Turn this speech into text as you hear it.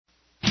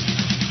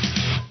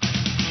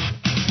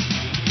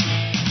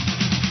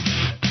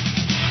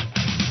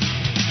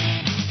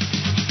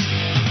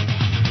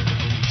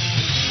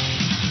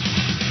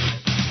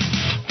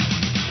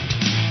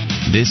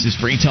This is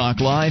Free Talk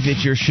Live.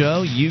 It's your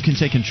show. You can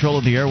take control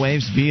of the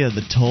airwaves via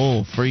the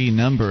toll-free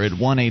number at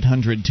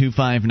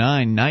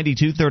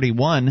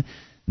 1-800-259-9231.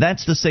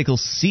 That's the SACL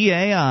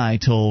CAI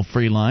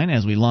toll-free line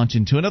as we launch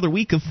into another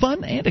week of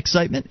fun and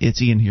excitement.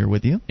 It's Ian here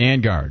with you.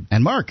 And Guard.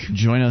 And Mark.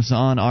 Join us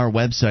on our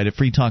website at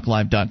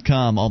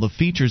freetalklive.com. All the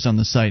features on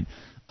the site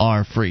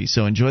are free,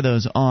 so enjoy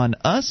those on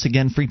us.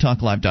 Again,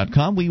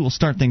 freetalklive.com. We will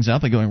start things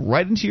out by going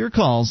right into your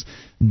calls.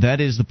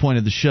 That is the point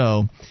of the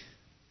show.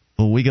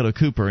 Well, we go to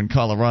Cooper in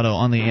Colorado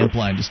on the amp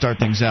line to start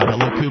things out.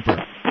 Hello, Cooper.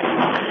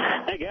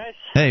 Hey, guys.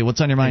 Hey,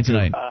 what's on your mind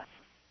tonight?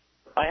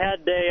 I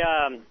had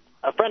a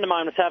friend of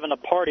mine was having a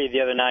party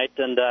the other night,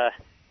 and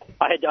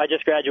I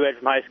just graduated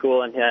from high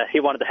school, and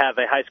he wanted to have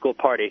a high school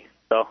party,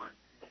 so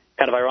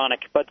kind of ironic.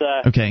 But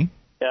okay.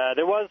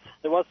 There was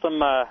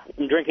some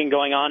drinking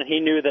going on, and he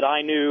knew that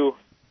I knew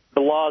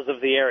the laws of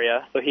the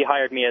area, so he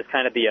hired me as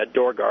kind of the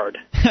door guard.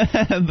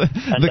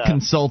 the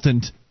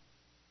consultant.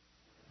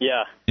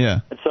 Yeah.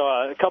 Yeah. And so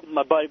a couple of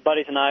my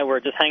buddies and I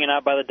were just hanging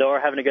out by the door,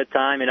 having a good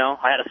time, you know.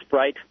 I had a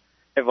Sprite.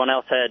 Everyone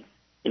else had,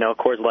 you know,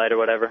 Coors Light or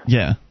whatever.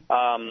 Yeah.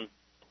 An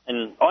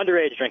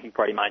underage drinking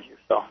party, mind you,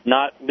 so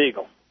not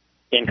legal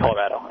in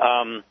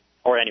Colorado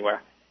or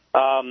anywhere. So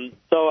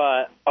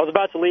I was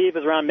about to leave. It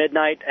was around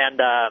midnight, and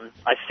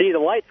I see the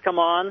lights come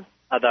on,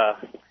 the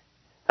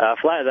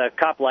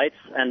cop lights,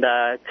 and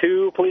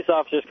two police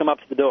officers come up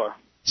to the door.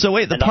 So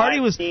wait, the party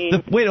was...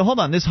 wait, hold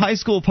on. This high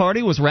school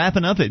party was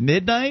wrapping up at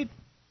midnight?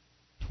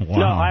 Wow.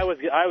 No, I was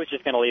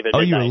just going to leave at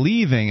midnight. Oh, you were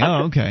leaving.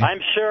 Oh, okay. I'm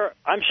sure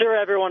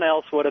everyone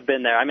else would have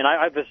been there. I mean,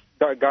 I was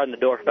guarding the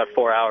door for about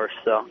 4 hours,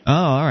 so. Oh,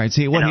 all right.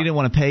 See, what, he didn't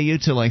want to pay you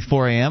till like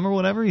 4 a.m. or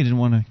whatever? He didn't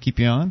want to keep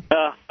you on?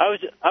 I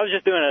was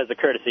just doing it as a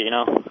courtesy, you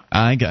know.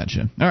 I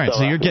gotcha. All right,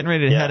 so you're getting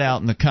ready to head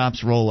out, and the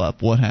cops roll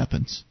up. What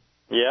happens?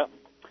 Yeah.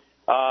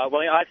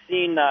 Well, I've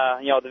seen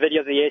the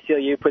video the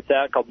ACLU puts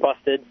out called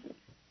Busted,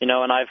 you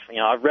know, and I've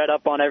read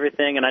up on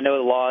everything, and I know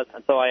the laws,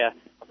 and so I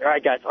all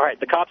right, guys, all right,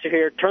 the cops are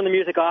here. Turn the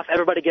music off.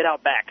 Everybody get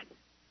out back,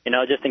 you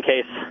know, just in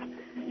case,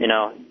 you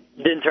know,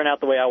 it didn't turn out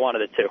the way I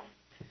wanted it to.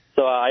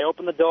 So I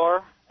opened the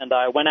door, and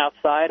I went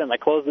outside, and I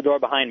closed the door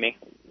behind me.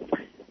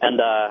 And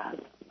I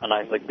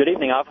was like, good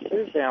evening,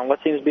 officers.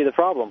 What seems to be the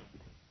problem?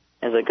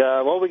 And he's like,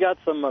 well, we got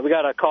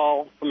a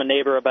call from a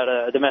neighbor about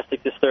a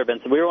domestic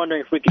disturbance, and we were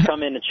wondering if we could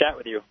come in and chat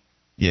with you.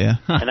 Yeah.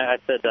 And I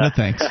said, no,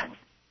 thanks.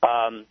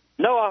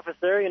 No,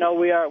 officer. You know,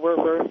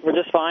 we're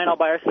just fine all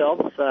by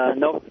ourselves.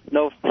 No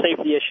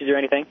safety issues or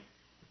anything.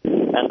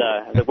 And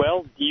I said,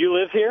 well, do you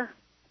live here?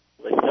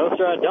 Like, no,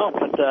 sir, I don't.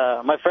 But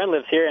my friend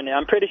lives here, and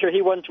I'm pretty sure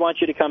he wouldn't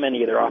want you to come in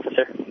either,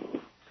 officer.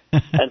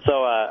 And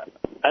so,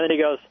 and then he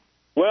goes,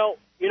 well,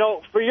 you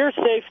know, for your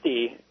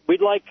safety, we'd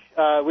like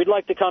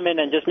to come in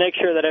and just make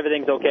sure that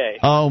everything's okay.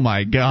 Oh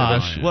my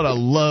gosh, what a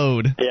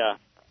load! Yeah,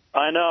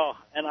 I know.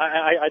 And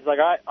I was like,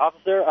 all right,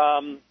 officer.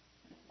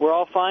 We're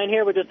all fine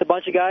here. We're just a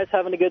bunch of guys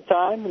having a good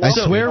time. You know? I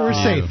swear we're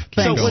safe.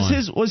 Thanks.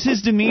 So was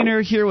his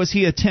demeanor here? Was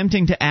he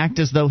attempting to act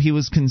as though he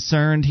was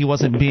concerned? He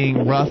wasn't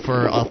being rough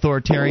or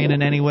authoritarian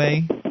in any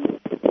way?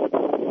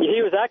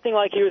 He was acting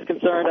like he was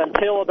concerned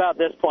until about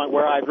this point,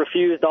 where I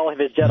refused all of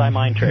his Jedi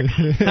mind tricks.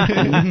 These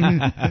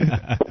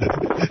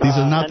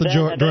are not the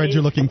droids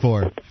you're looking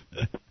for.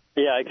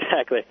 Yeah,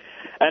 exactly.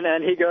 And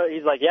then he's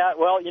like, yeah,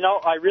 well, you know,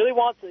 I really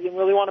want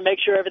to make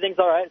sure everything's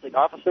all right. It's like,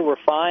 officer, we're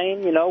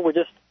fine. You know, we're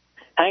just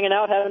hanging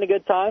out, having a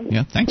good time.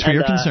 Yeah, thanks for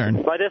your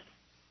concern. By this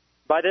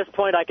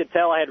point, I could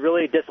tell I had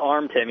really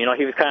disarmed him. You know,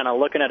 he was kind of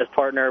looking at his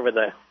partner with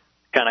a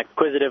kind of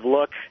inquisitive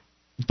look.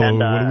 So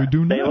what do we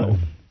do now?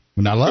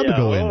 We're not allowed to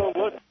go in.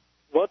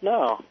 What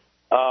now?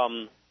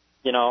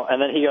 You know, and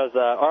then he goes,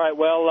 all right,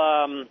 well,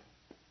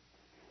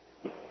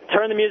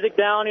 turn the music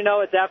down. You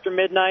know, it's after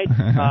midnight.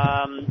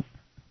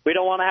 We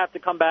don't want to have to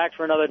come back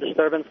for another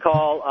disturbance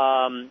call.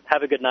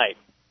 Have a good night.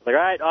 Like,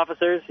 all right,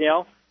 officers, you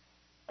know.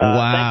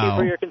 Wow. Thank you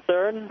for your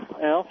concern.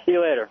 You know, see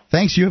you later.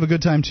 Thanks. You have a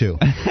good time, too.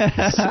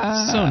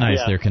 So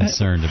nice they're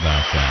concerned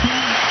about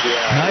that.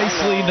 Yeah,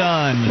 nicely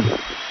done.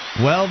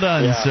 Well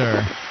done,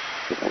 sir.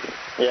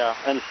 Yeah,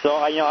 and so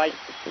I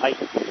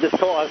was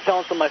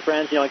telling some of my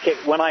friends, you know,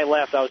 when I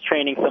left, I was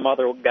training some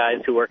other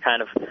guys who were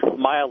kind of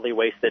mildly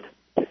wasted.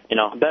 You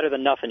know, better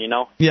than nothing, you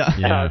know. Yeah.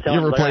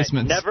 Your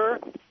replacements.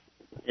 Never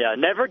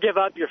give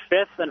up your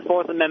Fifth and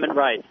Fourth Amendment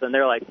rights. And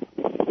they're like,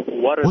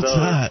 what are What's those?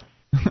 That?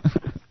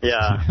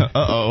 Yeah.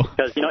 Uh-oh.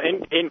 Because, you know,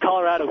 in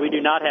Colorado, we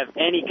do not have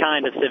any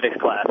kind of civics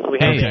class. We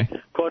have a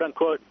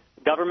quote-unquote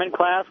government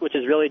class, which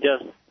is really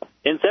just,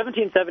 in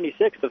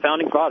 1776, the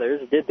Founding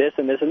Fathers did this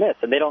and this and this,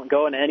 and they don't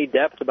go into any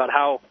depth about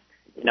how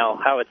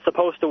it's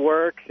supposed to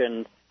work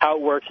and how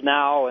it works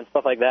now and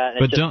stuff like that.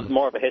 And it's just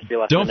more of a history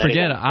lesson. Don't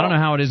forget, I don't know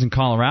how it is in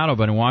Colorado,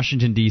 but in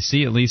Washington,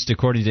 D.C., at least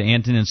according to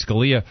Antonin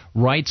Scalia,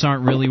 rights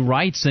aren't really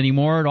rights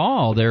anymore at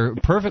all. They're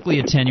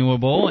perfectly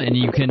attenuable, and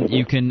you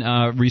can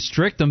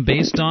restrict them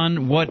based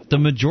on what the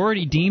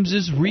majority deems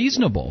is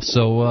reasonable.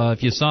 So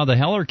if you saw the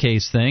Heller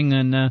case thing,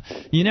 then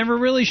you're never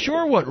really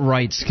sure what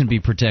rights can be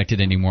protected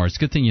anymore. It's a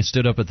good thing you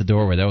stood up at the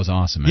doorway. That was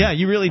awesome, man. Yeah,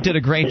 you really did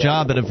a great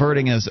job at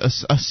averting a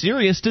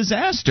serious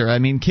disaster. I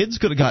mean, kids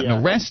could have gotten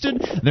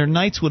arrested. Their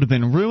nights case would have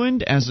been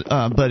ruined,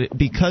 but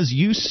because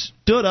you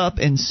stood up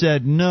and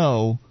said,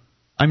 no,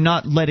 I'm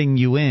not letting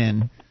you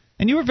in,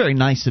 and you were very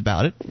nice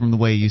about it from the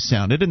way you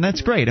sounded, and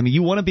that's great. I mean,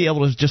 you want to be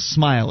able to just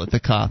smile at the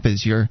cop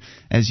as you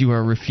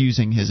are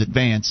refusing his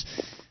advance.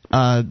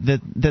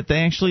 That they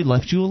actually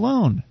left you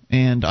alone,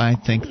 and I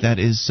think that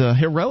is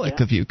heroic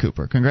of you,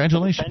 Cooper.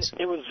 Congratulations.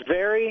 And it was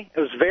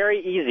very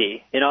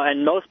easy,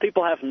 and most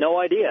people have no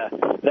idea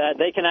that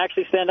they can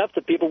actually stand up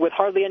to people with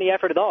hardly any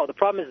effort at all. The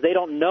problem is they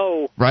don't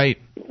know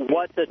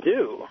what to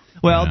do.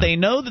 Well, they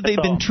know that they've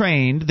been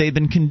trained, they've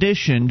been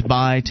conditioned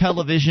by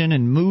television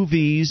and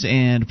movies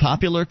and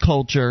popular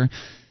culture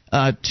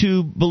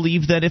to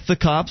believe that if the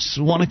cops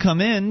want to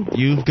come in,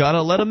 you've got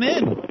to let them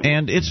in,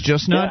 and it's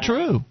just not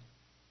true.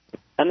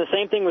 And the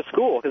same thing with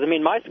school, because,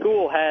 my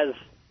school has,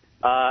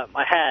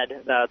 I had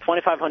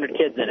 2,500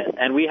 kids in it,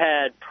 and we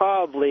had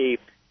probably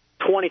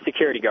 20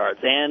 security guards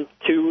and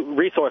 2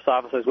 resource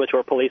officers, which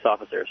were police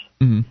officers.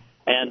 Mm-hmm.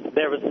 And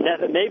there was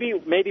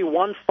maybe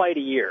one fight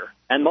a year.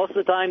 And most of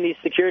the time, these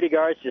security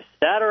guards just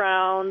sat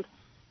around,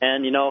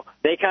 and,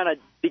 they kind of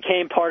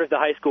became part of the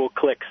high school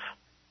cliques.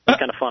 It's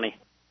kind of funny.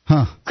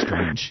 Huh.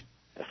 Strange.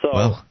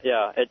 So,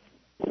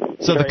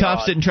 So the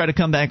cops didn't try to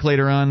come back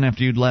later on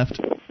after you'd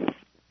left?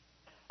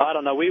 I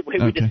don't know. We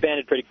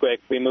disbanded pretty quick.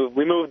 We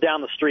moved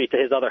down the street to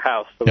his other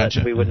house so that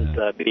we wouldn't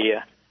be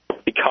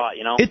caught.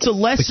 It's a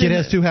lesson. The kid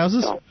has 2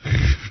 houses.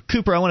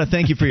 Cooper, I want to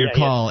thank you for your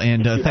call,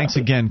 and thanks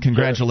again.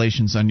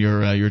 Congratulations on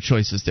your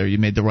choices there. You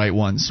made the right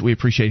ones. We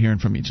appreciate hearing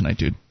from you tonight,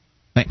 dude.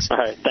 Thanks. All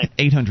right, thanks.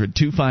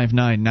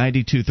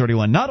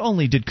 800-259-9231. Not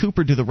only did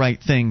Cooper do the right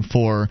thing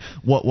for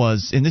what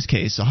was, in this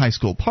case, a high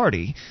school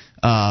party,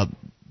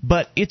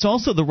 but it's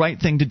also the right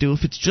thing to do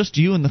if it's just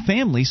you and the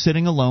family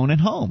sitting alone at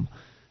home.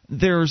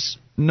 There's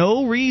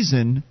no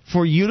reason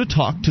for you to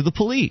talk to the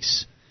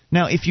police.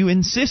 Now, if you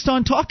insist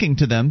on talking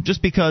to them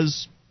just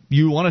because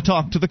you want to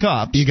talk to the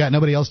cops... You got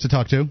nobody else to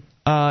talk to?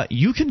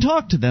 You can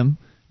talk to them.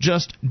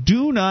 Just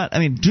do not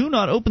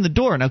open the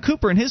door. Now,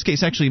 Cooper, in his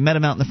case, actually met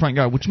him out in the front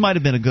yard, which might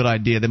have been a good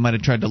idea. They might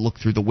have tried to look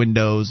through the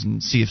windows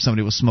and see if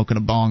somebody was smoking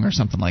a bong or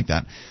something like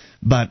that.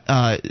 But,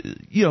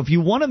 if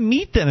you want to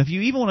meet them, if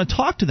you even want to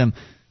talk to them,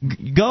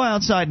 go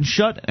outside and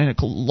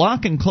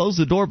lock and close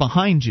the door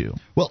behind you.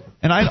 Well,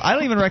 and I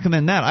don't even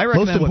recommend that. I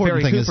recommend what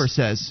Barry Cooper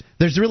says.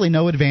 There's really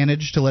no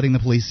advantage to letting the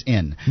police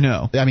in.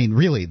 No.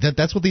 Really,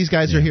 that's what these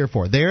guys are here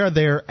for. They're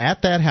there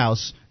at that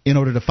house in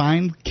order to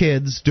find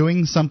kids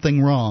doing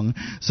something wrong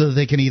so that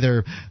they can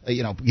either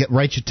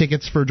write you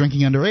tickets for drinking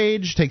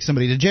underage, take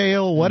somebody to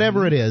jail,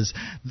 whatever it is.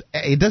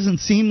 It doesn't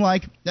seem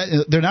like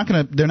they're not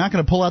going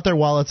to pull out their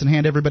wallets and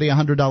hand everybody a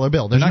 $100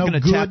 bill. They're not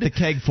going to tap the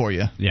keg for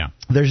you. Yeah.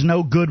 There's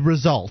no good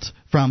result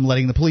from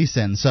letting the police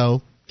in,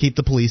 so keep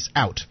the police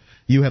out.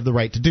 You have the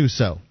right to do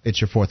so.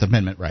 It's your Fourth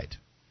Amendment right.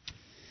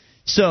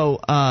 So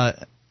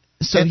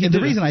the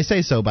reason I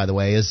say so, by the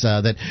way, is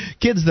that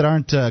kids that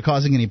aren't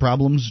causing any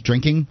problems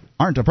drinking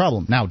aren't a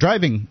problem. Now,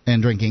 driving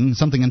and drinking,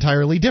 something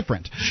entirely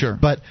different. Sure.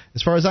 But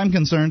as far as I'm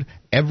concerned,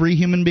 every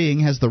human being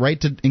has the right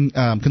to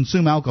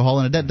consume alcohol,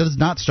 and that does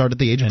not start at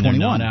the age of 21.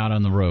 And they're not out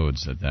on the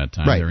roads at that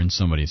time. Right. They're in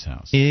somebody's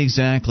house.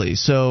 Exactly.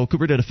 So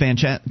Cooper did a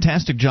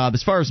fantastic job.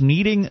 As far as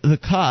meeting the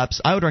cops,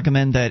 I would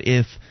recommend that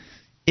if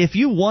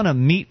you want to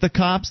meet the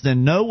cops,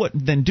 then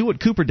do what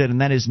Cooper did,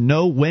 and that is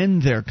know when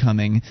they're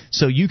coming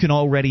so you can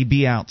already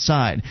be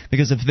outside.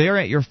 Because if they're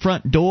at your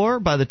front door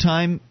by the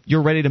time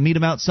you're ready to meet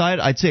them outside,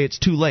 I'd say it's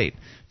too late.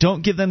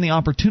 Don't give them the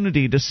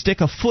opportunity to stick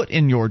a foot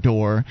in your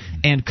door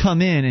and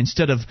come in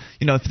instead of,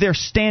 if they're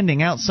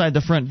standing outside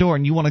the front door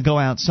and you want to go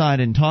outside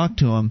and talk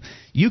to them,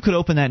 you could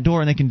open that door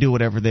and they can do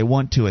whatever they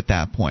want to at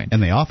that point.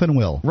 And they often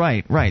will.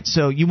 Right.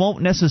 So you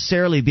won't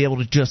necessarily be able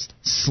to just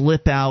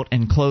slip out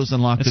and close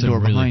and lock the door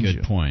behind you. That's a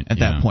really good point. At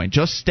that point.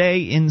 Just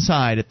stay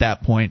inside at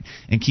that point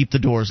and keep the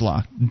doors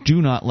locked.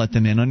 Do not let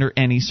them in under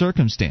any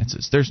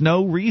circumstances. There's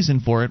no reason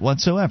for it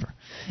whatsoever.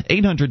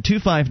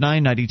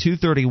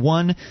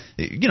 800-259-9231.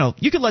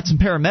 You could let some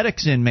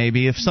paramedics in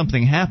maybe if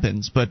something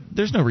happens, but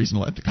there's no reason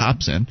to let the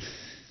cops in.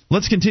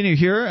 Let's continue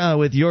here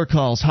with your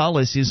calls.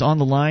 Hollis is on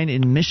the line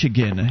in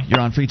Michigan. You're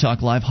on Free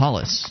Talk Live.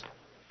 Hollis?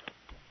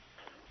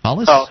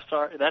 Oh,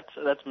 sorry.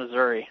 That's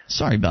Missouri.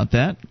 Sorry about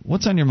that.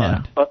 What's on your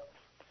mind?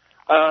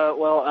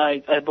 Well,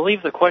 I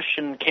believe the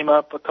question came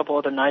up a couple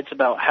other nights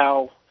about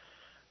how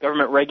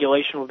government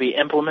regulation will be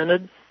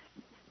implemented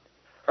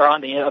or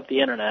of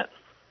the Internet.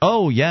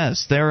 Oh,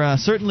 yes. They're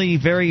certainly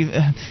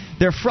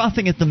they're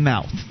frothing at the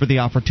mouth for the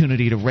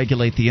opportunity to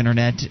regulate the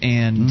Internet,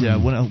 and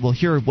we'll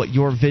hear what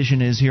your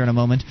vision is here in a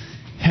moment.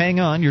 Hang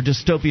on, your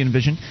dystopian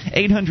vision.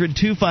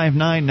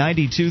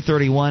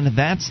 800-259-9231.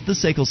 That's the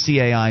SACL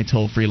CAI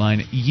toll-free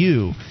line.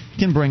 You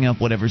can bring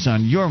up whatever's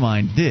on your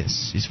mind.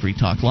 This is Free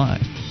Talk Live.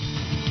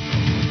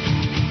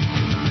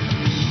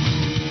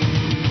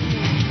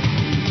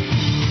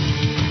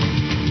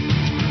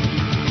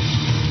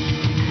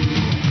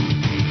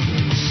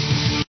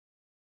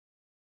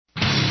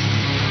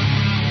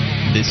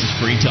 This is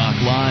Free Talk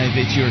Live.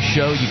 It's your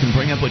show. You can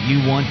bring up what you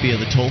want via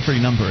the toll-free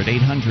number at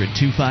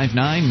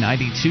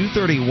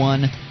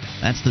 800-259-9231.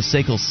 That's the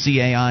SACL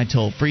CAI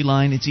toll-free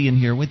line. It's Ian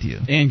here with you.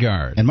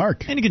 Angard. And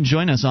Mark. And you can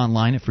join us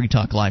online at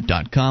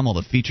freetalklive.com. All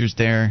the features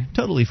there,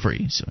 totally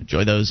free. So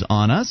enjoy those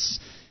on us.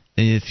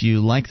 If you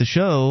like the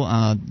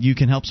show, you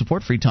can help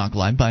support Free Talk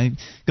Live by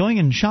going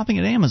and shopping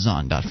at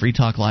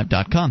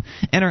Amazon.freetalklive.com.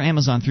 Enter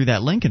Amazon through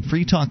that link, and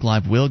Free Talk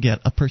Live will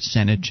get a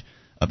percentage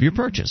of your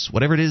purchase.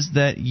 Whatever it is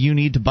that you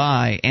need to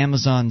buy,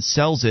 Amazon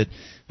sells it.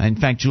 In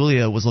fact,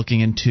 Julia was looking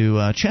into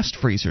chest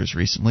freezers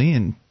recently,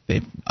 and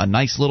they've a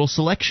nice little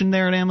selection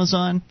there at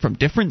Amazon from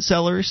different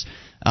sellers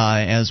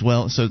as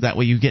well, so that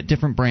way you get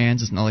different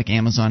brands. It's not like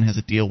Amazon has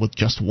a deal with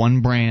just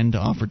one brand to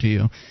offer to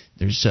you.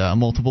 There's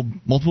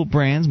multiple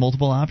brands,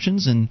 multiple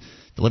options, and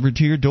delivered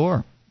to your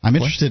door. I'm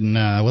interested in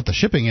what the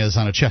shipping is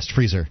on a chest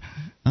freezer.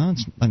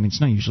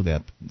 It's not usually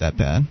that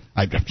bad.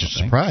 I'm just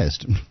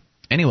surprised.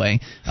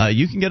 Anyway,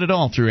 you can get it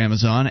all through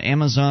Amazon,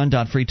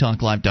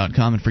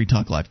 amazon.freetalklive.com, and Free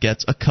Talk Live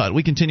gets a cut.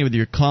 We continue with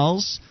your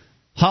calls.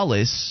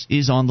 Hollis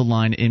is on the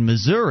line in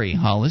Missouri.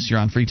 Hollis, you're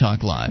on Free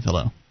Talk Live.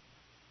 Hello.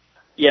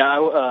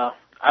 Yeah,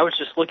 I was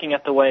just looking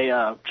at the way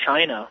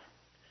China,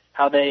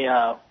 how they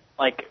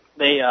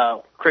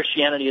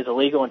Christianity is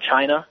illegal in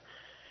China,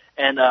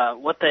 and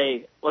what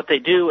they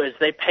do is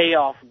they pay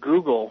off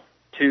Google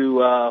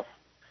to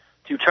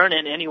turn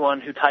in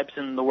anyone who types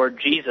in the word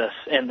Jesus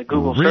in the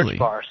Google search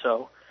bar.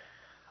 So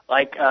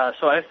I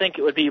think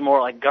it would be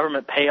more like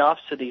government payoffs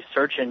to these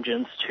search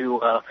engines to,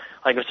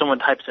 like if someone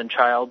types in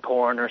child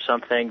porn or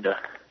something, to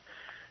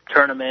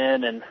turn them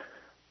in and,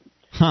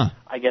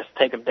 I guess,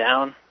 take them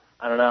down.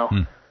 I don't know.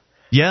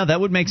 Yeah,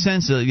 that would make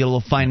sense. A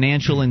little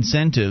financial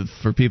incentive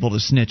for people to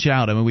snitch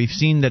out. I mean, we've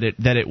seen that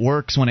it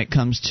works when it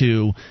comes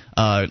to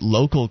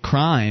local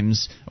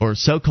crimes or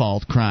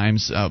so-called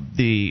crimes.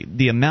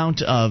 The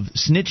amount of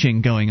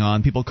snitching going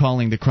on, people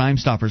calling the Crime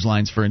Stoppers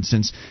lines, for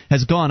instance,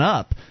 has gone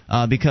up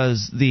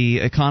because the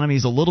economy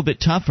is a little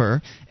bit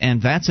tougher, and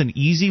that's an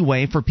easy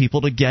way for people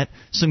to get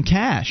some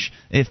cash.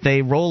 If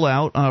they roll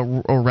out,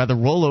 or rather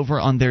roll over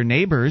on their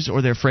neighbors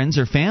or their friends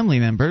or family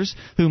members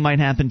who might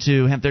happen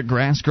to have their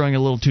grass growing a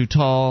little too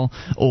tall,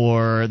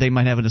 or they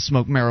might happen to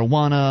smoke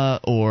marijuana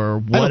or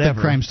whatever. I don't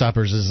think Crime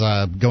Stoppers is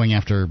going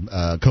after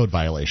code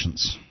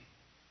violations.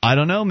 I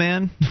don't know,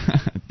 man.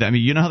 I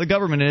mean, you know how the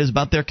government is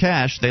about their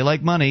cash. They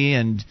like money,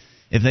 and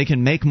if they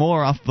can make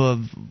more off of,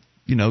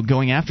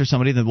 going after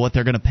somebody than what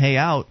they're going to pay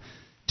out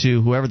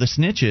to whoever the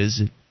snitch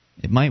is,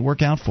 it might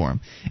work out for them.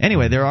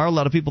 Anyway, there are a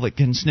lot of people that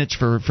can snitch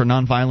for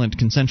nonviolent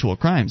consensual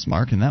crimes,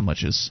 Mark, and that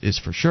much is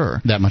for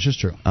sure. That much is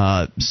true.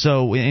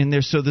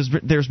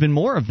 There's been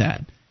more of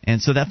that. And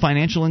so that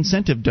financial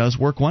incentive does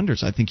work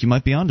wonders. I think you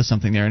might be onto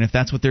something there. And if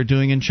that's what they're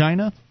doing in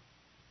China,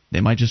 they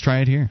might just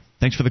try it here.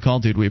 Thanks for the call,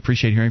 dude. We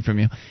appreciate hearing from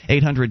you.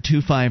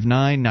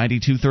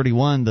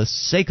 800-259-9231, the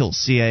SACL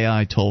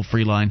CAI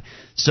toll-free line.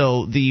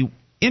 So the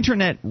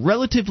Internet,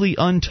 relatively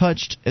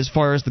untouched as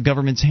far as the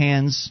government's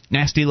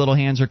nasty little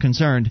hands are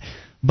concerned.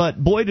 But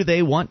boy, do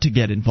they want to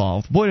get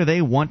involved. Boy, do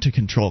they want to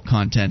control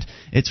content.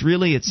 It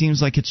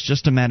seems like it's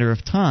just a matter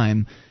of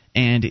time.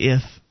 And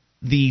if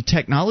the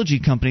technology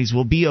companies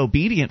will be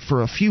obedient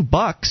for a few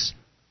bucks,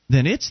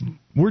 then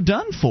we're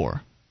done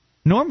for.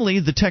 Normally,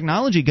 the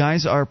technology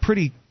guys are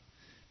pretty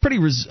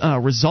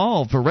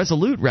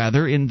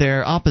resolute in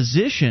their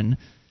opposition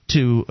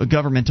to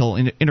governmental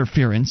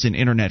interference in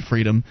internet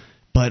freedom.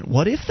 But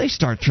what if they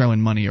start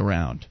throwing money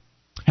around?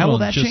 How will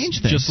that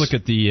change things? Just look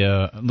at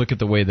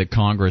the way that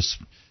Congress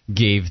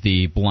gave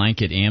the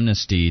blanket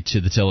amnesty to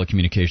the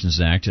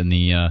Telecommunications Act and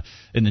the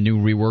new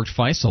reworked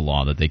FISA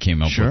law that they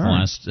came up with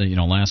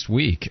last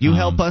week. You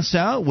help us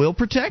out, we'll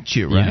protect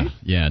you, right?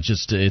 Yeah.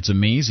 It's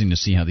amazing to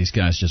see how these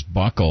guys just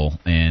buckle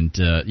and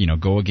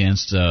go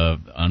against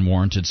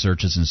unwarranted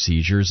searches and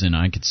seizures. And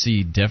I could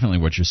see definitely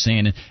what you're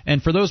saying.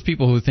 And for those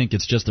people who think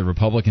it's just the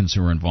Republicans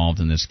who are involved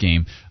in this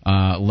game,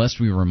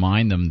 lest we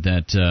remind them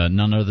that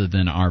none other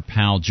than our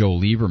pal Joe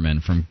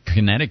Lieberman from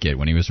Connecticut,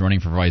 when he was running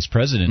for vice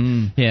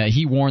president,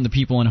 he warned the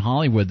people in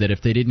Hollywood that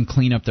if they didn't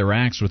clean up their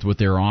acts with what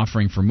they were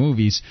offering for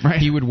movies,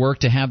 he would work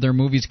to have their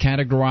movies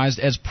categorized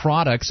as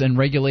products and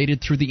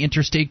regulated through the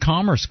Interstate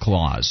Commerce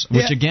Clause,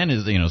 which again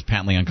is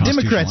patently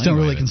unconstitutional. Democrats don't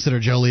really consider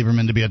Joe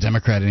Lieberman to be a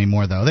Democrat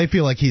anymore, though. They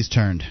feel like he's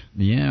turned.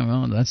 Yeah,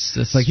 well, that's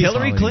like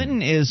Hillary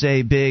Clinton is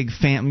a big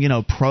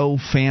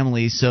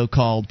pro-family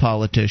so-called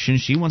politician.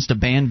 She wants to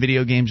ban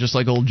video games just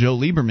like old Joe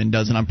Lieberman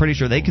does, and I'm pretty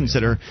sure they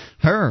consider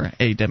her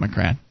a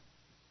Democrat.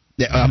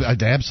 Yeah,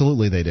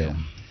 absolutely they do.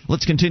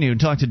 Let's continue and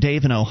talk to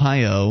Dave in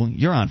Ohio.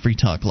 You're on Free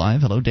Talk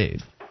Live. Hello,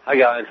 Dave. Hi,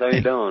 guys. How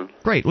you doing?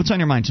 Great. What's on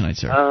your mind tonight,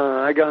 sir?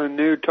 I got a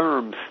new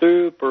term,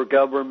 super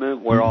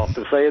government. We're off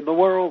to save the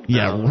world.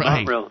 Yeah,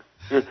 right. Not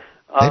They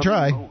really.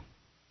 try.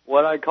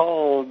 What I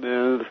called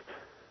is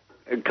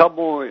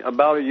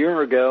about a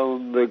year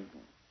ago,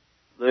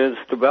 this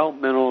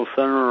developmental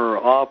center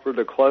offered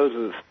to close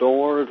its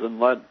doors and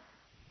let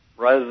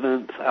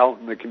residents out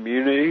in the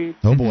community.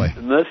 Oh, boy.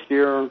 And this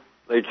year,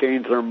 they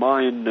changed their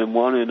mind and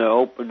wanted to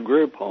open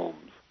group homes.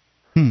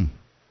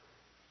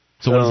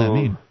 So what does that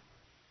mean?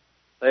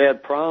 They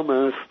had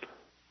promised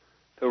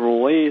to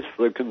release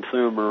the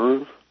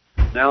consumers.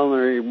 Now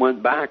they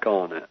went back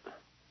on it.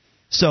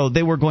 So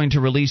they were going to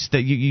release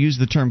that. You use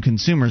the term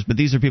consumers, but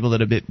these are people that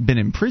have been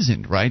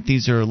imprisoned, right?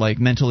 These are like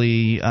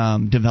mentally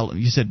developed.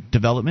 You said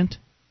development.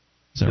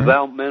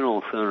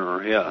 Developmental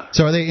center, yeah.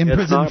 So are they in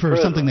prison for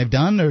something they've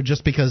done, or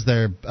just because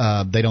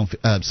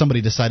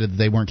somebody decided that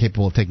they weren't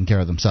capable of taking care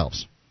of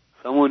themselves?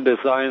 Someone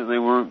decided they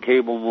weren't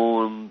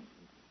capable of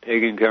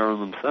taking care of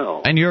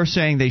themselves. And you're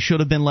saying they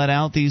should have been let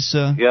out, these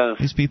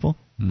people?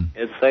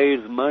 It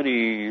saves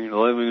money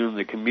living in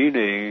the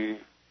community,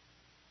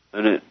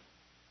 and it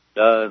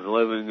does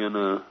living in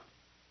a...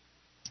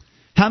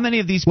 How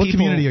many of these people... What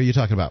community are you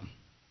talking about?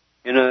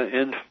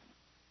 In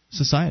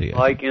society.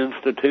 Like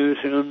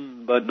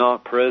institution, but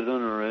not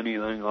prison or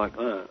anything like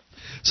that.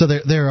 So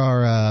there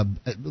are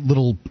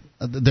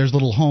there's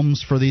little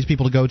homes for these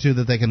people to go to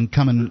that they can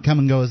come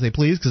and go as they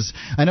please. Because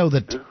I know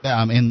that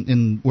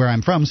in where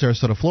I'm from,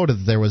 Sarasota, Florida,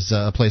 there was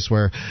a place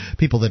where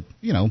people that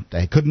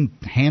they couldn't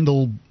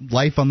handle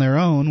life on their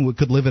own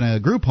could live in a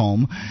group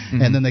home,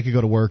 and then they could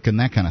go to work and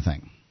that kind of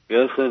thing.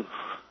 Yes, it's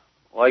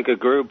like a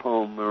group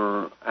home,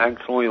 or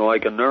actually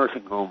like a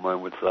nursing home, I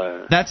would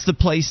say. That's the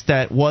place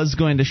that was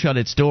going to shut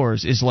its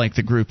doors, is like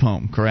the group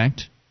home,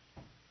 correct?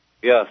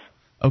 Yes.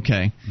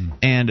 Okay.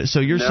 And so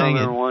you're saying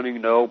they're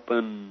wanting to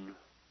open,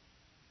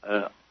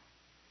 I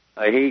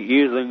hate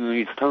using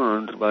these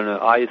terms, but an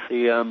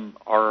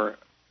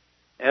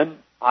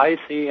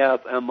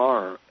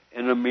ICFMR,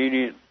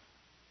 intermediate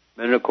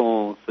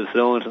medical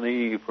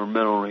facility for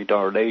mental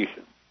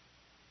retardation.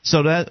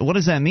 So what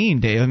does that mean,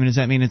 Dave? I mean, does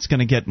that mean it's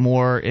going to get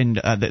more, and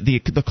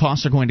the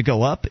costs are going to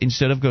go up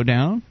instead of go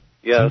down?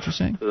 Yes, what you're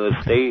saying? To the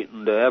state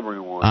and to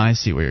everyone. I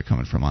see where you're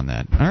coming from on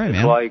that. All right, it's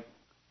man. Like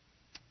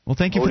well,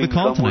 thank you for the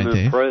call tonight,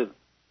 Dave.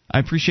 I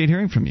appreciate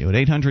hearing from you at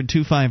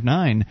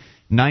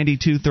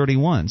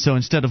 800-259-9231. So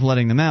instead of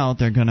letting them out,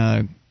 they're going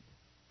to,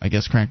 I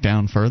guess, crack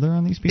down further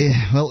on these people?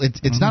 Well,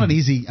 it's not an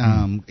easy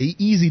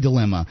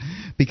dilemma,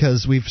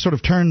 because we've sort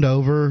of turned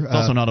over... It's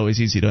also not always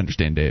easy to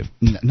understand, Dave.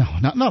 No,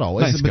 not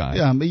always. Nice guy.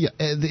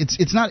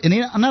 It's not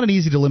an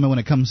easy dilemma when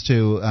it comes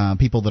to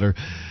people that are,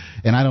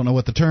 and I don't know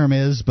what the term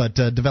is, but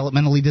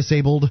developmentally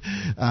disabled.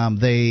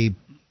 They,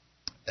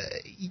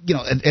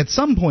 at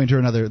some point or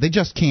another, they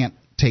just can't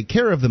take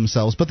care of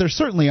themselves, but there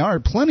certainly are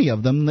plenty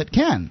of them that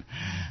can.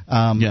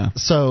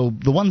 So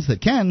the ones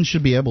that can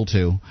should be able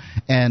to,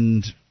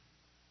 and...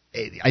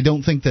 I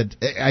don't think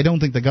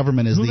the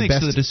government is the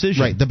best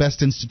decision? Right, the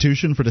best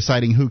institution for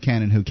deciding who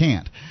can and who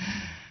can't.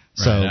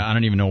 So right. I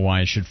don't even know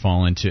why it should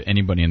fall into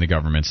anybody in the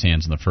government's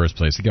hands in the first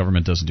place. The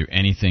government doesn't do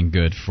anything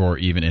good for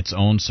even its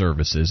own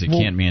services. It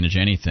can't manage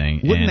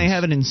anything. Wouldn't they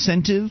have an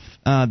incentive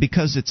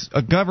because it's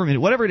a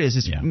government, whatever it is?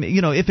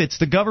 If it's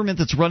the government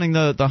that's running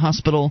the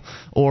hospital,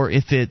 or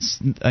if it's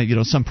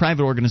some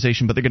private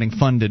organization, but they're getting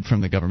funded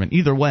from the government.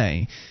 Either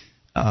way.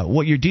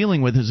 What you're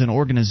dealing with is an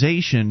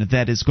organization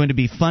that is going to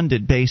be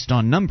funded based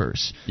on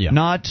numbers,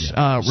 not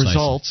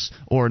results,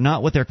 or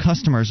not what their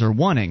customers are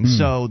wanting.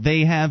 So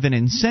they have an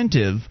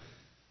incentive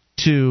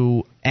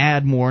to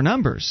add more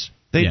numbers.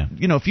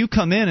 If you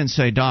come in and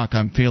say, "Doc,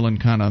 I'm feeling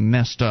kind of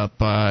messed up.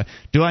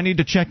 Do I need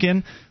to check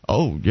in?"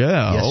 Oh,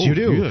 yeah. Yes, you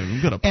do. Yeah,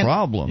 you've got a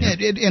problem.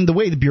 And the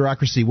way the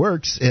bureaucracy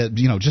works,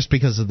 just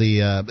because of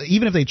the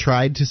even if they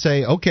tried to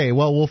say, "Okay,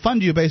 well, we'll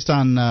fund you based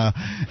on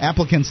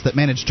applicants that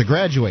managed to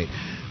graduate."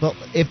 Well,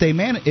 if they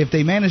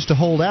manage to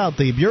hold out,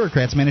 the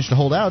bureaucrats manage to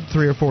hold out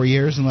 3 or 4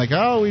 years, and we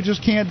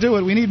just can't do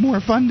it. We need more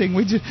funding.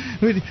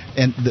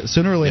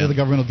 Sooner or later, the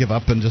government will give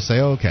up and just say,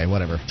 okay,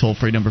 whatever.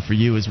 Toll-free number for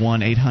you is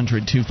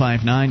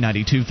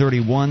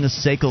 1-800-259-9231. The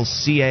SACL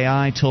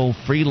CAI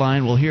toll-free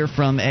line. We'll hear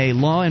from a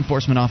law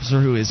enforcement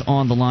officer who is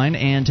on the line,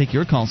 and take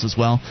your calls as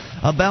well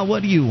about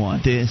what you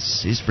want.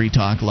 This is Free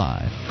Talk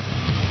Live.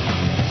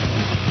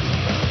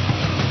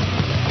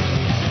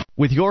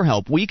 With your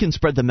help, we can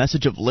spread the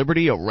message of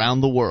liberty around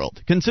the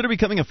world. Consider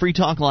becoming a Free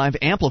Talk Live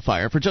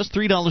amplifier for just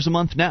 $3 a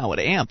month now at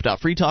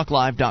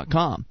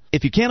amp.freetalklive.com.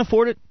 If you can't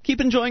afford it,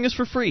 keep enjoying us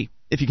for free.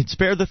 If you can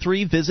spare the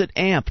 $3, visit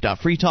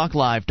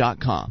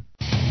amp.freetalklive.com.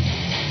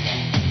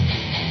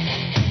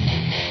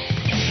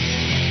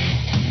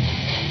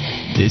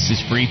 This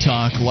is Free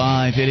Talk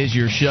Live. It is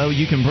your show.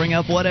 You can bring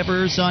up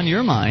whatever's on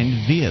your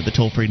mind via the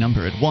toll-free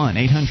number at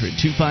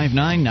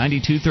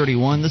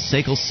 1-800-259-9231, the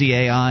SACL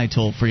CAI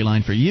toll-free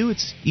line for you.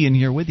 It's Ian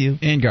here with you.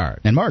 And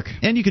Guard. And Mark.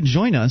 And you can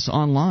join us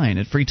online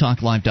at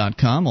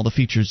freetalklive.com. All the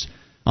features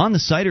on the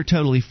site are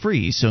totally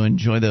free, so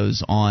enjoy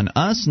those on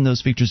us, and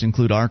those features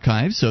include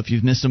archives. So if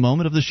you've missed a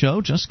moment of the show,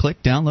 just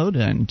click download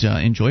and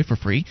enjoy for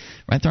free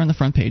right there on the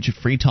front page of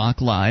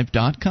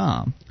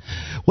freetalklive.com.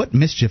 What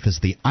mischief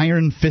is the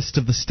Iron Fist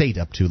of the State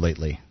up to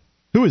lately?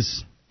 Who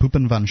is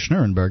Pupin von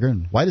Schnurrenberger,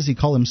 and why does he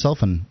call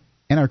himself an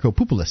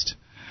anarcho-populist?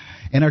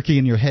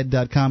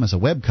 AnarchyInYourHead.com is a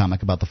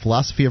webcomic about the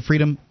philosophy of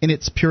freedom in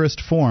its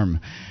purest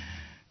form.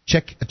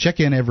 Check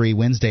in every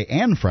Wednesday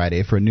and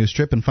Friday for a new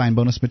strip and find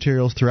bonus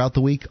materials throughout the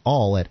week,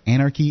 all at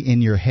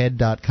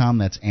AnarchyInYourHead.com.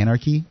 That's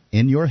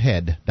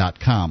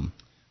AnarchyInYourHead.com.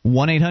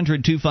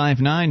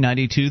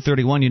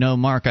 1-800-259-9231.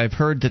 Mark, I've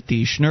heard that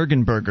the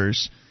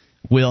Schnurrenbergers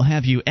will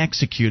have you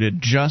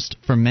executed just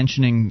for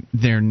mentioning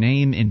their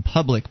name in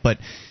public. But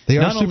they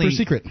are super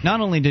secret.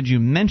 Not only did you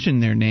mention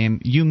their name,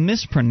 you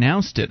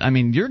mispronounced it. I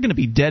mean, you're going to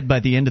be dead by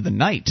the end of the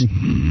night.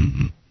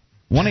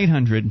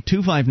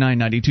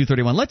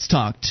 1-800-259-9231. Let's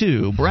talk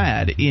to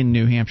Brad in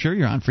New Hampshire.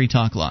 You're on Free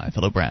Talk Live.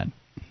 Hello, Brad.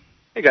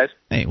 Hey, guys.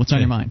 Hey, what's on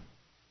your mind?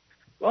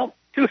 Well,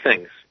 two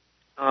things.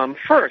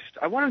 First,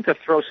 I wanted to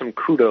throw some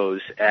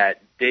kudos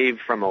at Dave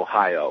from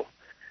Ohio.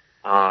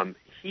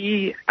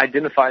 He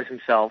identifies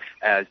himself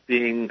as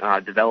being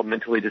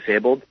developmentally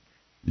disabled.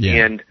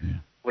 Yeah. And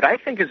what I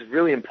think is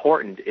really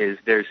important is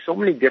there's so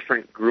many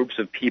different groups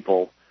of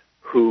people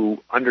who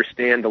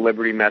understand the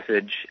liberty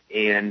message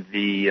and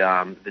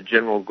the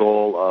general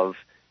goal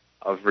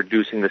of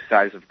reducing the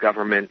size of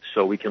government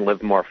so we can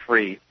live more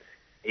free.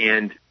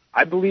 And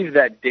I believe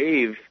that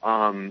Dave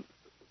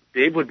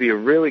would be a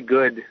really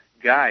good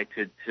guy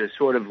to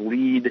sort of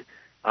lead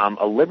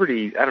a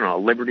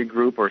liberty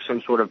group or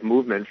some sort of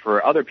movement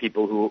for other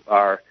people who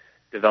are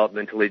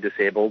developmentally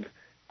disabled.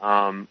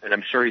 And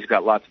I'm sure he's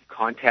got lots of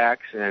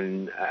contacts,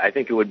 and I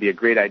think it would be a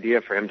great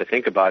idea for him to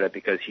think about it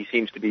because he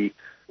seems to be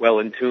well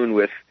in tune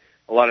with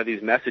a lot of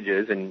these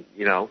messages, and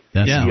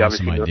that's he an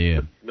obviously awesome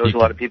idea. knows a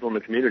lot of people in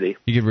the community.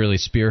 You could really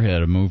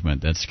spearhead a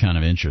movement. That's kind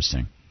of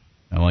interesting.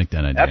 I like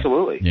that idea.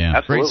 Absolutely. Yeah.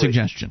 Absolutely. Great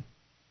suggestion.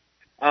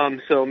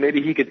 So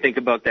maybe he could think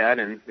about that,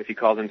 and if he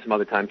calls in some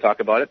other time, talk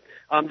about it.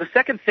 The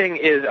second thing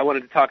I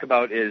wanted to talk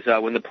about is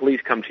when the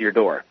police come to your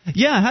door.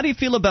 Yeah, how do you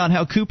feel about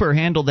how Cooper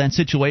handled that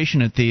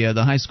situation at the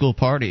high school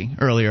party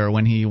earlier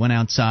when he went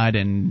outside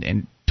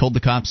and told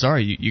the cops,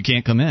 sorry, you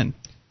can't come in?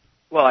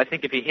 Well, I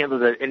think if he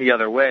handled it any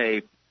other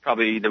way,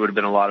 probably there would have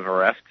been a lot of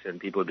arrests,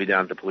 and people would be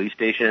down at the police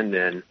station,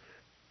 and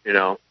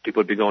people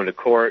would be going to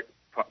court,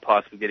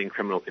 possibly getting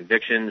criminal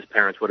convictions.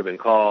 Parents would have been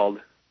called.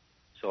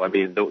 So I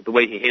mean, the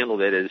way he handled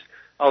it is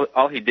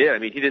all he did. I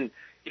mean, he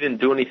didn't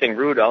do anything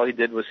rude. All he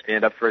did was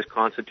stand up for his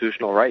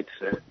constitutional rights.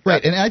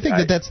 Right, and I think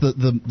that's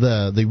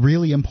the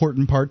really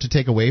important part to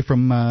take away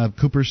from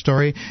Cooper's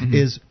story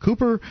is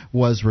Cooper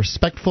was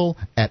respectful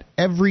at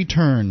every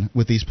turn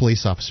with these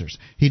police officers.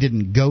 He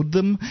didn't goad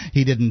them.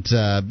 He didn't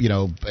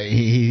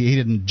he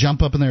didn't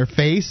jump up in their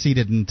face. He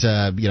didn't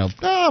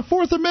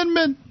Fourth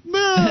Amendment,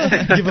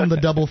 give them the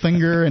double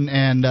finger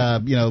and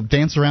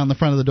dance around the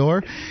front of the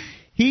door.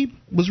 He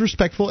was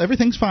respectful.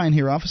 Everything's fine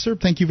here, officer.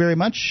 Thank you very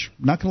much.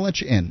 Not going to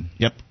let you in.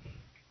 Yep.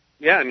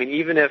 Yeah, I mean,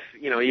 even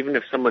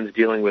if someone's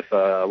dealing with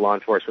a law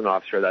enforcement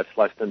officer that's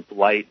less than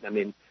polite, I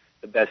mean,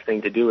 the best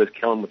thing to do is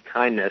kill him with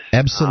kindness.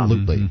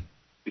 Absolutely.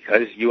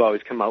 Because you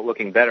always come out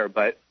looking better.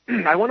 But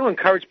I want to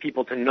encourage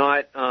people to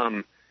not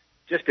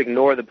just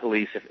ignore the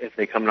police if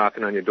they come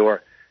knocking on your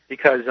door.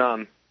 Because,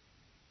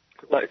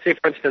 say,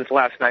 for instance,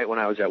 last night when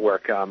I was at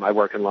work, I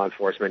work in law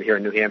enforcement here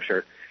in New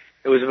Hampshire.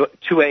 It was about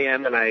 2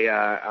 a.m. and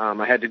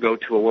I had to go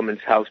to a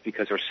woman's house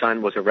because her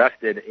son was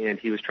arrested, and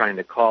he was trying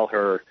to call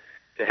her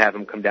to have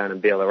him come down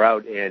and bail her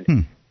out,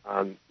 and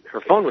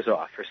her phone was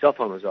off, her cell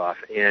phone was off,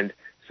 and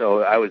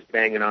so I was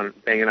banging on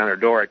her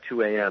door at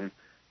 2 a.m.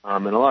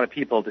 And a lot of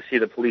people, to see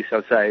the police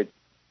outside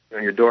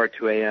on your door at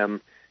 2 a.m.,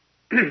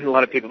 a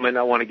lot of people might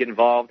not want to get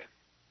involved,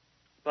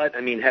 but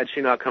I mean, had she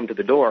not come to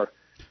the door,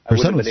 I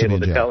would have been able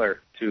to tell her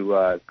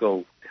to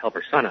go help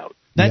her son out.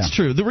 That's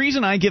true. The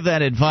reason I give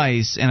that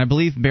advice, and I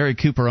believe Barry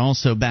Cooper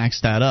also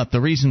backs that up,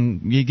 the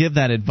reason you give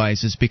that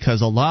advice is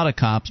because a lot of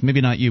cops, maybe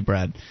not you,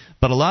 Brad,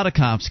 but a lot of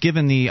cops,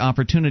 given the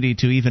opportunity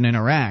to even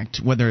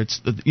interact, whether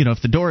it's,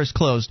 if the door is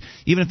closed,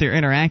 even if they're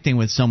interacting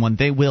with someone,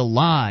 they will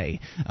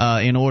lie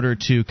in order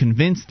to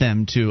convince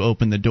them to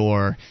open the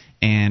door,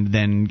 and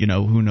then,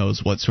 who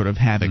knows what sort of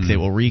havoc they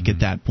will wreak at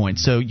that point.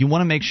 So you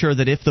want to make sure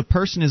that if the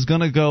person is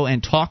going to go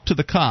and talk to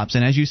the cops,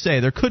 and as you say,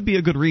 there could be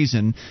a good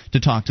reason to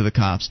talk to the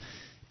cops,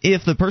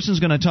 if the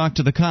person's going to talk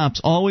to the cops,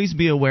 always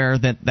be aware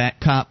that that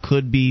cop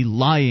could be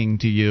lying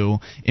to you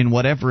in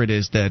whatever it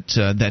is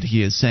that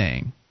he is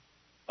saying.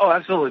 Oh,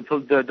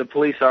 absolutely. The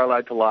police are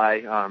allowed to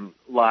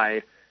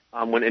lie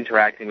when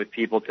interacting with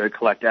people to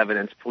collect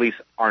evidence. Police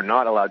are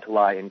not allowed to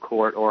lie in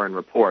court or in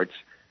reports.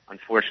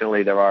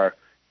 Unfortunately, there are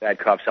bad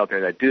cops out there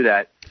that do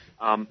that.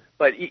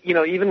 But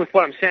even with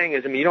what I'm saying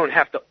is, I mean, you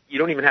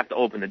don't even have to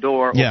open the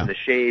door, open the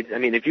shades. I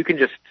mean, if you can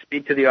just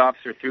speak to the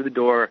officer through the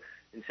door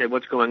and say,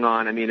 what's going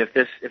on? I mean, if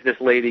this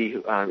lady,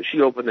 she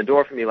opened the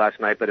door for me last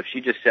night, but if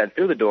she just said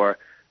through the door,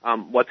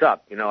 what's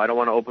up? I don't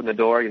want to open the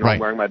door, I'm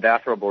wearing my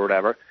bathrobe or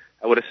whatever.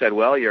 I would have said,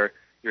 well, your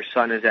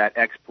son is at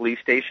X police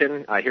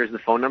station. Here's the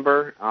phone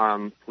number.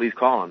 Please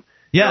call him.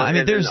 Yeah, I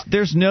mean,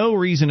 there's no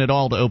reason at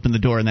all to open the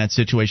door in that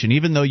situation.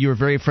 Even though you're a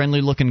very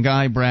friendly-looking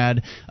guy,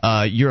 Brad,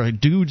 you're a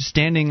dude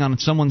standing on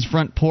someone's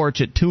front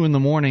porch at 2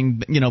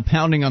 a.m,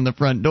 pounding on the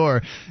front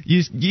door.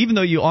 Even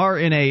though you are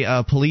in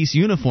a police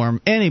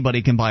uniform,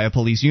 anybody can buy a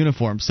police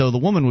uniform. So the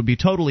woman would be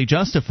totally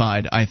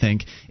justified, I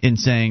think, in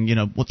saying,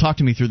 well, talk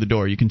to me through the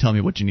door. You can tell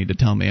me what you need to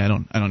tell me. I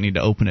don't need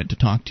to open it to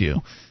talk to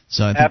you.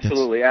 So I think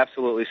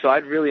absolutely. So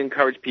I'd really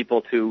encourage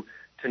people to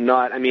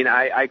not. I mean,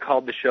 I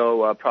called the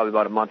show probably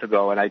about a month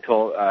ago, and I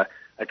told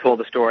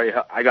the story.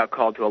 I got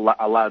called to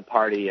a loud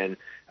party, and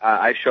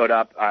I showed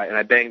up and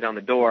I banged on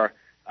the door,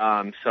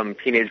 some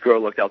teenage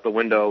girl looked out the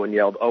window and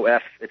yelled, "Oh,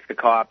 F, it's the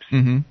cops."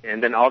 Mm-hmm.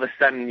 And then all of a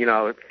sudden,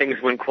 things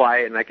went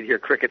quiet and I could hear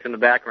crickets in the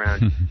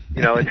background. And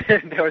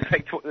there was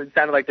it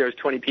sounded like there was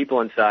 20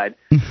 people inside.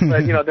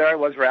 But, there I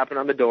was rapping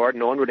on the door.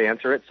 No one would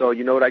answer it. So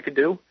you know what I could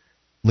do?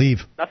 Leave.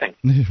 Nothing.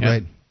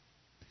 Right.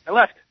 I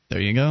left. There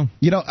you go.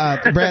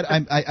 Brad,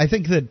 I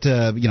think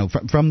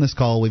that, from this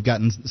call, we've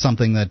gotten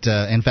something that,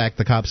 in fact,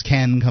 the cops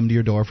can come to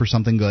your door for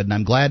something good, and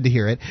I'm glad to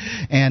hear it.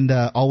 And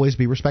always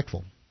be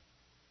respectful.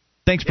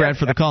 Thanks, Brad,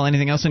 for the call.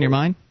 Anything else on your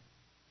mind?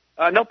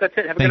 Nope, that's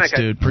it. Have a good night, guys.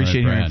 Thanks, dude.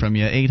 Appreciate hearing from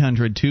you.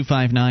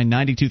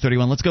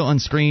 800-259-9231. Let's go on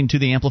screen to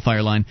the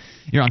amplifier line.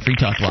 You're on Free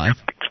Talk Live.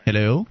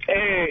 Hello?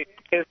 Hey,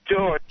 it's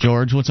George.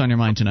 George, what's on your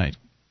mind tonight?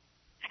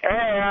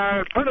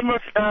 Hey, pretty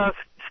much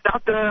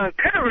stopped the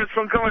terrorists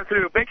from coming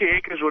through. Becky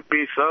Akers would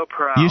be so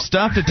proud. You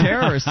stopped a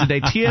terrorist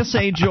today.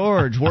 TSA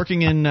George,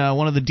 working in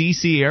one of the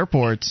D.C.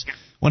 airports.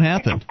 What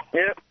happened?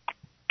 Yep.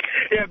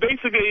 Yeah,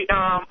 basically,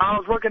 I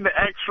was working the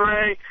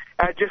X-ray.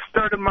 I just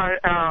started my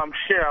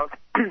shift,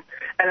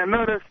 and I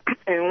noticed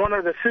in one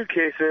of the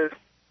suitcases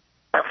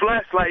a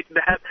flashlight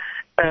that had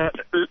a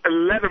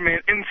Leatherman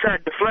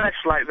inside the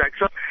flashlight. Like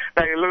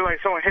it looked like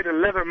someone hid a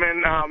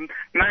Leatherman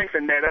knife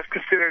in there. That's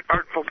considered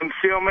artful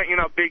concealment.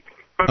 Big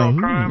federal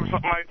crime,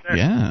 something like that.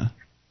 Yeah.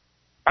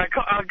 So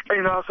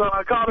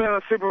I called in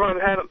a supervisor,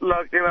 had a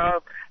look,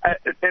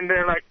 and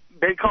then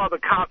they called the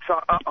cops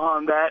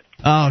on that.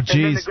 Oh, jeez.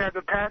 And then they grabbed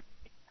the pass.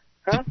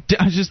 Huh?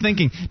 I was just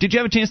thinking, did you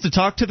have a chance to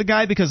talk to the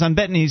guy? Because I'm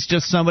betting he's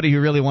just somebody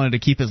who really wanted to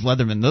keep his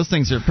Leatherman. Those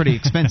things are pretty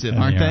expensive,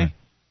 aren't they?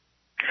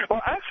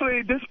 Well,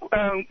 actually, this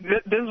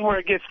is where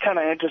it gets kind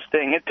of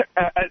interesting.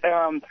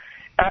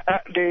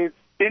 They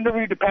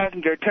interviewed the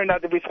passenger. It turned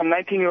out to be some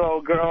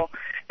 19-year-old girl,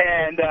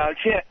 and the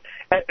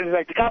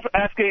cops were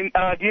asking,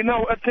 "Do you know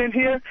what's in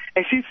here?"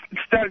 And she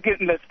started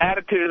getting this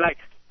attitude like,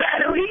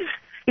 "Batteries?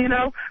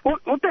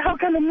 What the hell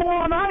kind of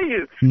moron are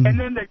you?" Mm. And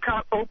then the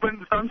cop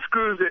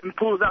unscrews it, and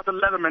pulls out the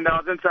Leatherman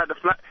that was inside the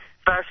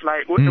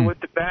flashlight with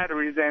the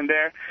batteries in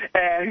there.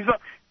 And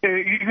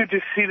you could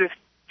just see this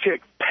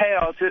chick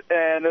pale,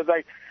 and it was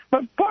like,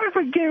 "My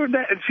boyfriend gave her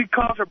that," and she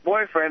calls her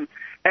boyfriend,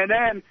 and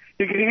then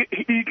you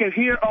can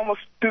hear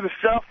almost through the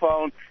cell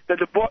phone that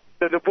the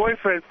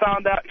boyfriend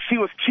found out she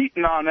was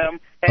cheating on him,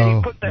 and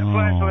he put that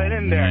flashlight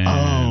in there.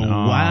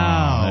 Oh,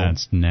 wow.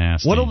 That's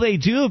nasty. What'll they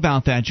do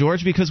about that,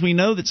 George? Because we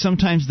know that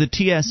sometimes the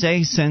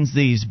TSA sends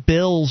these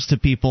bills to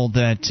people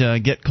that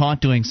get caught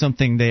doing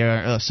something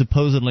they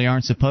supposedly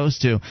aren't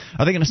supposed to.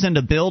 Are they going to send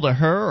a bill to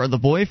her or the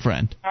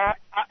boyfriend? I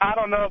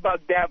don't know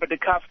about that, but the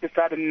cops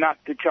decided not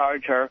to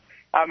charge her.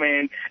 I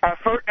mean, at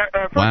first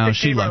wow,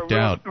 she lucked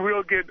out.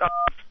 Real good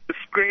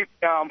scream,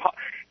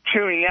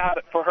 chewing out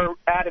for her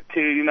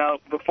attitude,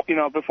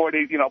 before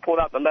they, pulled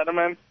out the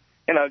Leatherman,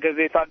 because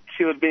they thought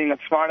she was being a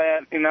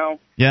smartass,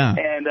 Yeah.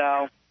 And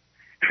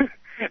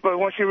but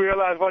once she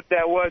realized what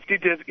that was, she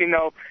just,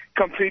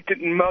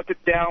 completely melted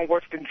down,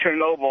 worse than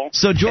Chernobyl.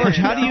 So, George,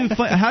 how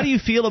do you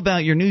feel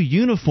about your new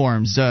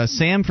uniforms?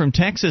 Sam from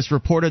Texas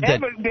reported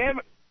that.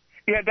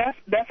 Yeah,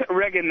 that's at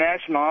Reagan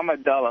National. I'm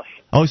at Dulles.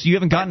 Oh, so you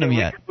haven't gotten them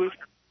yet?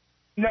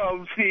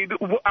 No, see,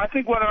 I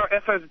think what our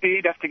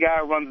FSB, that's the guy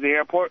who runs the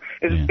airport,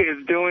 is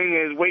doing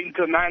is waiting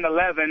until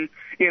 9/11,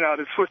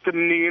 to switch to the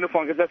new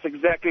uniform, because that's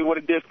exactly what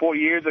it did 4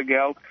 years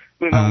ago.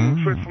 We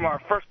switched from our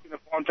first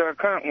uniform to our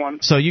current one.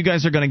 So you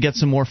guys are going to get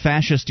some more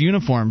fascist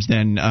uniforms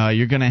then.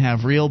 You're going to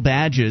have real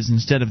badges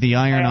instead of the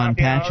iron-on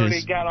patches. I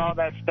already got all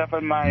that stuff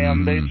in my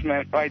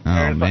basement right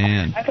there. Oh,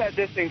 man. I've had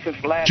this thing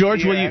since last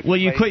George, year. will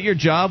you quit your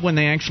job when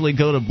they actually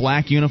go to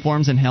black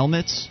uniforms and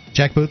helmets?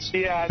 Check boots?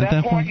 Yeah, at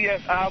that point,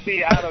 yes, I'll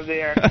be out of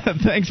there.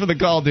 Thanks for the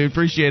call, dude.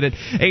 Appreciate it.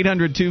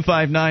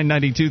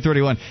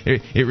 800-259-9231.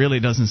 It really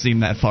doesn't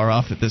seem that far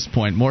off at this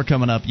point. More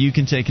coming up. You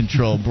can take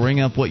control. Bring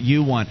up what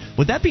you want.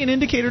 Would that be an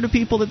indicator to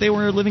people that they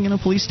were living in a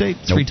police state?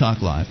 It's Free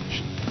Talk Live.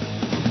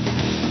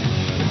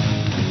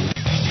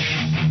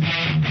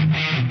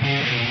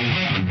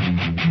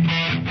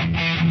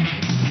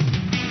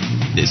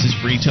 This is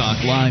Free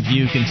Talk Live.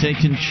 You can take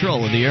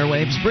control of the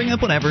airwaves. Bring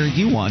up whatever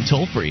you want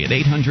toll-free at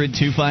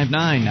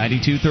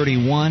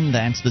 800-259-9231.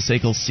 That's the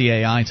SACL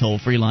CAI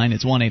toll-free line.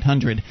 It's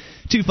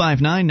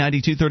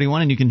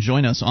 1-800-259-9231, and you can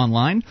join us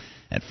online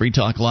at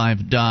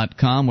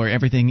freetalklive.com, where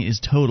everything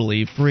is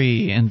totally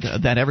free, and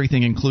that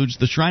everything includes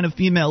the Shrine of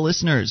Female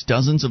Listeners,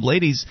 dozens of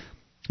ladies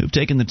who've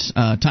taken the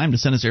time to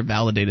send us their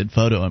validated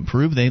photo and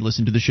prove they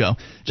listen to the show.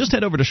 Just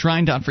head over to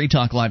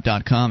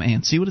shrine.freetalklive.com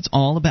and see what it's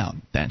all about.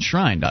 That's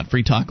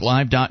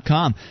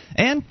shrine.freetalklive.com.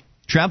 And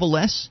travel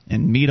less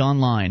and meet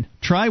online.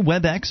 Try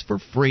WebEx for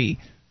free.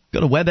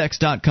 Go to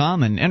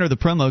webex.com and enter the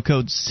promo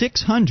code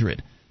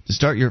 600 to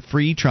start your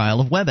free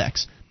trial of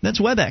WebEx. That's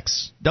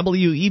WebEx,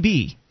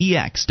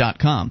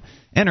 WEBEX.com.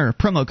 Enter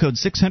promo code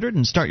 600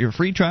 and start your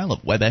free trial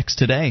of WebEx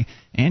today.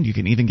 And you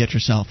can even get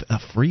yourself a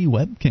free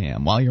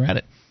webcam while you're at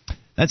it.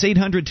 That's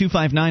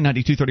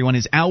 800-259-9231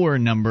 is our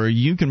number.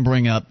 You can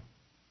bring up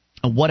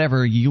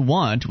whatever you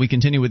want. We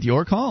continue with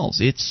your calls.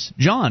 It's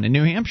John in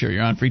New Hampshire.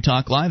 You're on Free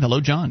Talk Live. Hello,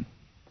 John.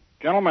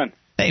 Gentlemen.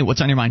 Hey,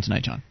 what's on your mind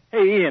tonight, John?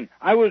 Hey, Ian.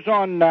 I was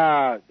on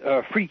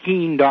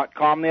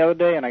freekeen.com the other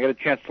day, and I got a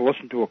chance to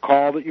listen to a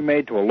call that you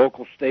made to a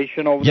local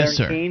station over there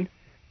in Keene.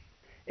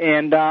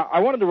 And I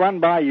wanted to run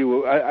by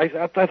you.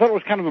 I thought it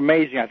was kind of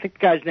amazing. I think the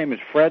guy's name is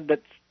Fred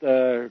that's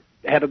the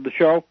head of the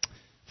show.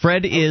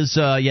 Fred is,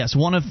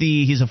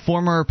 he's a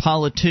former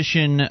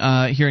politician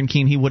here in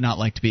Keene. He would not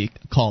like to be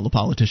called a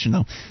politician,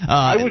 though.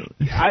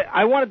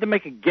 I wanted to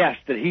make a guess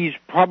that he's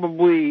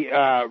probably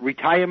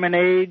retirement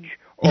age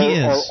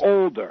or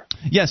older.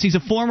 Yes, he's a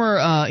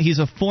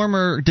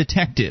former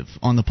detective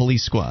on the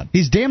police squad.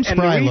 He's damn spry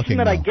looking. And the reason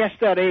that I guess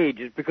that age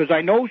is because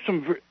I know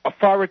some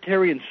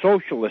authoritarian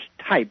socialist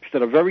types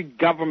that are very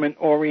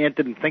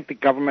government-oriented and think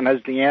that government has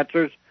the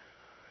answers,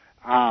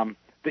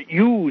 that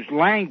use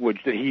language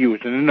that he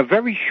used. And in a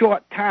very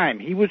short time,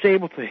 he was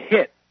able to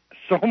hit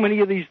so many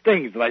of these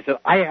things that I said,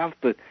 I have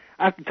to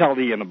tell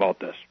Ian about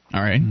this.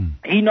 All right.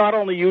 He not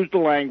only used the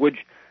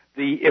language,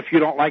 if you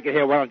don't like it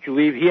here, why don't you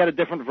leave? He had a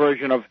different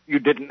version of you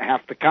didn't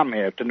have to come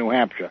here to New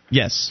Hampshire.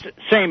 Yes.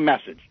 Same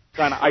message,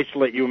 trying to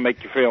isolate you and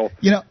make you feel...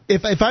 You know,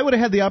 if I would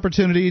have had the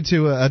opportunity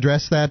to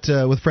address that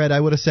with Fred, I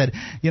would have said,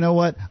 you know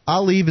what,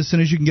 I'll leave as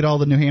soon as you can get all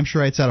the New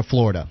Hampshireites out of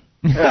Florida.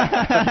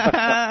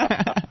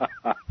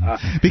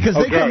 Because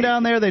they come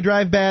down there, they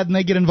drive bad, and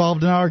they get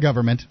involved in our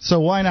government, so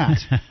why not?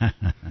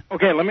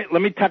 Okay,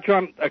 let me touch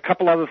on a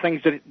couple other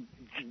things that...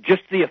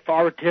 Just the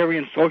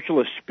authoritarian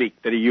socialist speak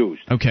that he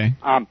used. Okay.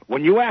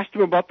 When you asked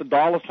him about the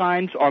dollar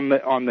signs on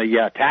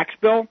the tax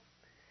bill,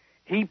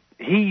 he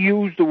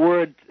used the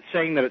word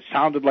saying that it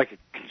sounded like a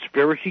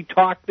conspiracy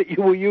talk that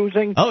you were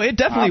using. Oh, it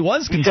definitely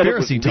was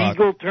conspiracy talk.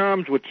 Legal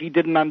terms which he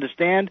didn't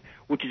understand,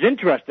 which is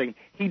interesting.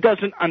 He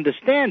doesn't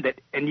understand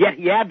it, and yet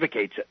he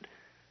advocates it.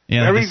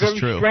 Yeah, very, this very is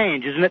true.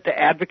 Strange, isn't it, to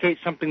advocate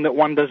something that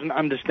one doesn't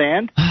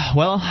understand?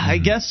 Well, I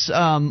guess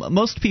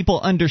most people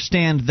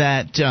understand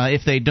that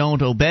if they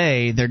don't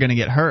obey, they're going to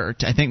get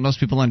hurt. I think most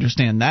people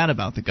understand that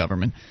about the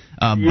government.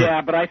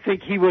 But I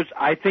think he was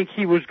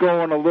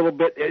going a little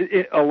bit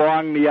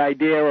along the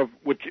idea of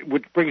which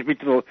brings me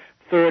to the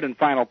third and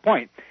final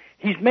point.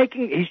 He's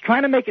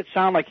trying to make it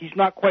sound like he's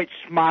not quite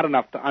smart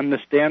enough to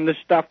understand this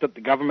stuff that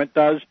the government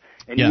does,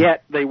 and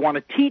yet they want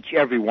to teach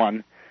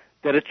everyone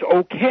that it's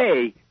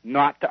okay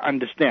not to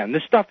understand.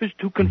 This stuff is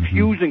too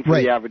confusing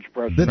for the average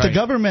person. That the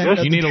government...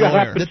 You need a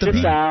lawyer.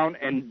 Sit down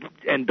and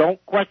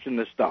don't question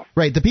this stuff.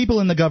 Right. The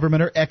people in the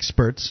government are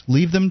experts.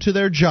 Leave them to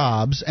their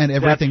jobs, and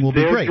everything will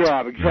be great. That's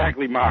their job.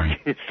 Exactly, Mark.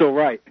 It's so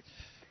right.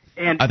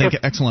 And I think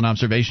excellent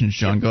observations,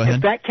 John. Go ahead.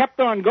 If that kept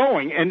on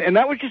going, and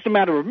that was just a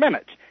matter of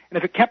minutes, and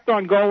if it kept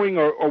on going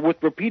or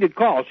with repeated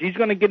calls, he's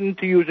going to get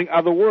into using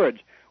other words,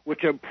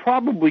 which are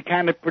probably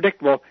kind of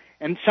predictable,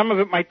 and some of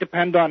it might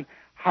depend on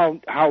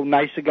how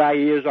nice a guy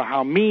he is or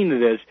how mean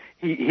it is.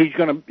 He's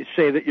going to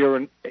say that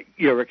you're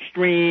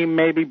extreme,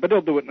 maybe, but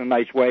he'll do it in a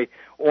nice way.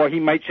 Or he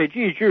might say,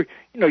 "Geez, you're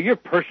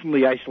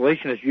personally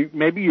isolationist.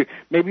 Maybe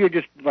you're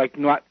just like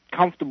not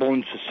comfortable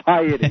in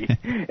society."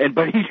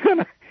 But he's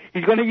going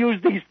to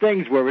use these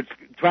things where it's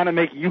trying to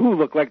make you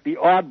look like the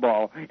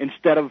oddball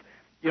instead of.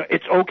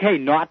 It's okay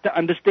not to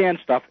understand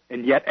stuff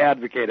and yet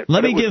advocate it.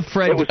 Let me give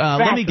Fred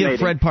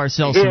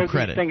Parcells some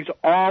credit. Things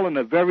all in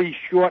a very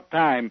short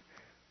time.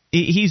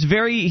 He's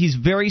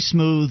very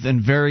smooth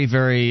and very,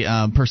 very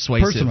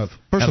persuasive.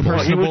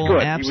 Personable. He was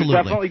good. Absolutely. He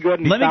was definitely good.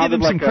 And Let me give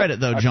him some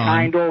credit, though, John. A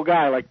kind old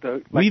guy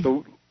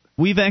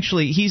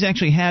He's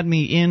actually had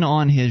me in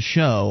on his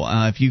show.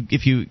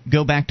 If you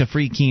go back to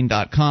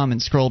freekeen.com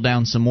and scroll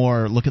down some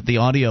more, look at the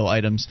audio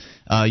items,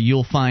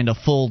 you'll find a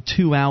full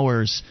 2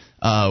 hours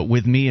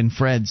with me and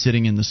Fred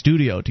sitting in the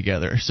studio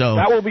together. So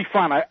that will be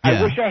fun. I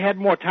wish I had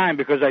more time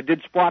because I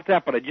did spot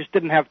that, but I just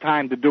didn't have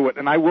time to do it.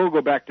 And I will go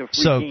back to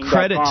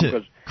freekeen.com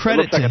because it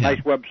looks like a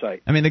nice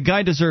website. I mean, the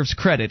guy deserves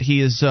credit.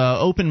 He is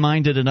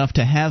open-minded enough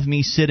to have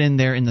me sit in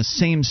there in the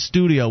same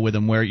studio with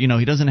him where,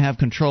 he doesn't have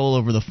control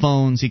over the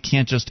phones. He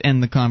can't just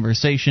end the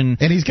conversation.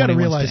 And he's got to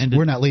realize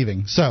we're not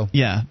leaving. So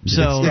yeah.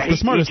 So it's the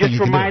smartest thing you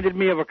can do. He just reminded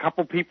me of a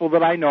couple people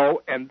that I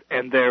know, and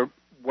they're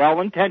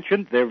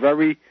well-intentioned. They're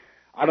very...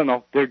 I don't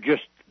know. They're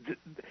just.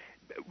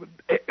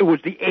 It was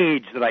the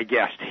age that I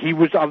guessed. He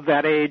was of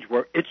that age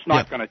where it's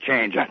not going to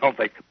change. I don't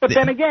think. But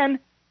then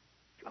again,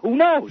 who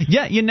knows?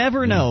 Yeah, you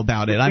never know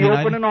about it. Be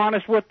open and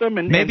honest with them,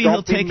 and maybe don't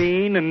he'll take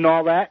mean and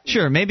all that.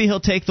 Sure, maybe he'll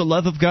take the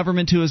love of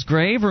government to his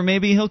grave, or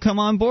maybe he'll come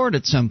on board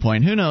at some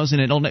point. Who knows? And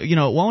it'll, it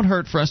won't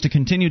hurt for us to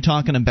continue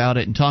talking about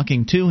it and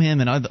talking to him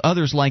and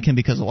others like him,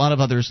 because a lot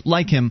of others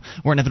like him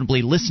were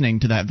inevitably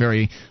listening to that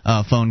very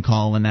phone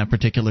call in that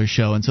particular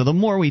show. And so the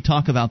more we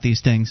talk about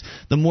these things,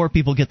 the more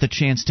people get the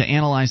chance to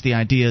analyze the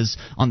ideas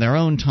on their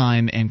own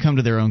time and come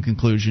to their own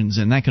conclusions,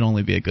 and that can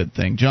only be a good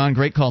thing. John,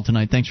 great call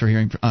tonight. Thanks for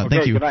hearing.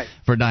 Thank you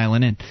for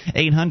dialing in.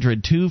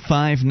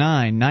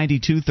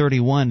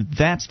 800-259-9231.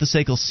 That's the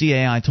SACL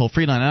CAI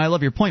toll-free line. And I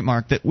love your point,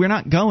 Mark, that we're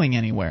not going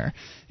anywhere.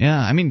 Yeah,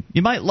 I mean,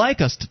 you might like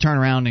us to turn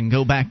around and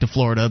go back to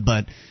Florida,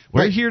 but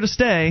we're here to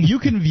stay. You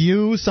can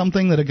view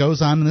something that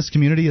goes on in this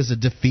community as a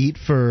defeat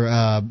for,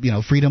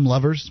 freedom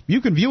lovers.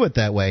 You can view it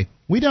that way.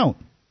 We don't.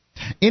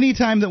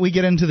 Anytime that we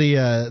get into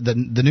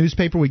the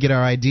newspaper, we get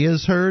our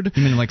ideas heard.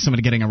 You mean like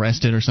somebody getting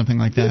arrested or something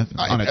like that?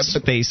 On its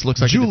face,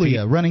 looks like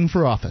Julia running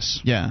for office.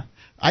 Yeah.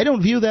 I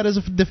don't view that as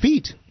a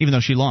defeat. Even though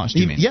she lost,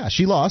 you mean? Yeah,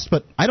 she lost,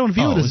 but I don't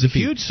view it as a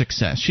defeat. It was a huge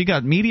success. She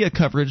got media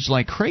coverage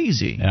like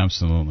crazy.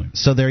 Absolutely.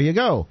 So there you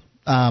go.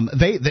 One of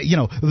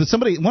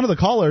the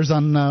callers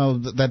on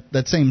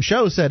that same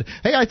show said,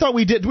 "Hey, I thought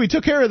we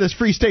took care of this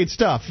free state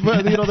stuff.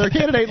 But, their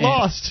candidate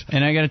lost."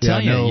 And I got to tell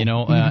you,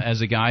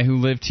 as a guy who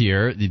lived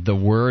here, the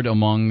word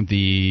among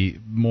the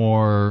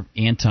more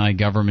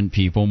anti-government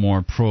people,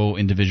 more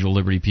pro-individual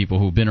liberty people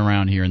who've been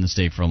around here in the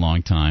state for a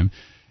long time,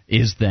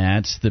 is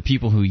that the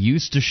people who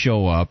used to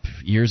show up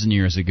years and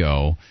years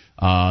ago,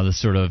 the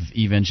sort of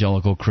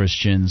evangelical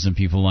Christians and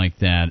people like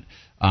that,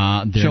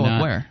 show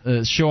up where?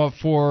 Show up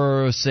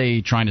for,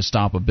 say, trying to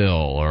stop a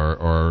bill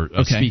or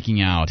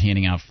speaking out,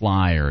 handing out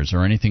flyers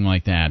or anything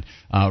like that,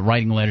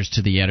 writing letters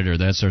to the editor,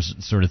 that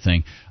sort of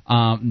thing.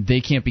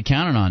 They can't be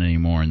counted on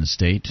anymore in the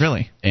state.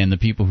 Really? And the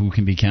people who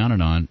can be counted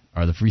on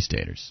are the Free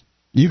Staters.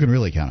 You can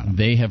really count on them.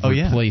 They have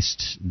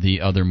replaced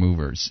the other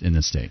movers in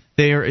the state.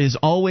 There is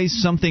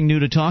always something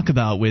new to talk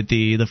about with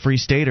the Free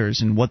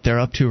Staters and what they're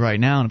up to right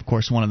now. And, of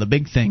course, one of the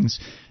big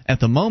things at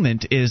the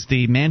moment is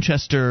the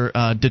Manchester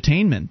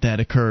detainment that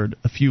occurred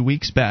a few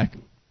weeks back.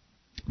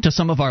 To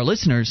some of our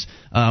listeners,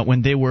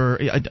 when they were,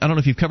 I don't know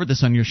if you've covered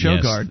this on your show,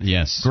 Guard.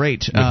 Yes.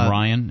 Great. With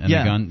Ryan and the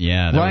gun?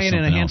 Yeah, that Ryan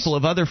and a handful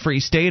of other Free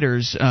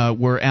Staters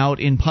were out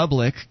in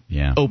public,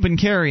 open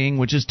carrying,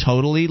 which is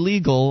totally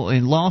legal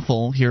and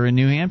lawful here in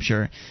New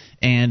Hampshire.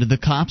 And the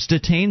cops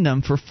detained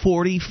them for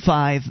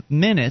 45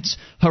 minutes,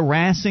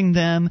 harassing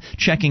them,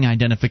 checking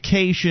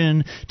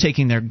identification,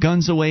 taking their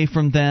guns away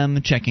from them,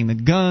 checking the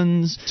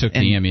guns. Took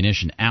the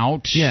ammunition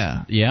out.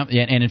 Yeah. Yeah.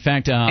 And in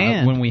fact,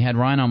 when we had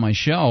Ryan on my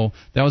show,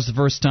 that was the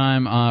first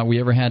time we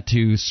ever had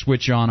to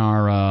switch on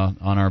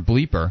our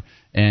bleeper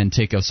and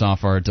take us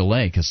off our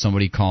delay because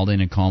somebody called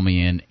in and called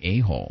me an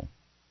a-hole.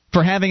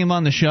 For having him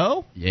on the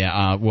show?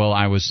 Yeah, well,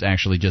 I was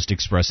actually just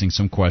expressing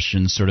some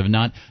questions, sort of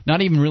not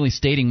even really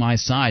stating my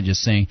side,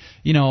 just saying,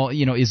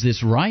 is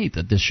this right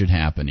that this should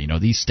happen?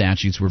 These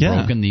statutes were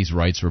broken, these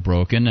rights were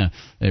broken.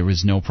 There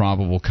was no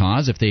probable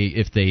cause. If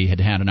they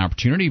had an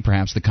opportunity,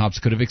 perhaps the cops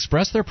could have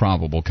expressed their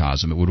probable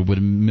cause, and it would have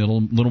been a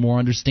little more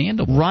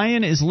understandable.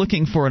 Ryan is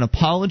looking for an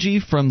apology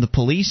from the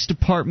police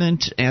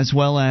department as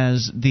well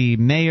as the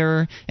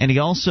mayor, and he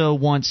also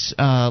wants,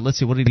 let's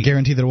see, what did he... A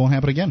guarantee that it won't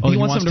happen again. He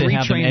wants them to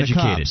retrain the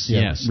cops.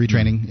 Yes.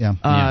 Retraining,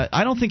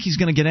 I don't think he's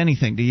going to get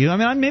anything, do you? I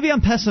mean, maybe I'm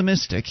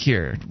pessimistic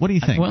here. What do you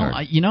think, Well,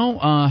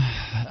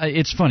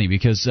 it's funny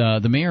because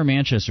the mayor of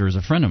Manchester is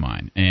a friend of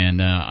mine, and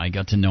I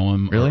got to know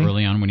him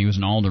early on when he was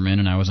an alderman,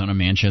 and I was on a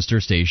Manchester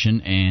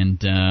station,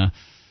 and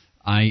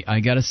I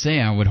got to say,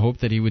 I would hope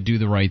that he would do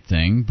the right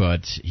thing,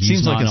 but he's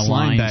seems not like a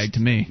slime aligned. bag to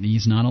me.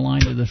 He's not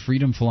aligned to the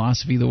freedom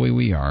philosophy the way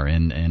we are,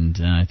 and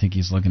I think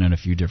he's looking at a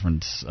few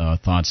different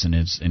thoughts in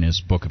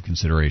his book of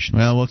considerations.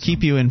 Well, we'll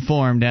keep you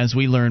informed as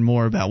we learn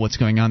more about what's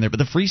going on there. But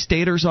the Free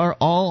Staters are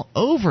all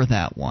over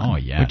that one,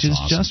 which is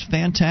awesome. Just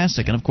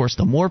fantastic. And of course,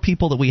 the more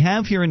people that we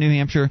have here in New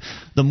Hampshire,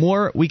 the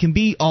more we can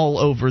be all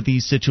over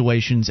these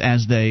situations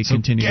as they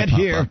continue to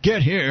pop up.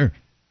 Get here.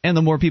 And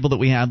the more people that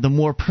we have, the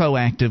more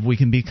proactive we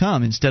can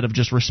become. Instead of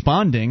just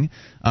responding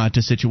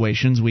to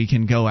situations, we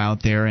can go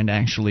out there and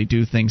actually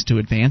do things to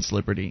advance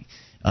liberty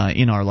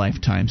in our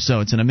lifetime.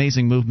 So it's an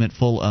amazing movement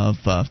full of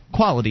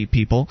quality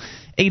people.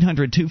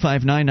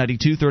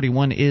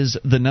 800-259-9231 is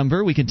the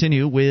number. We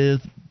continue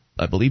with,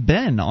 I believe,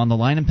 Ben on the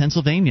line in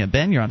Pennsylvania.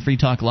 Ben, you're on Free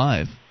Talk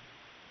Live.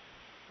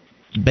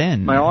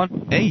 Ben. Am I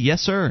on? Hey, yes,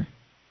 sir.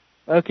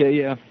 Okay,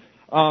 yeah.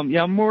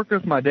 I'm working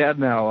with my dad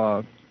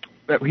now.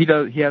 He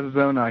has his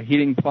own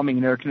heating, plumbing,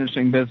 and air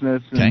conditioning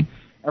business. And okay.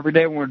 Every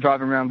day when we're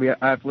driving around,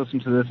 I have to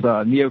listen to this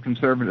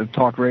neoconservative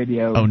talk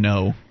radio. Oh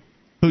no!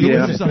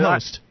 Who's the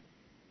host?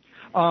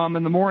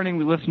 In the morning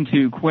we listen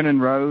to Quinn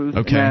and Rose,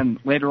 okay. And then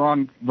later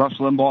on Rush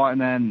Limbaugh, and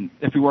then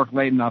if we work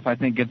late enough, I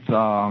think it's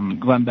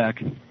Glenn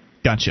Beck.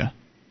 Gotcha.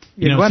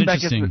 Glenn it's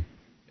Beck interesting.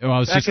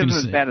 Isn't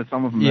as bad as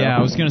some of them. Yeah,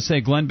 I was going to say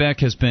Glenn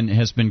Beck has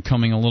been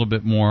coming a little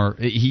bit more.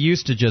 He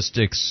used to just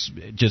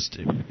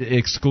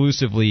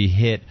exclusively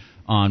hit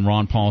on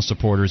Ron Paul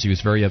supporters. He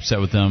was very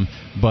upset with them,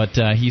 but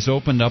he's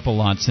opened up a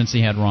lot since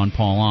he had Ron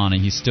Paul on,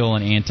 and he's still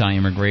an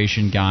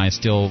anti-immigration guy,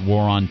 still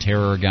war on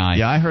terror guy.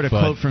 Yeah, I heard a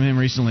quote from him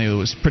recently. It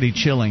was pretty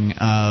chilling.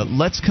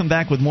 Let's come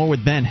back with more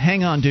with Ben.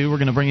 Hang on, dude. We're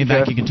going to bring you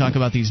back. You can talk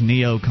about these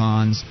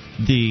neocons.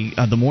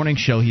 The morning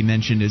show he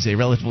mentioned is a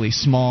relatively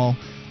small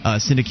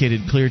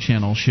syndicated Clear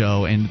Channel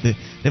show, and they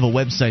have a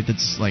website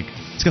that's like,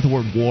 it's got the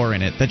word war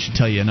in it. That should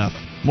tell you enough.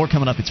 More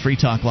coming up. It's Free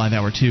Talk Live.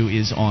 Hour 2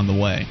 is on the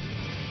way.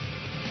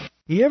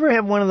 You ever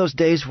have one of those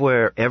days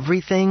where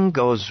everything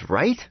goes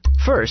right?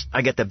 First,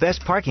 I get the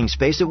best parking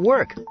space at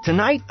work.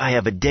 Tonight, I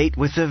have a date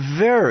with the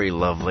very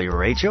lovely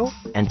Rachel.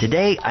 And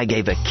today, I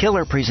gave a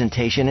killer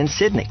presentation in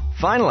Sydney.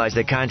 finalized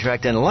a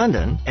contract in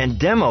London, and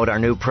demoed our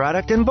new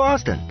product in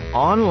Boston.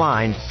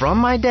 Online, from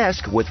my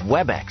desk with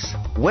WebEx.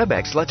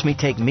 WebEx lets me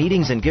take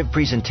meetings and give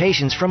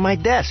presentations from my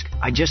desk.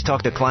 I just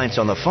talk to clients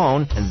on the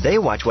phone, and they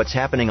watch what's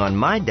happening on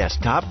my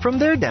desktop from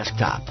their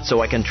desktop.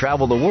 So I can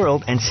travel the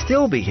world and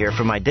still be here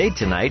for my date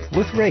tonight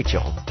with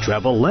Rachel.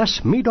 Travel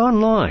less, meet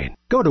online.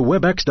 Go to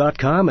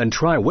Webex.com and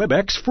try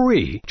Webex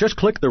free. Just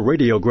click the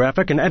radio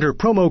graphic and enter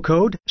promo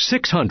code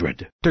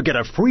 600 to get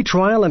a free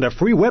trial and a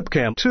free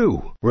webcam,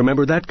 too.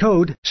 Remember that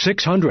code,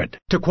 600,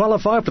 to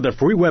qualify for the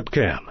free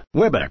webcam.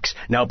 Webex,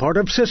 now part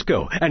of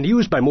Cisco and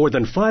used by more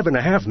than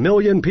 5.5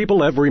 million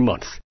people every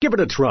month. Give it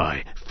a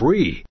try,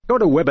 free. Go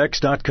to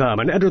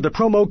Webex.com and enter the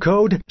promo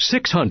code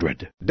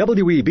 600,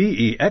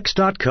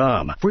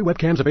 Webex.com. Free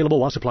webcams available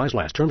while supplies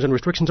last. Terms and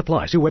restrictions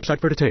apply. See website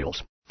for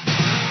details.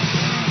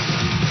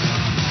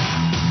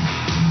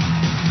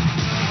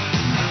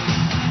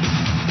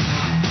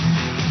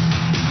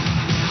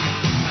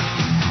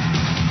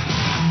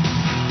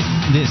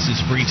 This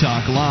is Free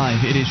Talk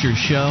Live. It is your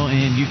show,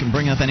 and you can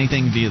bring up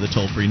anything via the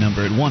toll-free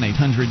number at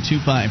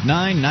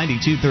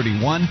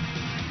 1-800-259-9231.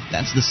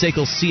 That's the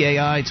SACL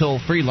CAI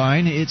toll-free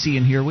line. It's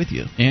Ian here with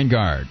you. And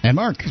Guard. And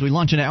Mark. As we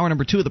launch into hour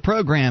number 2 of the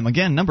program.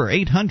 Again, number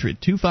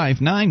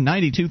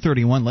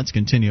 800-259-9231. Let's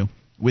continue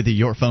with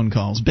your phone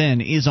calls. Ben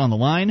is on the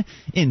line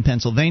in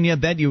Pennsylvania.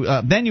 Ben,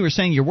 you were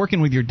saying you're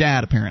working with your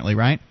dad, apparently,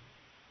 right?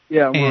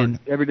 Yeah,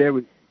 every day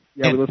we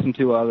listen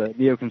to the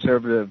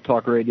neoconservative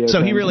talk radio.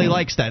 So he really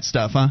likes that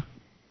stuff, huh?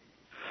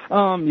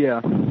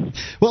 Yeah.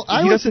 Well,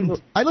 I listen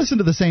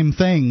to the same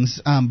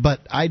things, but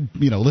I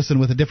listen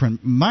with a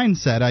different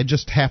mindset. I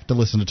just have to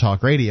listen to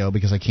talk radio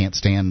because I can't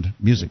stand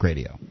music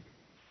radio.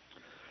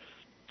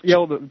 Yeah,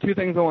 well, the two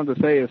things I wanted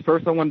to say is,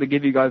 first, I wanted to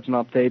give you guys an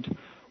update.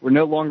 We're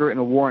no longer in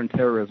a war on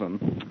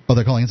terrorism. Oh,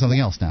 they're calling it something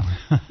else now.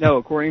 No,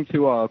 according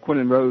to Quinn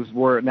and Rose,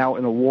 we're now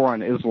in a war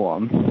on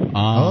Islam.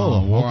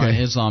 War on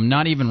Islam.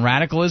 Not even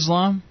radical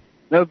Islam?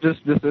 No, just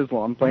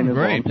Islam, plain Islam.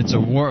 Great. It's a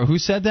war. Who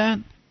said that?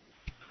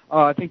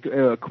 I think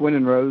Quinn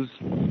and Rose.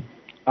 I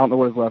don't know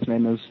what his last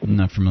name is. I'm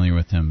not familiar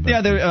with him. But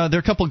yeah, there are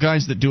a couple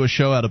guys that do a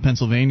show out of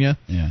Pennsylvania.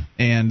 Yeah.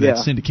 And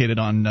it's syndicated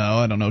on,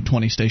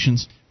 20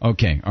 stations.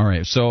 Okay, all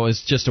right. So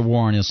it's just a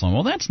war on Islam.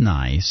 Well, that's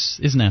nice.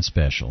 Isn't that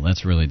special?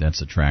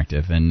 That's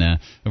attractive. And,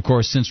 of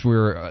course, since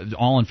we're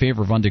all in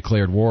favor of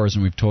undeclared wars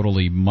and we've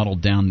totally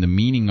muddled down the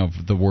meaning of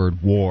the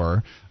word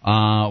war,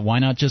 why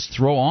not just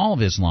throw all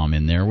of Islam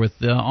in there with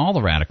all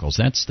the radicals?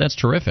 That's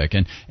terrific.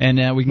 And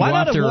we can why go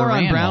not after a war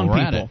Iran on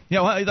brown people?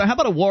 Yeah, how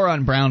about a war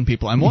on brown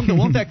people? And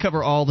won't that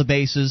cover all the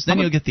bases? Then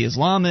you'll get the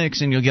Islamics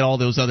and you'll get all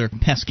those other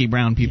pesky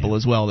brown people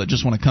as well that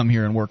just want to come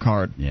here and work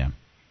hard. Yeah.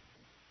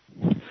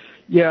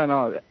 Yeah,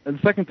 no. And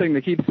the second thing,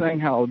 they keep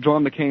saying how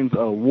John McCain's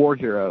a war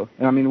hero.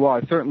 And I mean, well,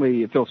 I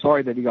certainly feel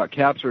sorry that he got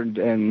captured,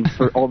 and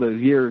for all those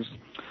years,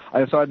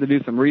 I decided to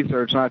do some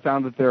research, and I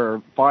found that there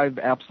are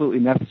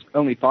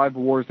only 5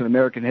 wars in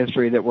American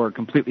history that were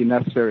completely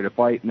necessary to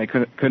fight, and they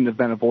couldn't have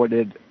been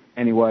avoided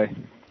anyway.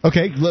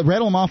 Okay,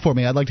 rattle them off for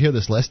me. I'd like to hear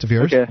this list of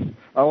yours. Okay.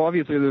 Oh,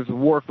 obviously, there's a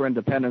war for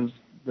independence,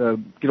 to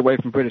get away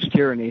from British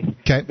tyranny.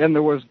 Okay. Then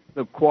there was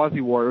the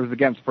Quasi-War. It was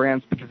against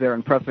France because they were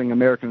impressing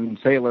American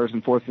sailors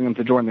and forcing them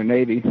to join their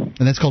navy.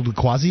 And that's called the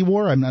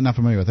Quasi-War? I'm not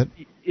familiar with it.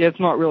 It's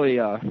not really.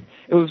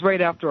 It was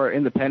right after our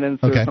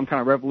independence. There was some kind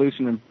of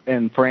revolution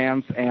in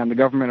France, and the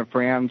government of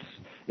France,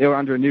 they were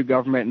under a new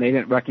government, and they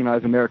didn't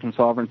recognize American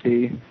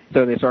sovereignty,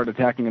 so they started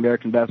attacking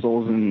American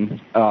vessels and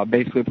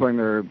basically putting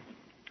their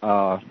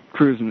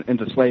crews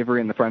into slavery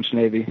in the French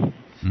Navy.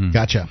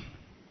 Gotcha.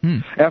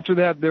 After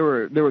that, there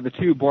were the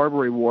 2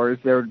 Barbary Wars.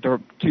 They were to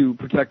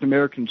protect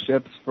American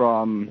ships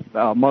from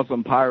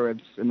Muslim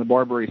pirates in the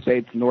Barbary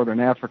states in northern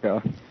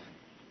Africa.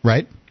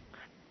 Right.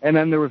 And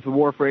then there was the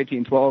War for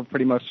 1812,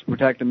 pretty much to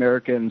protect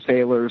American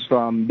sailors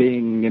from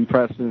being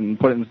impressed and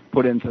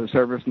put into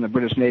service in the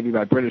British Navy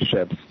by British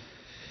ships.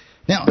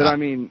 Now, but I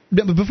mean,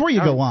 before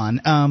you go on,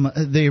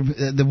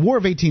 the War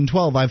of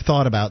 1812 I've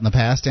thought about in the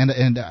past,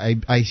 and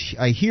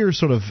I hear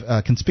sort of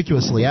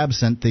conspicuously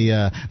absent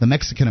the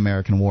Mexican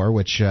American War,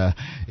 which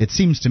it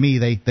seems to me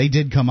they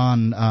did come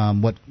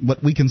on what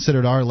we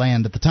considered our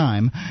land at the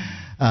time,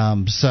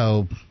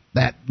 so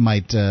that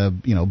might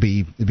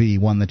be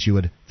one that you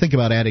would think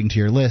about adding to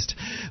your list.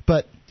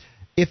 But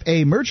if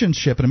a merchant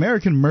ship, an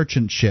American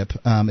merchant ship,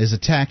 is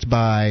attacked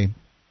by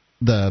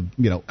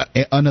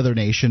another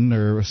nation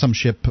or some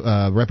ship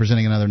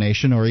representing another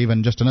nation or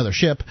even just another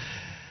ship,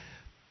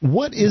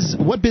 what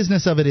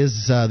business of it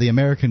is the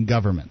American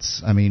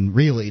government's? I mean,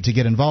 really, to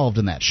get involved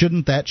in that?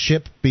 Shouldn't that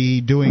ship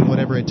be doing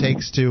whatever it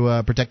takes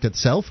to protect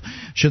itself?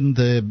 Shouldn't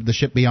the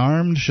ship be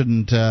armed?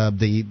 Shouldn't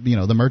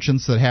the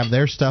merchants that have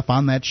their stuff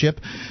on that ship,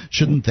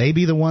 shouldn't they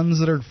be the ones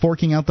that are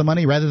forking out the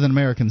money rather than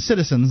American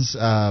citizens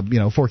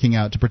forking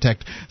out to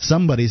protect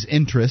somebody's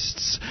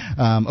interests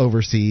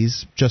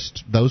overseas?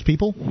 Just those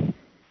people?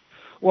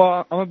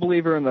 Well, I'm a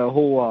believer in the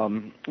whole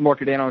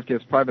market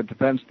anarchist private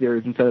defense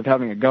theories instead of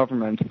having a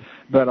government.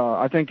 But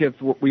I think if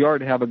we are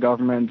to have a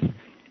government,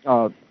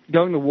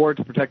 going to war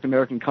to protect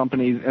American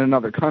companies in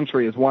another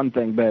country is one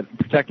thing, but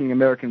protecting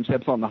American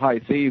ships on the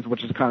high seas,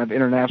 which is kind of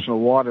international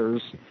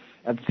waters,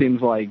 that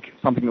seems like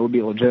something that would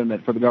be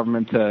legitimate for the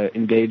government to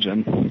engage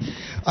in.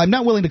 I'm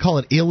not willing to call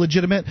it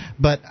illegitimate,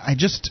 but I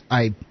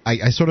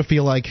sort of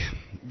feel like,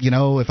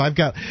 if I've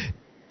got a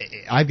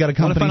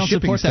company what if I don't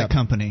shipping support stuff, that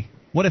company?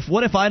 What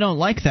if I don't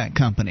like that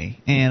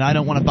company and I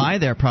don't want to buy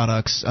their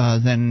products?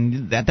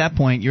 Then at that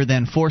point, you're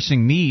then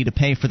forcing me to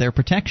pay for their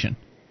protection.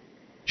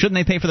 Shouldn't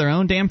they pay for their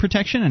own damn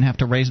protection and have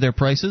to raise their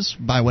prices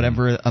by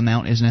whatever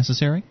amount is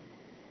necessary?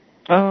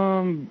 I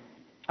don't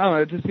know.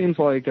 It just seems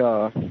like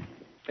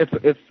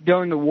if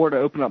going to war to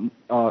open up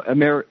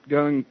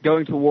going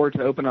to war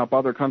to open up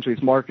other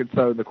countries' markets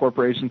so the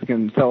corporations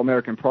can sell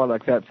American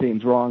products, that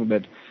seems wrong.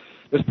 But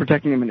just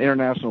protecting them in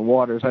international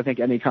waters, I think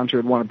any country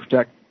would want to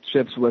protect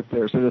ships with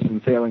their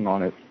citizens sailing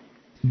on it.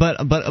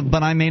 But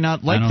I may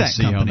not like that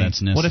company. How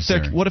that's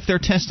necessary. What if they're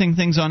testing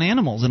things on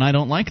animals and I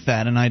don't like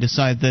that, and I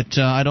decide that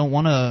I don't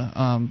want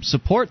to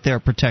support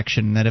their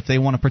protection, that if they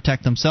want to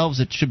protect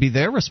themselves, it should be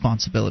their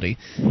responsibility?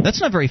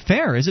 That's not very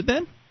fair, is it,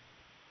 Ben?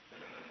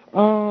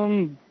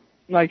 No,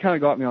 you kind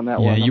of got me on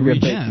that one. You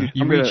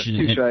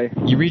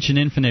reach an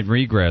infinite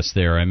regress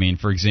there. I mean,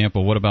 for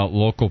example, what about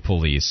local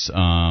police?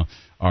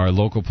 Are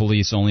local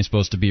police only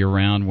supposed to be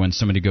around when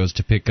somebody goes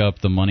to pick up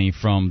the money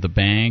from the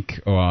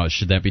bank? Or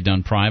should that be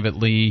done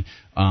privately?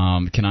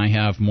 Can I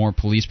have more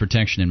police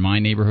protection in my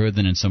neighborhood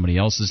than in somebody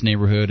else's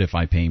neighborhood if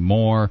I pay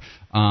more?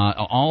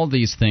 All of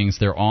these things,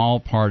 they're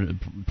all part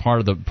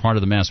of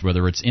the mess.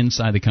 Whether it's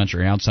inside the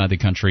country or outside the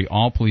country,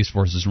 all police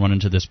forces run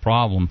into this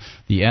problem: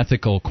 the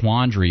ethical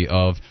quandary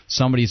of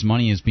somebody's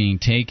money is being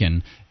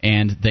taken,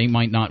 and they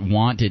might not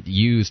want it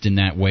used in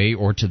that way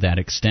or to that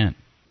extent.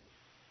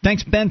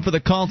 Thanks, Ben, for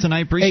the call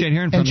tonight. Appreciate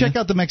hearing from you. And check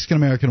out the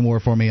Mexican-American War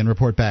for me and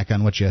report back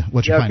on what your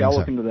findings are. I'll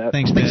look into that.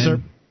 Thanks, Ben. Sir.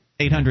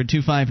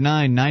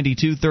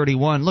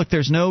 800-259-9231. Look,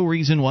 there's no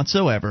reason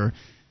whatsoever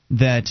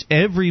that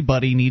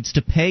everybody needs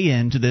to pay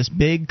into this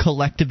big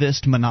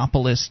collectivist,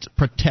 monopolist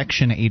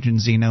protection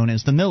agency known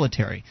as the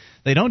military.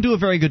 They don't do a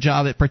very good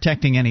job at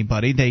protecting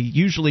anybody. They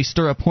usually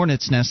stir up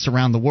hornets' nests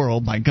around the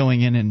world by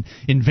going in and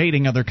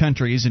invading other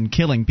countries and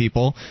killing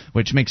people,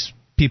 which makes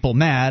people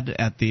mad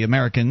at the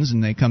Americans,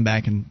 and they come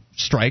back and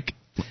strike,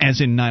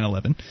 as in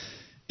 9/11.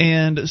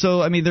 And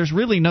so, I mean, there's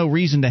really no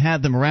reason to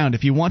have them around.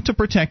 If you want to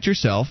protect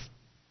yourself,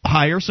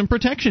 hire some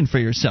protection for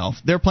yourself.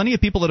 There are plenty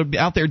of people that are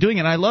out there doing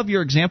it. I love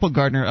your example,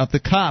 Gardner, of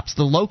the cops,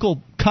 the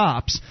local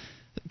cops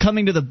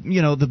coming to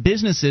the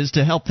businesses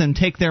to help them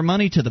take their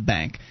money to the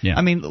bank. Yeah.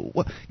 I mean,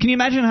 can you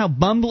imagine how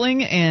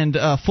bumbling and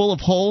full of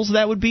holes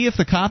that would be if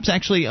the cops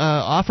actually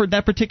offered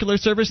that particular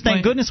service?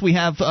 Thank goodness we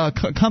have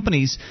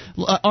companies,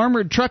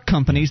 armored truck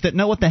companies, that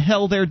know what the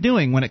hell they're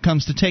doing when it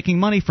comes to taking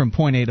money from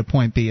point A to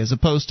point B, as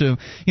opposed to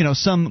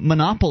some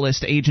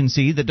monopolist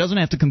agency that doesn't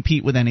have to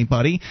compete with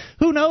anybody.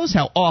 Who knows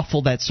how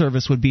awful that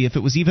service would be if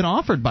it was even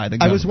offered by the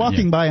government. I was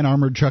walking by an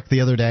armored truck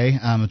the other day.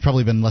 It's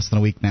probably been less than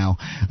a week now,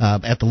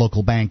 at the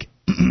local bank.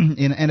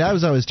 And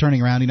as I was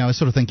turning around, I was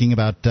sort of thinking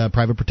about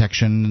private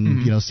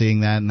protection and,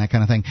 seeing that and that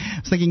kind of thing.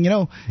 I was thinking,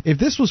 if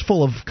this was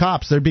full of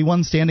cops, there'd be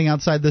one standing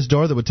outside this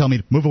door that would tell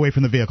me, move away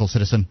from the vehicle,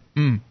 citizen.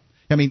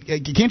 I mean,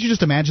 can't you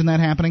just imagine that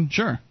happening?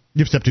 Sure.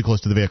 You've stepped too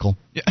close to the vehicle.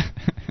 Yeah.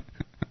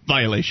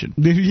 Violation.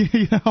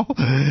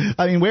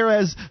 I mean,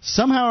 whereas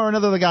somehow or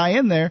another the guy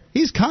in there,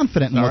 he's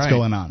confident in what's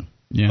going on.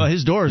 Yeah. Well,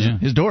 his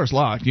door's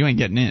locked. You ain't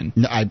getting in.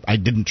 No, I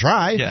didn't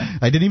try. Yeah.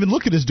 I didn't even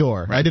look at his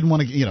door. I didn't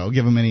want to,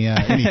 give him any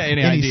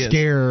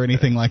scare or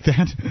anything like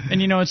that.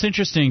 And it's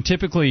interesting.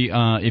 Typically,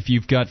 if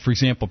you've got, for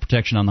example,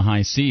 protection on the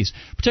high seas,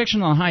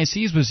 protection on the high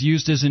seas was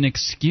used as an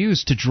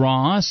excuse to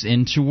draw us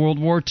into World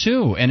War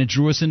II, and it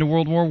drew us into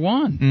World War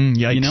I.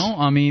 Yikes.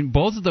 I mean,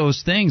 both of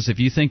those things. If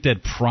you think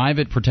that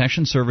private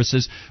protection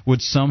services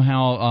would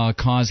somehow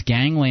cause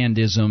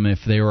ganglandism if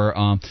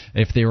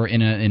they were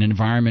in an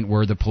environment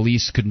where the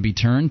police couldn't be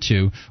turned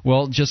to,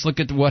 well, just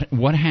look at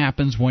what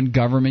happens when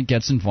government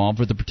gets involved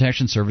with the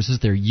protection services.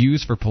 They're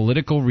used for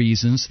political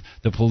reasons.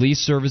 The police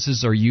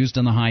services are used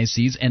on the high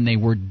seas, and they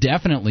were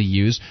definitely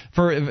used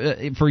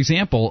for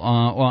example,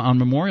 on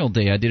Memorial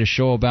Day, I did a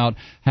show about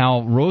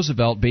how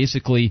Roosevelt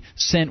basically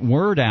sent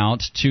word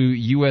out to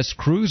U.S.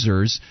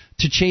 cruisers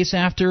to chase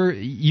after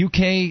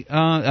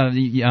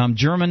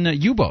German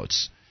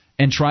U-boats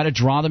and try to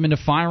draw them into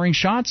firing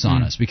shots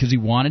on us because he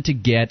wanted to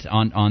get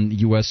on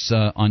U.S.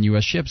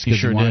 ships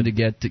because he wanted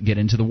to get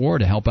into the war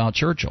to help out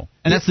Churchill.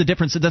 And that's the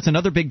difference. That's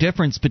another big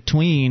difference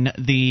between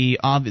the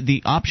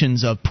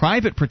options of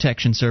private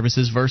protection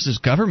services versus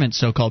government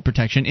so-called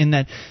protection, in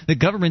that the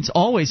government's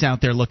always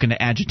out there looking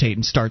to agitate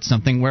and start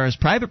something, whereas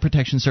private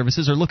protection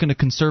services are looking to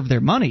conserve their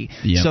money.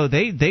 Yep. So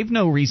they've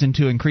no reason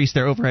to increase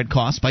their overhead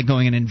costs by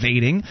going and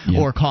invading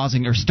or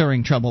causing or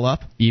stirring trouble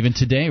up. Even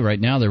today, right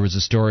now, there was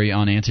a story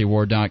on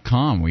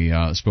antiwar.com. We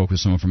spoke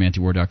with someone from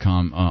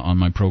antiwar.com on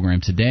my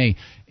program today,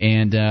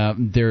 and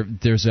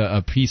there's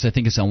a piece, I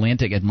think it's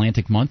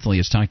Atlantic Monthly,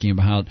 is talking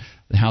about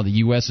how the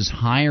U.S. is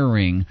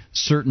hiring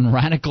certain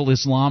radical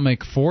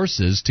Islamic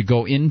forces to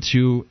go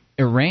into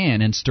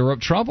Iran and stir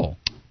up trouble.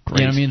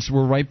 Great. Yeah, I mean,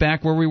 we're right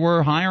back where we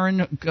were hiring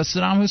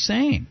Saddam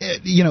Hussein.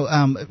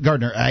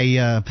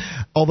 Gardner,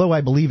 although I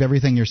believe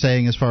everything you're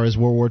saying as far as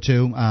World War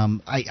II,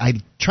 I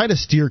try to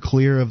steer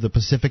clear of the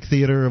Pacific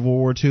theater of World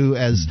War II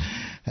as,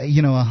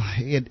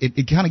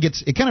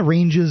 it kind of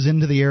ranges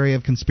into the area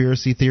of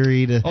conspiracy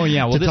theory to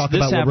talk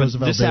about what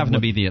Roosevelt did. This happened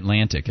to be the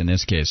Atlantic in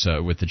this case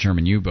with the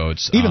German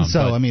U-boats. Even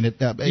so,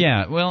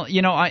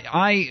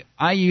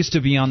 I used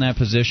to be on that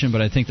position,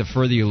 but I think the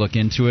further you look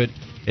into it,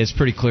 it's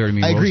pretty clear to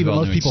me. I agree, but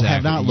Roosevelt most people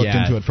have not looked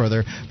into it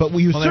further. But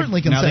we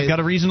certainly can say they've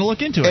got a reason to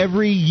look into it.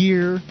 Every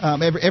year,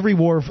 every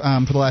war for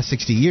the last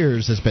 60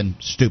 years has been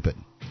stupid.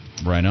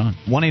 Right on.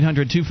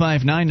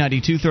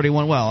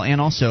 1-800-259-9231. Well,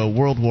 and also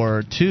World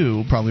War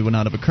II probably would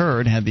not have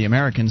occurred had the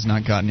Americans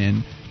not gotten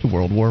into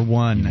World War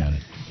I.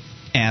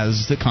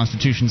 As the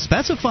Constitution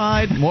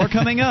specified. More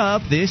coming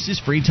up. This is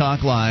Free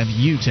Talk Live.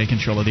 You take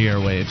control of the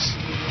airwaves.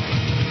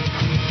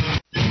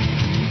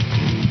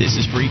 This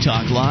is Free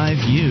Talk Live.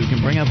 You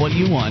can bring up what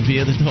you want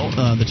via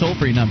the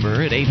toll-free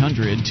number at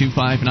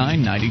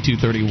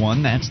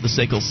 800-259-9231. That's the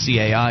SACL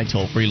CAI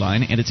toll-free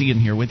line, and it's Ian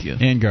here with you.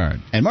 And Guard.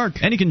 And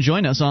Mark. And you can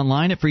join us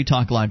online at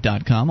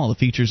freetalklive.com. All the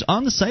features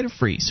on the site are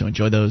free, so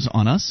enjoy those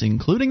on us,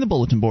 including the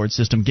bulletin board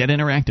system. Get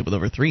interactive with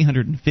over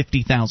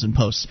 350,000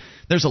 posts.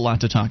 There's a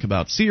lot to talk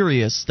about.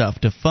 Serious stuff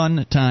to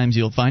fun times.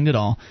 You'll find it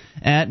all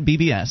at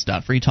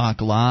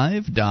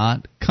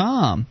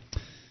bbs.freetalklive.com.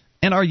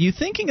 And are you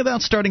thinking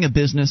about starting a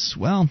business?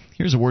 Well,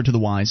 here's a word to the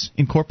wise.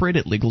 Incorporate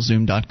at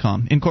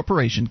LegalZoom.com.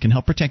 Incorporation can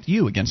help protect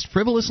you against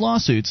frivolous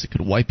lawsuits that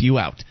could wipe you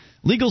out.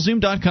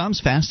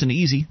 LegalZoom.com's fast and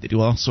easy. They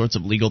do all sorts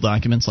of legal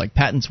documents like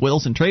patents,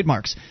 wills, and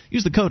trademarks.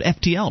 Use the code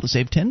FTL to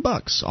save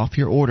 $10 off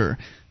your order.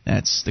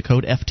 That's the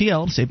code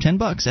FTL to save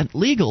 $10 at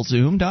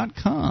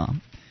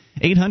LegalZoom.com.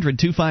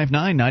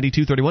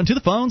 800-259-9231. To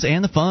the phones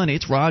and the fun.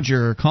 It's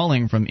Roger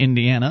calling from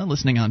Indiana,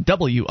 listening on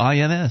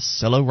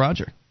WINS. Hello,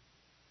 Roger.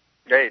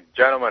 Hey,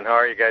 gentlemen, how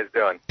are you guys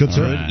doing? Good,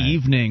 sir. Good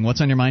evening. What's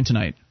on your mind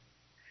tonight?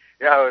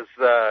 Yeah, I was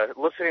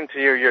listening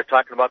to you. You're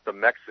talking about the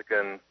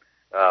Mexican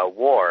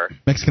War.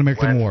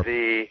 Mexican-American War.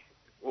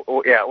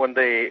 When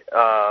the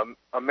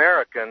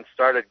Americans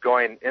started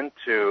going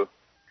into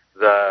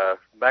the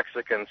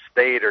Mexican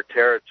state or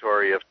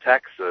territory of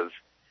Texas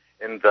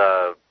in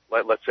the,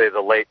 let's say, the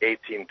late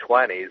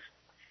 1820s,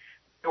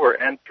 they were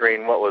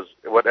entering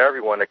what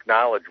everyone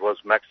acknowledged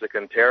was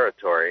Mexican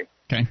territory.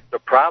 Okay. The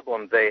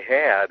problem they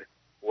had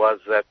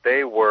was that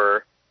they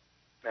were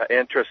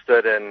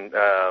interested in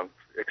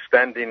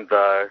extending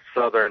the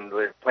southern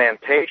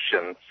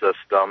plantation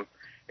system,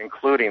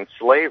 including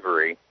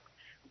slavery,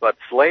 but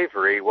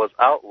slavery was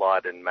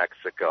outlawed in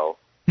Mexico,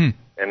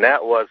 and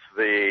that was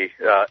the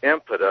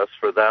impetus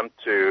for them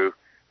to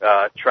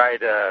try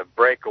to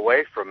break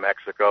away from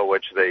Mexico,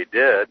 which they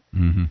did,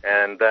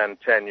 and then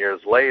 10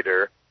 years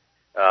later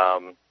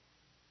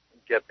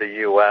get the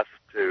U.S.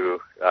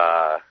 to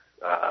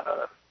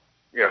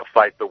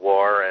fight the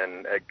war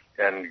and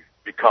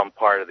become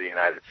part of the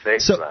United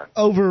States. So,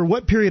 over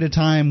what period of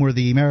time were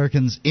the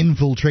Americans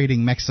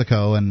infiltrating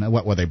Mexico, and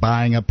what were they,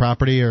 buying up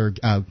property or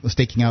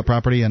staking out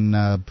property and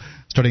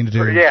starting to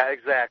do? Yeah,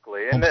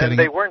 exactly. And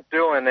they weren't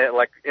doing it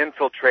like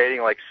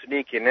infiltrating, like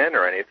sneaking in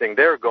or anything.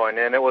 They were going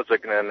in. It was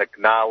like an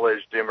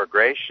acknowledged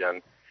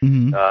immigration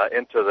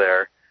into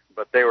there,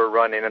 but they were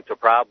running into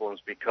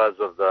problems because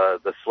of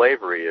the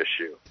slavery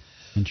issue.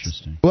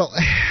 Interesting. Well,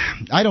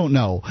 I don't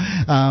know.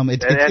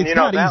 It's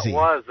not easy.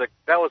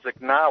 That was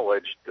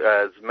acknowledged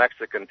as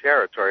Mexican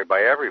territory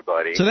by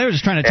everybody. So they were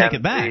just trying to take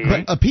it back.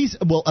 But a piece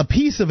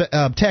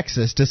of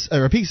Texas,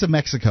 or a piece of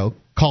Mexico,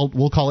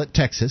 we'll call it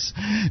Texas,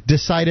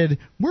 decided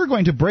we're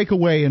going to break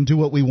away and do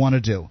what we want to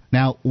do.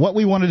 Now, what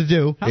we wanted to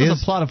do How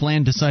does a plot of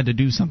land decide to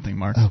do something,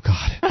 Mark? Oh,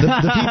 God. The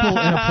people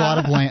in a plot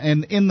of land,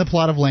 and in the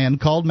plot of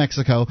land called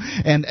Mexico,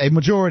 and a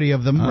majority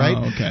of them,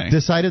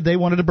 decided they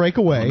wanted to break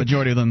away. Well, the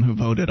majority of them who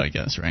voted, I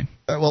guess, right?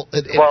 Would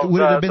it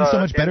have been so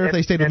much better if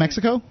they stayed with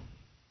Mexico?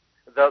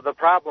 The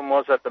problem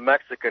was that the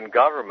Mexican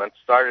government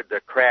started to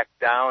crack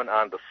down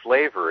on the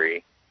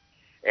slavery,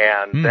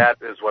 and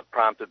that is what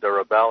prompted the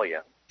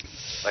rebellion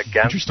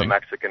against the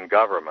Mexican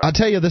government. I'll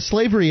tell you, the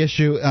slavery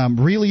issue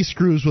really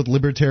screws with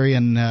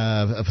libertarian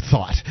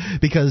thought,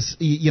 because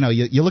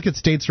you look at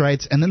states'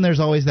 rights, and then there's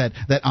always that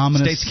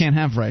ominous states can't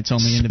have rights,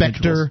 only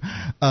specter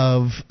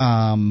of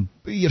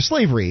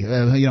slavery,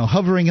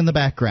 hovering in the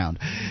background.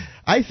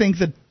 I think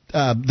that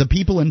the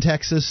people in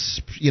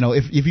Texas,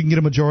 if you can get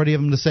a majority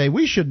of them to say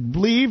we should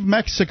leave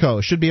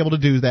Mexico, should be able to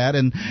do that,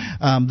 and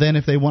then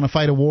if they want to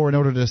fight a war in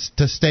order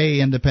to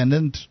stay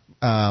independent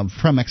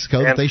from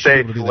Mexico, and they should be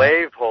able to do that.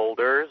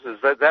 Slaveholders,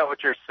 is that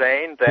what you're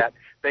saying? That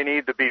they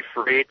need to be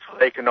freed so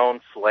they can own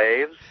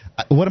slaves?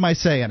 What am I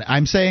saying?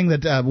 I'm saying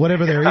that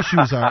whatever their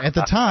issues are at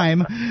the time,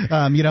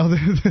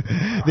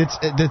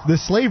 the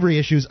slavery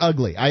issue is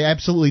ugly. I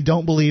absolutely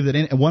don't believe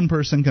that one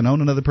person can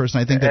own another person.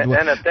 I think that,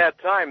 and at that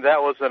time,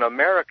 that was an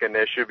American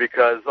issue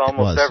because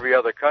almost every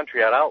other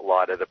country had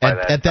outlawed it by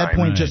that time. At that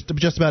point,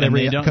 just about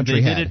every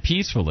country had. They did it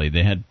peacefully.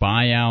 They had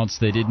buyouts.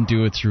 They didn't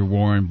do it through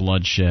war and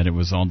bloodshed. It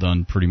was all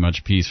done pretty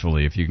much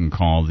peacefully, if you can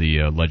call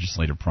the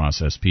legislative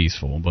process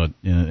peaceful, but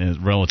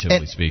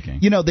relatively speaking.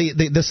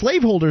 The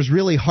slaveholders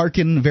really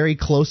hearken very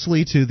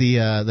closely to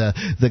the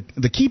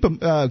keep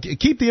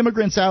the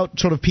immigrants out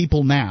sort of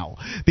people now,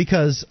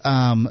 because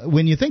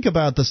when you think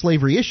about the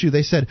slavery issue,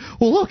 they said,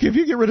 well, look, if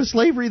you get rid of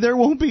slavery, there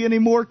won't be any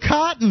more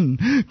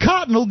cotton.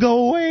 Cotton will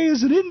go away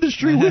as an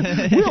industry.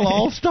 We'll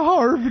all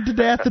starve to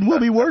death, and we'll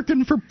be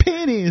working for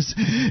pennies.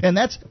 And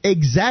that's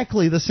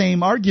exactly the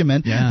same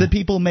argument that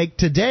people make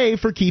today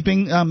for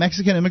keeping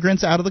Mexican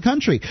immigrants out of the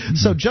country. Mm-hmm.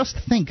 So just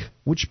think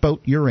which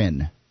boat you're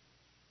in.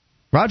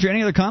 Roger,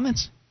 any other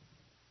comments?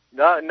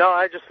 No,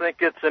 I just think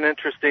it's an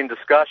interesting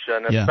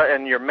discussion.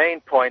 And your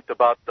main point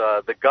about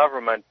the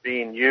government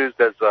being used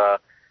as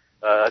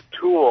a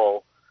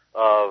tool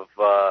of,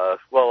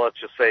 let's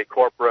just say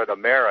corporate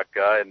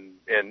America,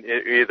 in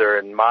either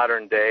in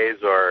modern days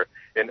or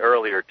in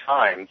earlier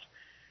times,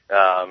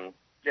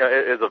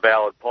 is a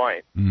valid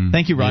point.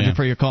 Thank you, Roger,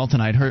 for your call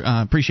tonight.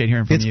 Appreciate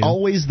hearing from you. It's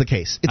always the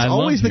case. It's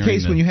always the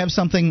case when you have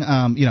something,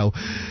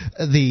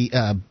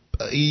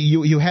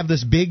 you have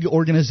this big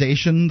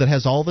organization that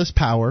has all this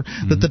power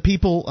that the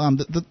people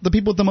the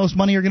people with the most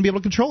money are going to be able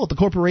to control it. The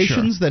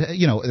corporations that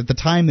at the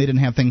time they didn't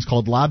have things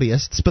called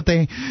lobbyists, but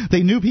they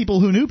knew people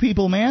who knew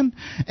people, man.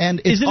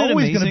 And it's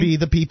always going to be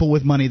the people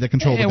with money that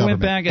control the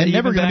government. And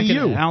never going to be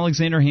you.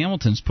 Alexander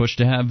Hamilton's push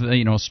to have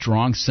a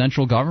strong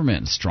central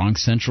government, strong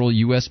central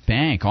U.S.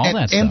 bank, all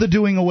that stuff, and the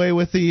doing away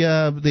with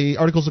the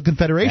Articles of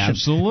Confederation.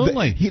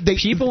 Absolutely.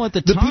 People at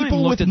the time, the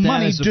people with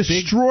money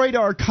destroyed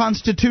our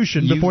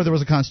Constitution before there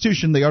was a Constitution.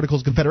 The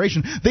Articles of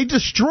Confederation, they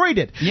destroyed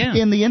it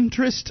in the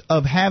interest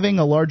of having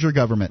a larger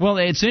government. Well,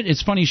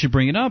 it's funny you should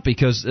bring it up,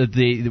 because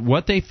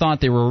what they thought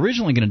they were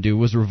originally going to do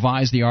was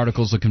revise the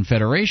Articles of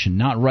Confederation,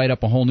 not write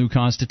up a whole new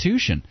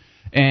Constitution.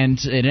 And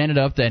it ended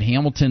up that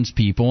Hamilton's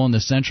people and the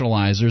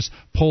centralizers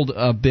pulled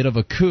a bit of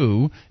a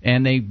coup,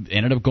 and they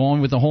ended up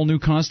going with a whole new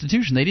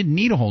Constitution. They didn't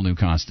need a whole new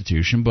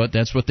Constitution, but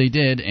that's what they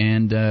did,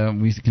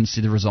 and we can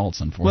see the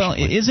results,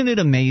 unfortunately. Well, isn't it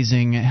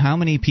amazing how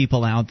many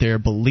people out there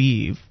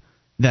believe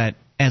that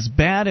as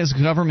bad as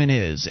government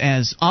is,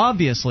 as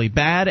obviously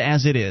bad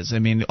as it is, I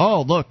mean,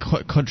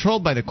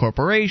 controlled by the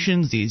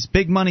corporations, these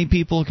big money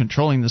people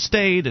controlling the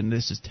state, and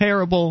this is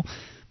terrible,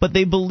 but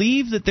they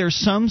believe that there's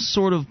some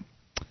sort of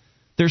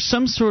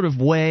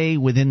way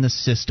within the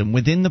system,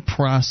 within the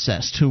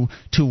process,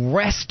 to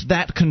wrest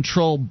that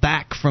control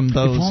back from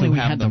those who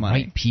have the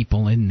money. Right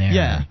people in there.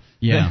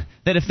 Yeah.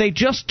 That if they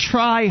just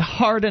try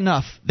hard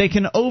enough, they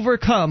can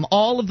overcome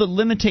all of the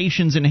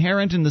limitations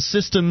inherent in the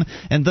system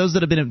and those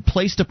that have been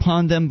placed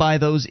upon them by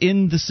those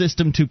in the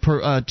system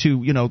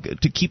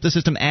to keep the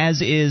system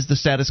as is, the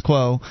status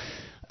quo.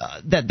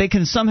 That they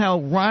can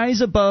somehow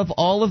rise above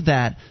all of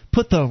that,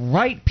 put the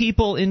right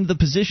people in the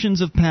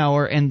positions of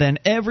power, and then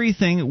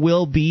everything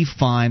will be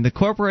fine. The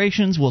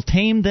corporations will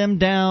tame them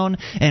down,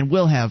 and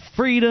we'll have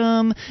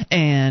freedom,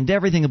 and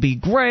everything will be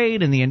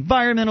great, and the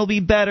environment will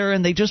be better,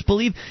 and they just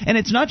believe. And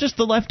it's not just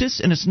the leftists,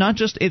 and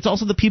it's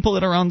also the people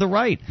that are on the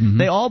right. Mm-hmm.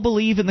 They all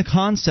believe in the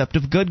concept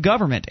of good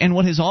government, and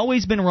what has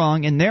always been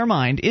wrong in their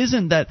mind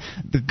isn't that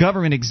the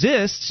government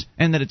exists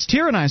and that it's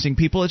tyrannizing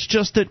people. It's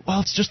just that,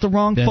 it's just the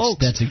wrong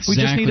folks. That's exactly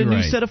we just need a new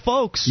right. set of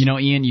folks.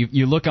 Ian,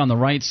 you look on the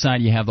right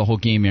side, you have the whole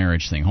gay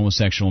marriage thing,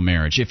 homosexual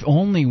marriage. If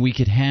only we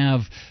could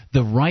have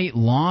the right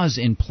laws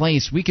in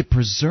place, we could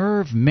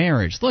preserve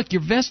marriage. Look,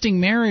 you're vesting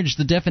marriage,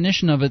 the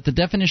definition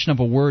of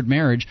a word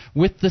marriage,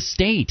 with the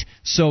state.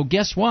 So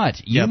guess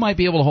what? You might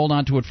be able to hold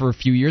on to it for a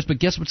few years, but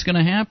guess what's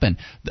going to happen?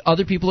 The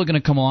other people are going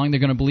to come along, they're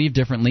going to believe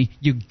differently.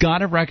 You got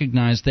to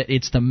recognize that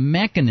it's the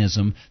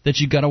mechanism that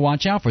you got to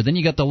watch out for. Then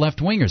you got the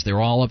left-wingers.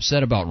 They're all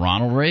upset about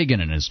Ronald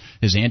Reagan and his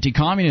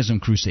anti-communism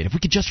crusade. If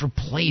we could just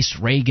replace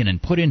Reagan and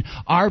put in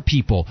our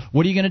people,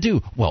 what are you going to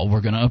do? Well,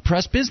 we're going to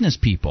oppress business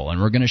people, and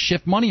we're going to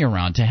shift money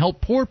around to help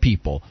poor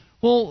people.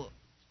 Well,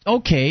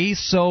 okay,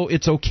 so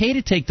it's okay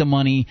to take the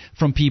money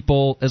from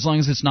people as long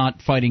as it's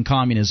not fighting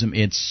communism.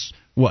 It's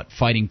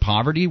fighting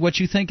poverty? What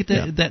you think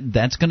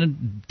that's going to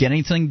get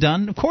anything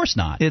done? Of course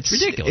not. It's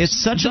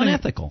ridiculous. It's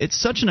unethical. It's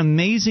such an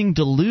amazing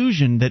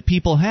delusion that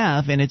people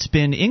have, and it's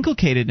been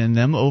inculcated in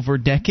them over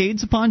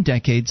decades upon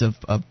decades of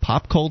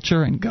pop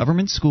culture and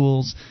government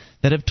schools,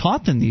 that have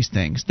taught them these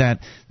things, that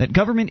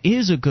government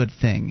is a good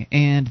thing,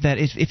 and that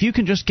if you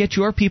can just get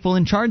your people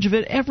in charge of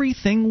it,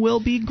 everything will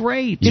be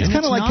great. It's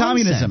kind of like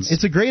communism.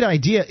 It's a great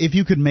idea if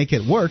you could make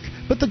it work,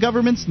 but the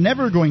government's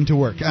never going to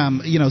work.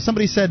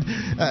 Somebody said,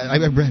 I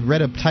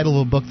read a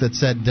title of a book that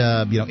said,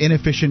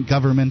 inefficient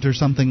government or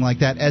something like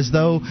that, as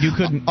though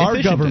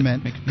our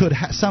government could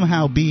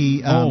somehow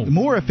be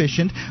more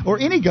efficient, or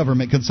any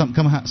government could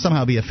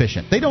somehow be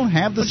efficient. They don't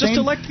have the same... Just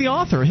elect the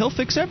author. He'll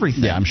fix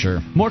everything. Yeah, I'm sure.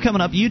 More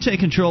coming up. You take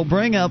control.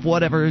 Bring up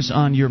whatever's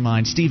on your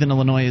mind. Steve in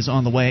Illinois is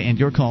on the way, and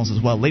your calls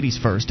as well. Ladies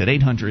first at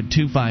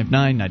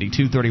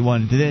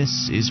 800-259-9231.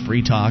 This is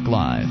Free Talk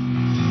Live.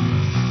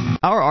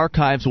 Our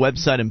archives,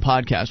 website, and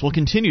podcast will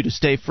continue to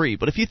stay free,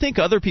 but if you think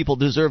other people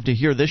deserve to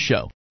hear this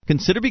show,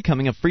 consider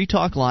becoming a Free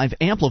Talk Live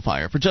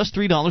amplifier for just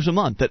 $3 a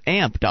month at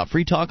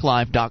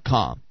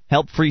amp.freetalklive.com.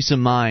 Help free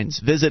some minds.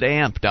 Visit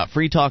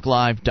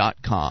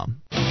amp.freetalklive.com.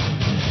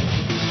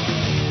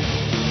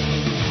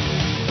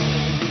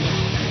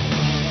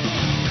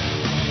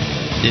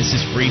 This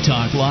is Free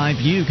Talk Live.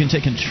 You can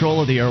take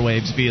control of the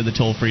airwaves via the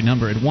toll-free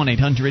number at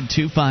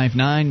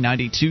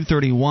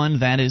 1-800-259-9231.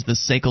 That is the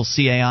SACL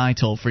CAI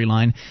toll-free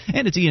line.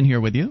 And it's Ian here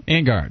with you.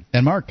 And Guard.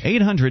 And Mark.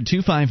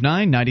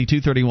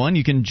 800-259-9231.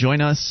 You can join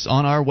us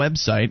on our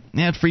website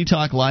at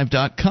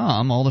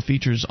freetalklive.com. All the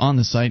features on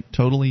the site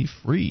totally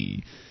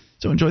free.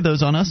 So enjoy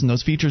those on us, and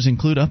those features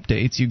include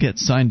updates. You get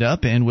signed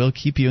up, and we'll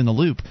keep you in the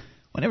loop.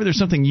 Whenever there's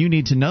something you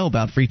need to know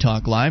about Free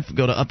Talk Live,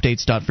 go to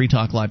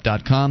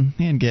updates.freetalklive.com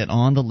and get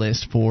on the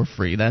list for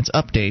free. That's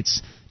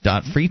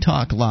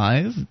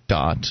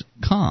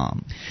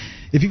updates.freetalklive.com.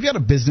 If you've got a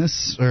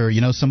business or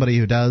somebody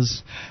who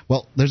does,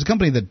 well, there's a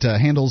company that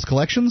handles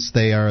collections.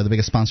 They are the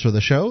biggest sponsor of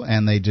the show,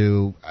 and they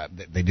do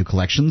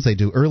collections. They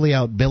do early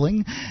out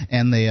billing,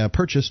 and they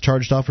purchase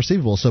charged off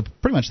receivables. So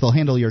pretty much they'll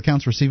handle your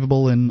accounts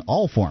receivable in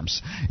all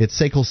forms.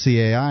 It's SACL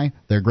CAI.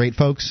 They're great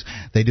folks.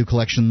 They do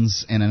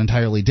collections in an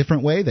entirely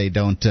different way. They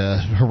don't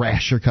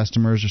harass your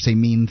customers or say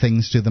mean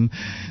things to them.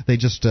 They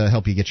just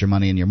help you get your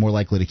money, and you're more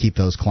likely to keep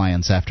those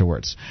clients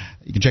afterwards.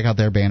 You can check out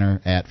their banner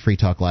at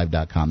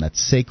freetalklive.com.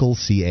 That's SACL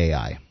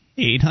CAI.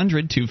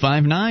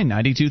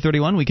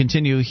 800-259-9231. We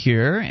continue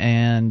here,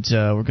 and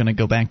we're going to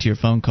go back to your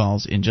phone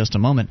calls in just a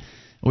moment.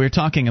 We were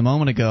talking a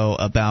moment ago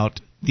about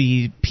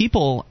the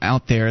people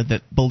out there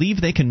that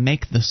believe they can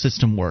make the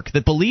system work,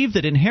 that believe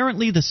that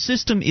inherently the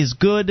system is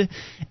good,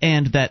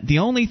 and that the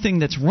only thing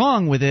that's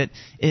wrong with it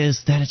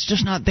is that it's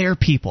just not their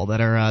people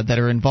that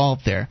are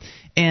involved there.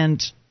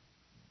 And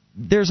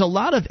there's a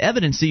lot of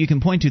evidence that you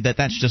can point to that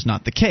that's just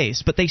not the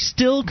case, but they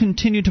still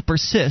continue to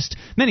persist.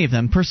 Many of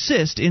them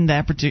persist in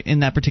that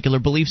particular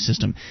belief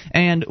system.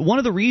 And one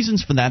of the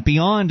reasons for that,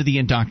 beyond the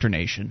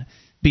indoctrination,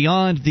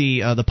 beyond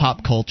the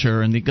pop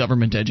culture and the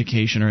government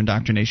education or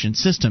indoctrination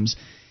systems,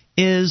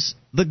 is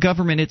the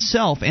government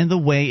itself and the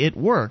way it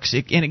works.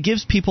 And it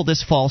gives people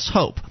this false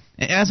hope.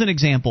 As an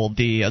example,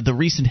 the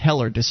recent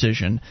Heller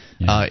decision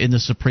in the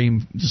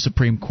Supreme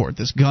Court,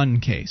 this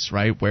gun case,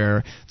 right,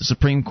 where the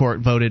Supreme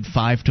Court voted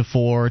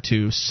 5-4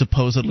 to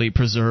supposedly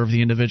preserve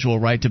the individual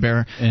right to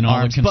bear and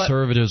arms. All the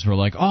conservatives were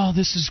like, "Oh,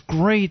 this is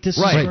great! This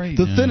is great!"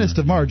 The thinnest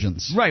of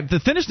margins, right? The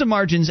thinnest of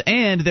margins,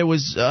 and there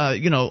was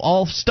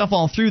all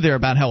through there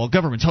about how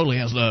government totally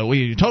have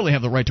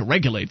the right to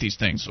regulate these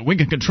things, so we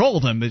can control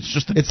them.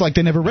 It's like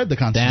they never read the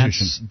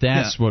Constitution.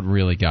 That's what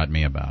really got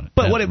me about it.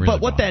 But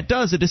what that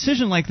does, a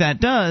decision like that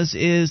does,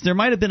 is there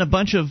might have been a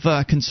bunch of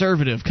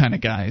conservative kind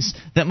of guys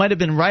that might have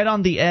been right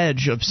on the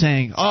edge of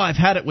saying, "Oh, I've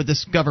had it with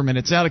this government.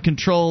 It's out of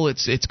control.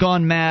 It's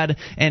gone mad."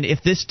 And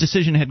if this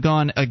decision had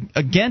gone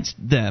against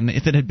them,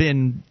 if it had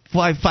been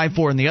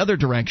 5-4 in the other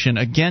direction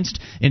against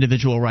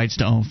individual rights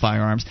to own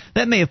firearms,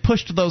 that may have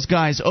pushed those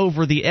guys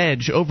over the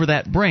edge, over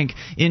that brink,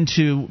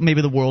 into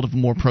maybe the world of a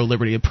more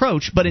pro-liberty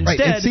approach. But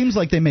instead, it seems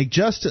like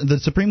the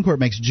Supreme Court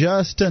makes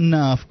just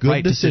enough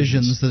good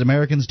decisions that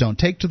Americans don't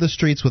take to the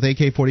streets with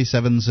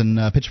AK-47s and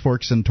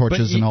pitchforks and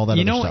torches and all that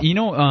other stuff.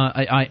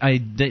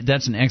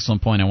 That's an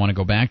excellent point I want to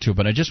go back to,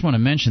 but I just want to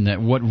mention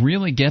that what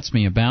really gets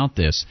me about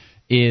this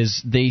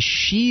is they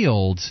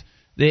shield...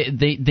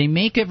 They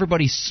make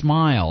everybody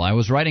smile. I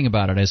was writing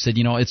about it. I said,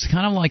 it's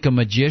kind of like a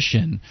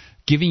magician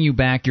giving you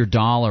back your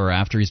dollar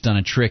after he's done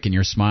a trick, and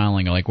you're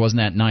smiling like, wasn't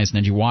that nice? And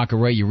then you walk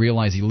away, you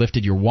realize he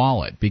lifted your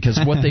wallet. Because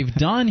what they've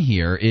done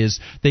here is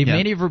they've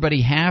made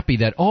everybody happy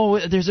that,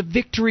 there's a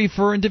victory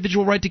for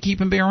individual right to keep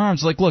and bear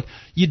arms. Like, look,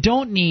 you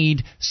don't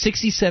need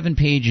 67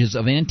 pages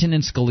of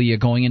Antonin Scalia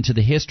going into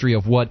the history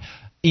of what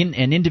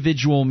an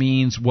individual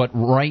means, what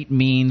right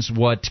means,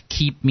 what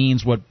keep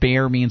means, what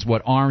bear means,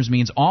 what arms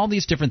means, all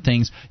these different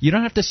things. You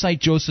don't have to cite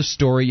Joseph's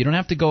story. You don't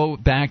have to go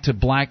back to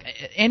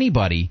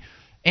anybody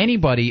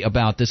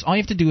about this. All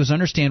you have to do is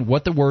understand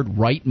what the word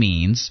right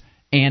means,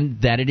 and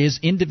that it is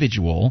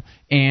individual,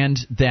 and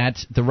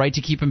that the right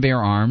to keep and bear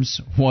arms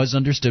was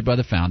understood by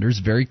the founders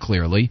very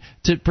clearly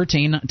to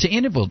pertain to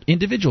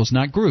individuals,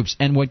 not groups.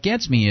 And what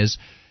gets me is,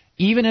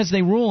 even as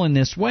they rule in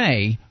this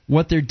way,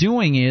 what they're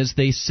doing is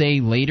they say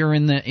later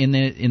in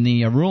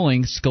the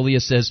ruling, Scalia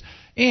says,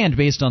 and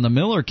based on the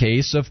Miller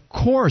case, of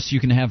course you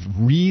can have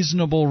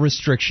reasonable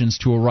restrictions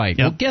to a right.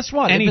 Yep. Well, guess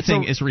what?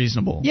 Anything is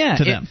reasonable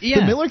to them.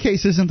 The Miller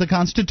case isn't the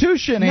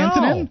Constitution,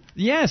 Antonin.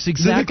 Yes,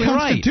 exactly the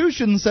right.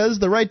 Constitution says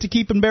the right to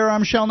keep and bear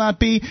arms shall not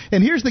be,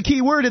 and here's the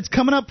key word, it's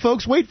coming up,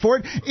 folks, wait for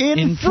it,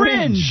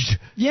 infringed.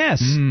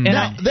 Yes.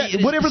 Now,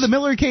 whatever the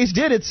Miller case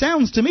did, it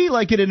sounds to me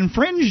like it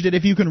infringed it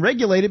if you can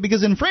regulate it,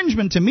 because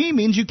infringement to me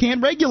means you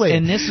can't regulate it.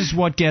 And this is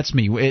what gets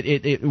me.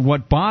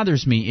 What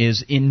bothers me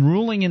is in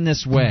ruling in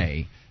this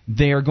way,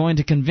 they are going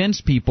to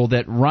convince people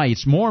that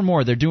rights, more and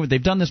more,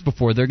 they've done this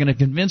before, they're going to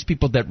convince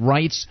people that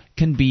rights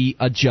can be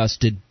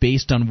adjusted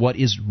based on what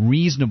is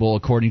reasonable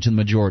according to the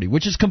majority,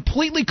 which is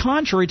completely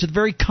contrary to the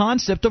very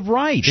concept of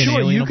rights.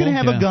 Sure, you can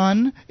have a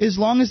gun as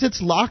long as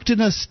it's locked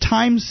in a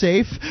time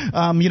safe,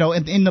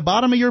 in the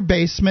bottom of your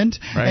basement,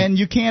 and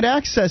you can't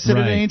access it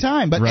at any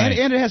time. But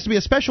and it has to be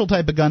a special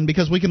type of gun,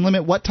 because we can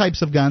limit what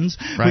types of guns,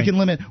 we can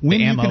limit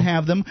when you can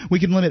have them, we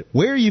can limit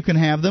where you can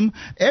have them,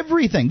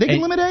 everything. They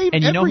can limit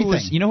everything. You know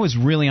who was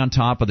really on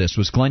top of this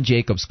was Glenn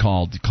Jacobs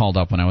called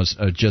up when I was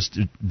just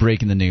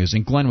breaking the news,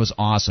 and Glenn was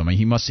awesome.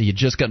 He had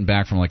just gotten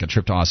back from like a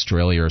trip to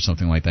Australia or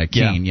something like that,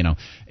 keen,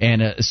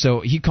 and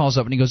so he calls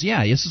up and he goes,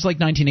 yeah, this is like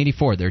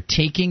 1984. They're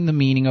taking the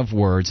meaning of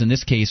words, in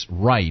this case,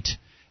 right,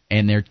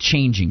 and they're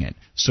changing it.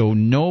 So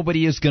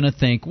nobody is going to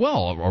think,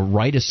 well, a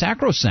right is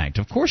sacrosanct.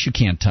 Of course you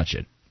can't touch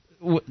it.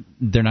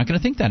 They're not going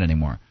to think that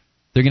anymore.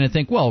 They're going to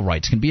think, well,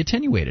 rights can be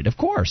attenuated. Of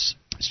course.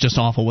 It's just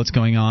awful what's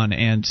going on.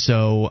 And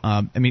so,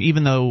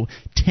 even though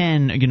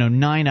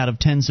 9 out of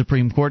 10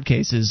 Supreme Court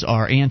cases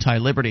are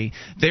anti-liberty,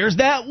 there's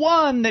that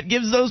one that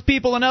gives those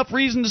people enough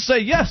reason to say,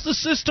 yes, the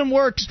system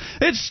works.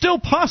 It's still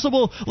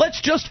possible. Let's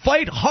just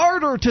fight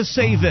harder to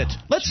save it.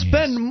 Let's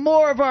spend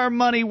more of our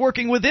money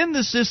working within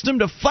the system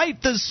to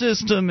fight the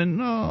system.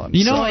 And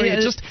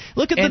just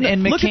look at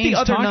the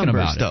other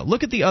numbers, though.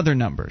 Look at the other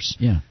numbers.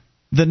 Yeah.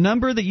 The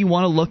number that you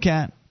want to look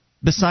at,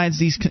 besides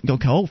these,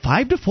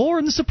 5-4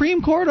 in the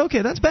Supreme Court.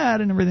 Okay, that's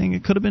bad and everything.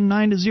 It could have been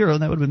 9-0.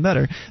 That would have been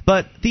better.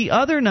 But the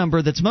other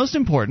number that's most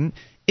important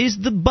is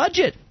the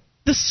budget,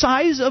 the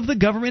size of the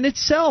government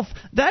itself.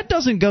 That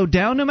doesn't go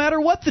down no matter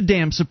what the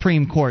damn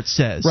Supreme Court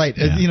says. Right.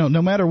 Yeah.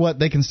 No matter what,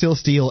 they can still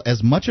steal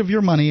as much of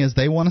your money as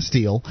they want to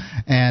steal,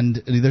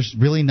 and there's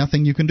really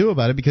nothing you can do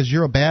about it, because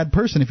you're a bad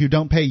person if you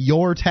don't pay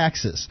your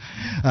taxes.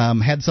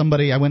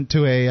 I went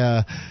to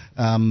a...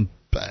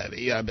 I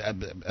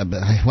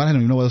don't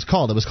even know what it was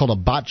called. It was called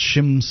a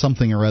botchim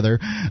something or other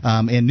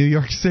in New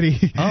York City.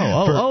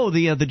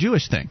 The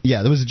Jewish thing.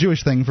 Yeah, there was a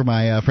Jewish thing for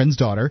my friend's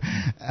daughter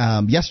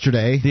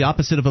yesterday. The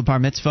opposite of a bar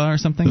mitzvah or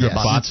something?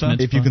 Yes,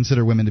 if you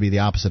consider women to be the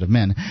opposite of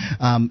men.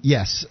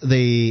 Yes, no,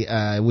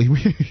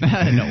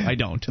 I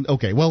don't.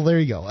 Okay, well, there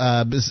you go.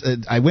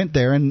 I went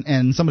there,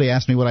 and somebody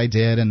asked me what I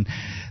did, and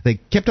they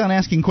kept on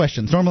asking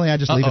questions. Normally, I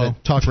just leave it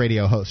at talk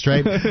radio host,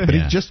 right? But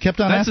he just kept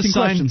on asking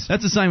questions.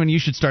 That's a sign when you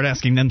should start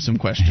asking them some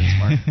questions,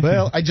 Mark.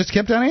 Well, I just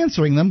kept on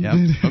answering them.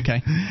 Yep.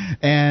 Okay.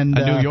 And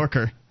a New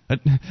Yorker. A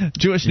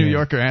Jewish New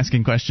Yorker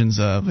asking questions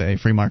of a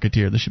free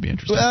marketeer. This should be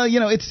interesting. Well,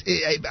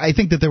 I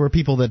think that there were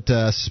people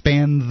that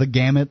spanned the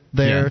gamut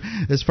there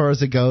as far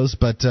as it goes,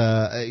 but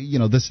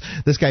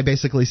this guy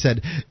basically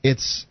said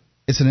it's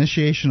an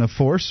initiation of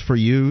force for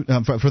you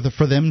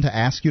for them to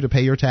ask you to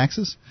pay your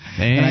taxes.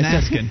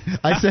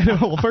 I said,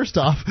 well, first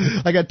off,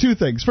 I got two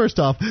things. First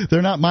off,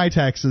 they're not my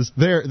taxes;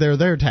 they're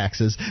their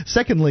taxes.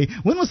 Secondly,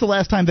 when was the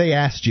last time they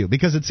asked you?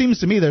 Because it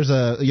seems to me there's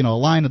a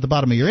line at the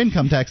bottom of your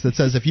income tax that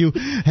says if you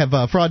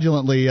have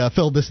fraudulently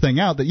filled this thing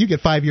out, that you get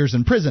 5 years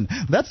in prison.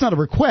 That's not a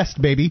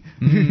request, baby.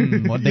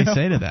 What'd they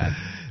say to that?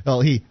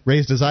 Well, he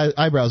raised his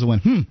eyebrows and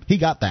went, he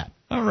got that.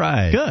 All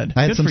right. Good.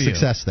 I had some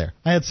success there.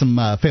 I had some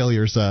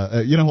failures,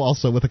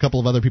 also with a couple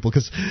of other people,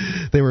 because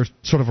they were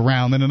sort of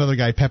around. Then another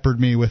guy peppered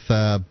me with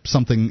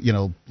something,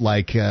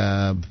 like,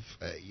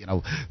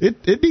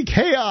 it'd be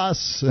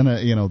chaos, and,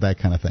 that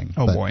kind of thing.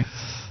 Boy.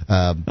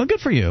 Well,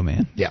 good for you,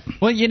 man. Yeah.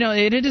 Well,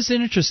 it is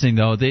interesting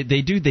though. They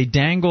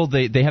dangle.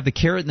 They have the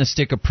carrot and the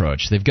stick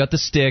approach. They've got the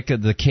stick,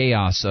 the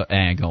chaos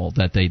angle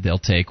that they'll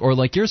take, or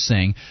like you're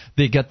saying,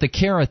 they got the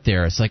carrot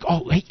there. It's like,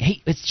 oh,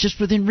 hey, it's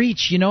just within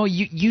reach.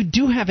 You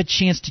do have a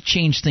chance to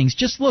change things.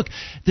 Just look,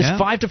 this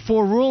 5-4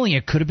 ruling.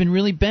 It could have been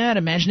really bad.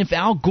 Imagine if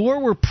Al Gore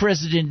were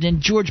president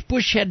and George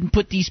Bush hadn't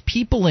put these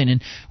people in.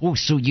 And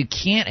so you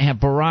can't have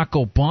Barack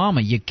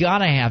Obama. You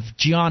gotta have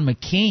John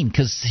McCain,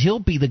 because he'll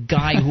be the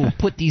guy who will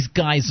put these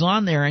guys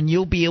on there, and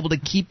you'll be able to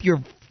keep your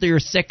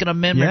Second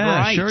Amendment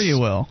rights. Yeah, sure you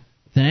will.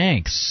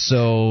 Thanks.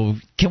 So,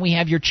 can we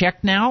have your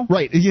check now?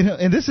 Right.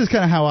 And this is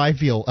kind of how I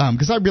feel,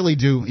 because I really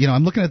do.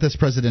 I'm looking at this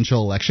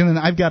presidential election, and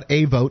I've got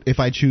a vote if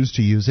I choose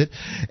to use it,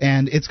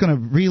 and it's going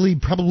to really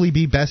probably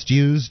be best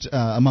used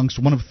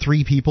amongst one of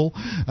three people,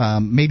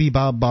 maybe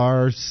Bob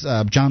Barr,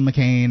 John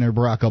McCain, or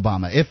Barack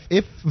Obama,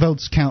 if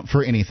votes count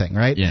for anything,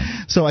 right? Yeah.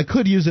 So I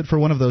could use it for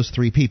one of those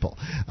three people.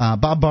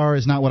 Bob Barr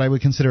is not what I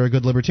would consider a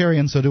good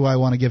libertarian, so do I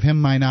want to give him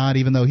my nod,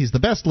 even though he's the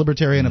best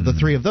libertarian of the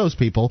three of those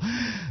people?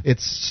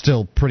 It's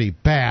still pretty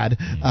bad.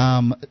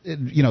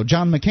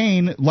 John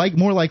McCain,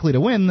 more likely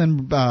to win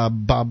than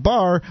Bob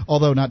Barr,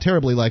 although not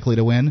terribly likely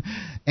to win,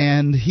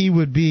 and he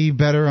would be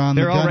better on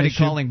the gun issue. They're already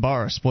calling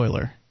Barr a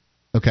spoiler.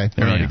 Okay.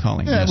 They're already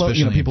calling him.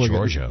 Especially people in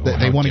Georgia.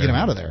 They want to get him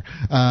out of there.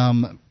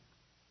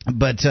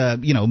 But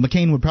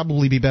McCain would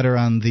probably be better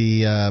on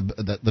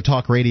the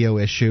talk radio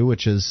issue,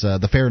 which is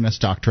the fairness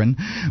doctrine,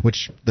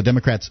 which the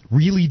Democrats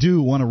really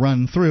do want to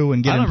run through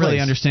and get in place. I don't really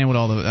understand what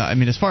all the.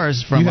 As far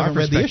as from our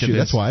perspective, read the issue,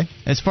 that's why.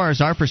 As far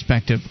as our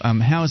perspective,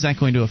 how is that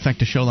going to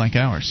affect a show like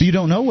ours? So you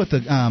don't know what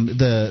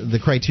the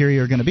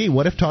criteria are going to be.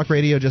 What if talk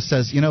radio just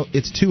says,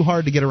 it's too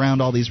hard to get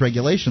around all these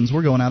regulations,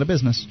 we're going out of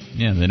business?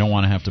 Yeah, they don't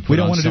want to have to put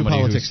on somebody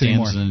who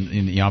stands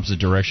in the opposite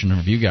direction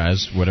of you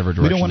guys, whatever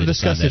direction. We don't want to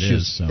discuss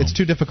issues. It's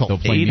too difficult.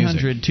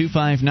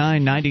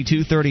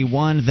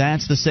 800-259-9231.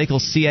 That's the SACL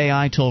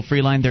CAI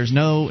toll-free line. There's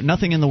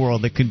nothing in the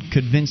world that could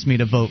convince me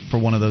to vote for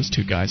one of those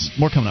two guys.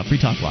 More coming up.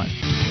 Free Talk Live.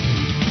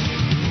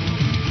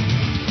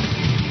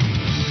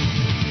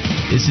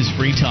 This is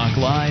Free Talk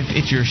Live.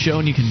 It's your show,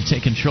 and you can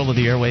take control of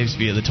the airwaves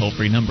via the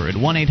toll-free number at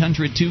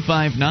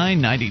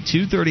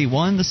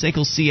 1-800-259-9231, the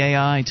SACL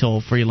CAI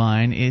toll-free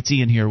line. It's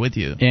Ian here with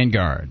you. And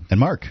Guard. And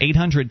Mark.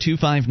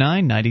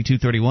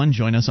 800-259-9231.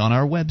 Join us on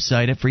our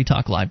website at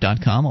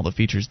freetalklive.com. All the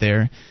features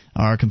there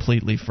are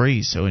completely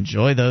free, so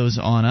enjoy those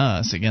on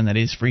us. Again, that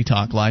is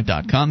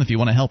freetalklive.com. If you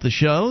want to help the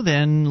show,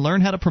 then learn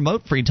how to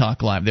promote Free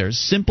Talk Live. There's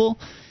simple,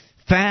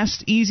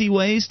 fast, easy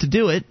ways to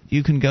do it.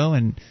 You can go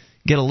and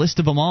get a list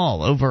of them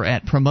all over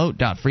at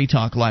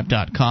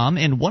promote.freetalklive.com,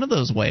 and one of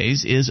those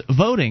ways is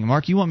voting.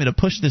 Mark, you want me to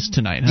push this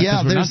tonight, huh?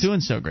 Yeah, we're not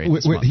doing so great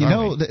this month,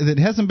 it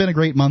hasn't been a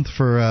great month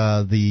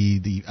for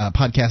the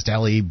Podcast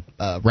Alley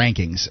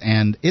rankings,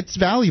 and it's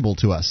valuable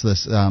to us.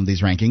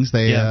 These rankings,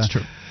 that's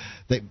true.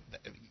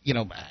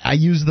 I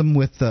use them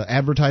with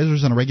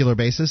advertisers on a regular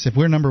basis. If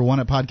we're number one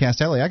at Podcast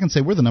Alley, I can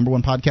say we're the number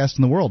one podcast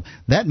in the world.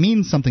 That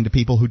means something to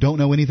people who don't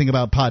know anything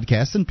about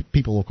podcasts, and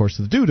people, of course,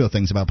 that do know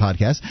things about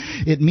podcasts.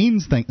 It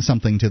means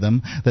something to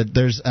them that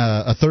there's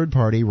a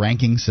third-party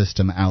ranking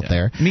system out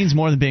there. It means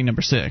more than being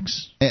number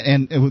 6.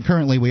 And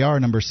currently we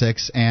are number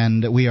 6,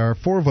 and we are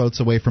 4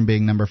 votes away from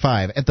being number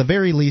 5. At the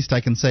very least,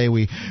 I can say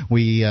we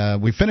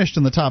finished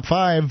in the top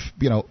 5,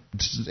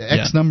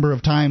 X number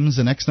of times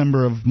and X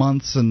number of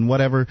months and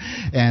whatever,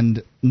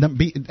 and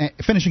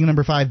finishing at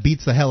number 5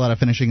 beats the hell out of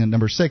finishing at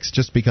number 6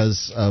 just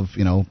because of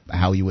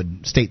how you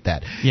would state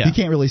that. Yeah. You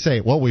can't really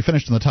say, well, we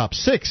finished in the top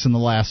 6 in the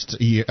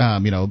last year,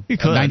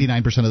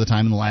 99% of the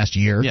time in the last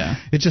year. Yeah.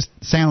 It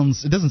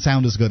doesn't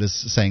sound as good as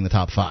saying the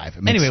top 5.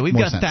 Anyway, we've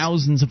got sense.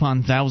 Thousands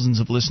upon thousands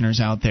of listeners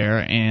out there,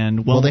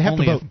 and well, they have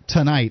to vote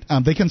tonight.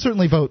 They can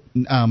certainly vote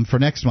for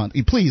next month.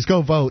 Please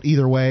go vote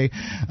either way.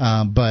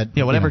 But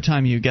whatever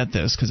time you get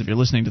this, because if you're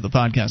listening to the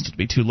podcast, it'll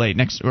be too late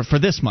for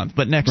this month.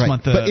 But next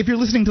month, but if you're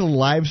listening to the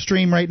live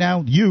stream right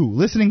now,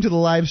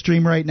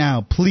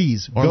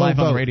 please or go live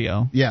vote on the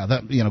radio. Yeah,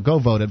 go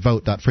vote at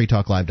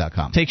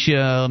vote.freetalklive.com. Takes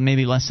you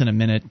maybe less than a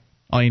minute.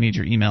 All you need is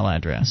your email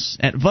address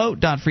at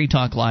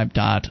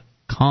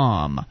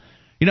vote.freetalklive.com.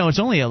 It's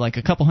only a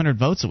couple hundred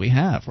votes that we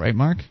have, right,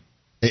 Mark?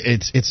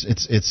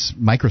 It's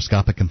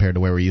microscopic compared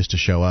to where we used to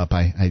show up.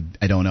 I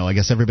don't know. I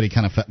guess everybody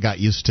kind of got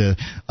used to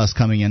us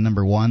coming in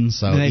number 1,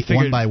 so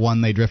one by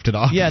one they drifted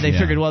off. Yeah, they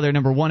figured, well, they're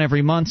number 1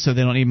 every month, so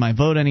they don't need my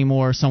vote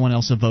anymore. Someone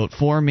else will vote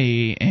for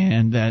me,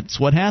 and that's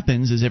what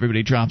happens is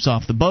everybody drops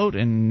off the boat,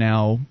 and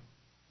now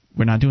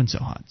we're not doing so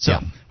hot. So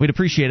we'd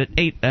appreciate it.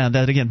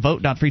 That again,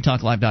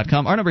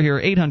 vote.freetalklive.com. Our number here,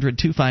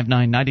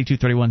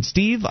 800-259-9231.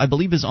 Steve, I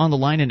believe, is on the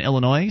line in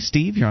Illinois.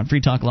 Steve, you're on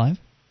Free Talk Live.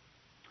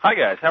 Hi,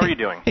 guys. How are you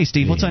doing? Hey,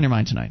 Steve. What's on your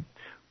mind tonight?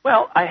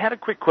 Well, I had a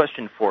quick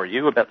question for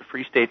you about the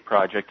Free State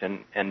Project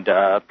and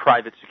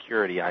private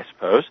security, I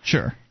suppose.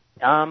 Sure.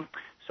 So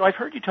I've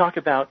heard you talk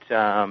about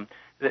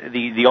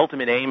the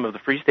ultimate aim of the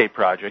Free State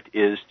Project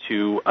is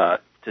to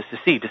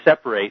secede, to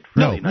separate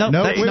from the United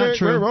States.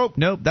 That's not true.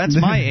 Nope, that's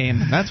my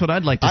aim. That's what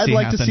I'd like to see happen.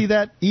 I'd like to see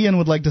that. Ian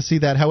would like to see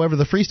that. However,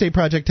 the Free State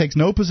Project takes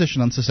no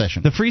position on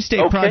secession. The Free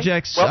State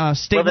Project's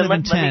statement of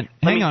intent...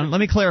 Hang on, let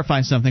me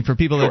clarify something for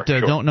people that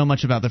don't know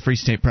much about the Free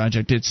State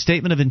Project. Its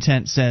statement of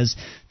intent says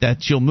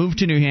that you'll move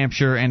to New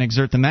Hampshire and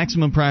exert the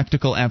maximum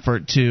practical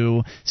effort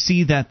to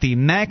see that the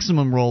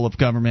maximum role of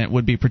government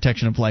would be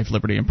protection of life,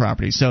 liberty, and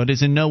property. So it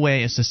is in no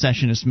way a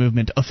secessionist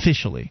movement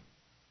officially.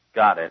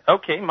 Got it.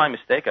 Okay, my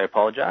mistake. I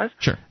apologize.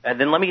 Sure. And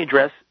then let me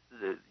address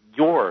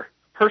your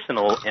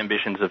personal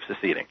ambitions of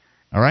seceding.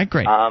 All right,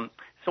 great.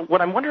 So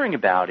what I'm wondering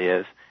about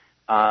is,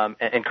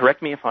 and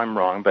correct me if I'm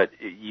wrong, but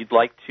you'd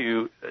like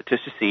to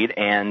secede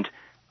and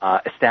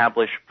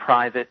establish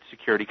private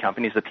security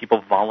companies that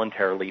people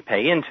voluntarily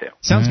pay into.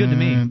 Sounds good to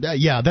me.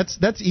 Yeah,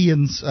 that's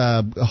Ian's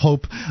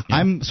hope. Yeah.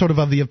 I'm sort of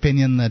the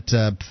opinion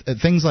that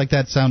things like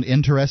that sound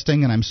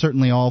interesting, and I'm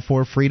certainly all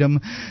for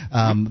freedom.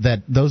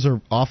 That those are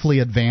awfully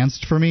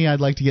advanced for me. I'd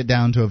like to get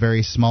down to a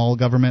very small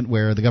government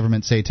where the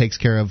government, say, takes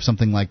care of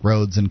something like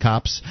roads and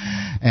cops,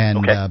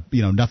 and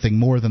nothing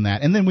more than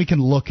that. And then we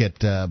can look at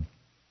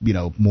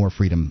more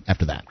freedom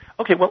after that.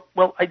 Okay,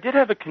 well, I did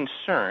have a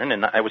concern,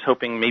 and I was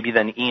hoping maybe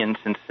then Ian,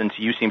 since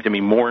you seem to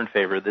be more in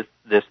favor of this,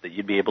 that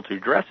you'd be able to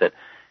address it.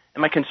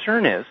 And my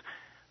concern is,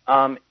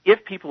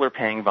 if people are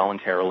paying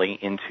voluntarily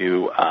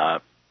into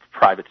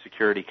private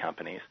security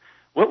companies,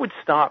 what would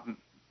stop,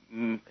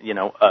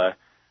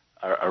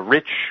 a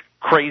rich,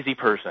 crazy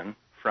person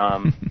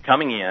from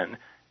coming in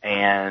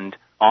and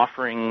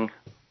offering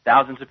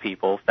thousands of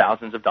people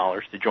thousands of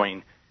dollars to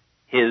join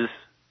his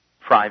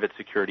private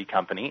security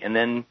company and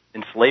then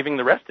enslaving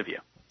the rest of you?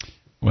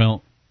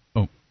 Well,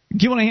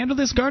 do you want to handle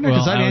this, Gardner?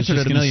 Because I've answered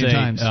it a million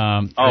times.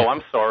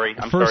 I'm sorry.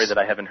 I'm sorry that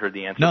I haven't heard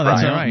the answer. No,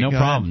 that's all right. No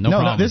problem.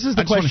 No, this is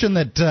the question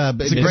that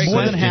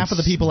more than half of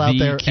the people out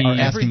there are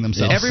asking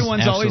themselves.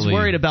 Everyone's always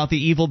worried about the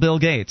evil Bill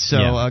Gates. So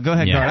go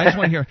ahead, Gard. I just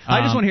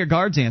want to hear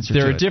Gard's answer.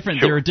 There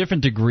are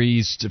different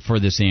degrees for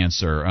this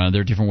answer. There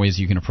are different ways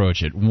you can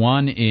approach it.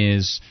 One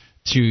is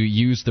to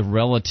use the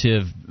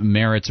relative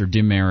merits or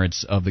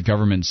demerits of the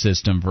government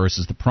system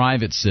versus the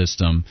private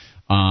system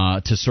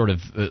to sort of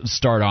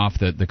start off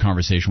the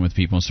conversation with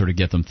people and sort of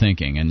get them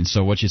thinking. And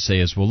so what you say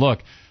is, well, look,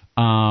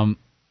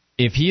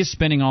 if he is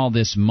spending all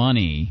this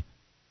money,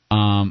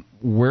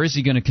 where is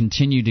he going to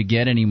continue to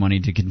get any money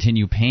to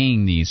continue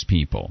paying these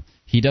people?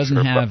 He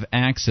doesn't have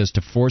access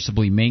to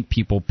forcibly make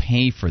people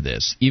pay for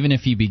this. Even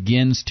if he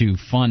begins to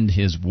fund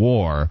his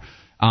war,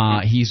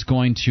 he's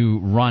going to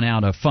run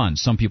out of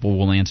funds. Some people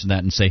will answer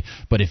that and say,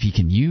 but if he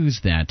can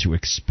use that to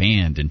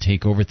expand and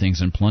take over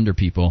things and plunder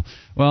people,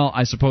 well,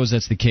 I suppose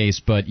that's the case,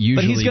 but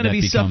usually he's going to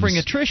be suffering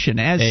attrition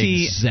as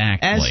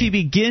he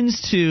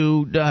begins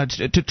to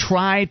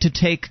try to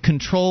take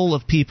control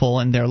of people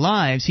and their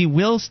lives. He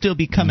will still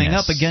be coming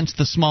up against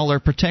the smaller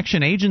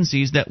protection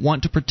agencies that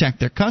want to protect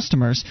their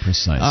customers.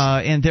 Precisely.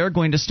 And they're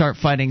going to start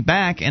fighting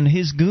back, and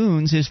his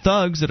goons, his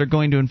thugs that are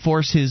going to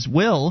enforce his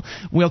will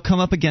come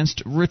up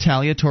against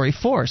retaliatory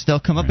force. They'll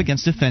come up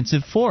against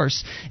offensive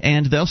force,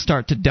 and they'll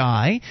start to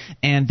die.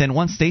 And then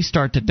once they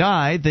start to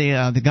die,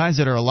 the guys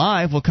that are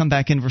alive will come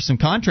back in for some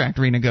contract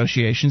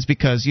renegotiations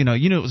because you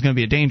knew it was going to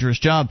be a dangerous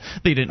job,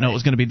 but you didn't know it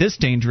was going to be this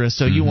dangerous,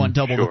 so you want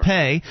double the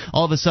pay.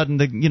 All of a sudden,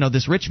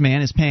 this rich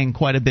man is paying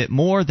quite a bit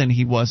more than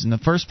he was in the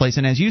first place.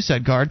 And as you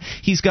said, Gard,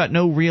 he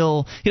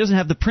doesn't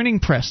have the printing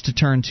press to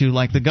turn to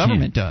like the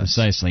government does.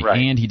 Precisely,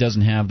 and he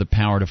doesn't have the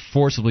power to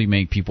forcibly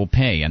make people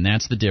pay, and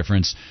that's the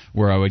difference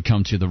where I would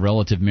come to the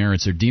relative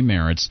merits or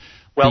demerits.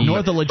 Well,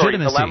 nor the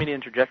legitimacy. Sorry, allow me to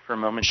interject for a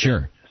moment.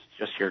 Sure.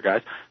 Just here,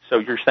 guys. So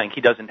you're saying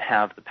he doesn't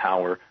have the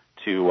power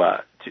to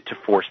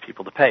force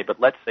people to pay, but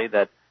let's say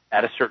that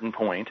at a certain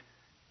point,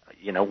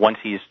 once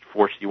he's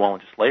forced you all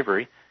into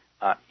slavery,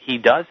 he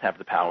does have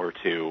the power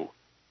to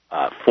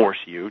force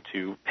you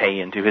to pay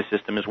into his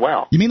system as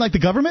well. You mean like the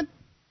government?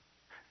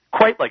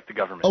 Quite like the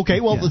government.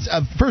 Okay, well,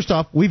 first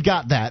off, we've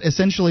got that.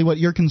 Essentially, what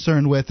you're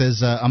concerned with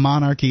is a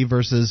monarchy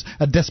versus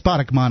a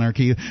despotic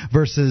monarchy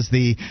versus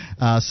the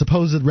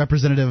supposed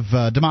representative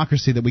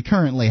democracy that we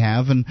currently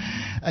have. And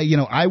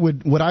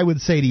what I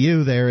would say to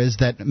you there is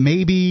that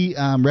maybe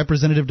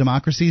representative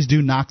democracies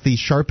do knock the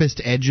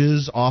sharpest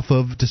edges off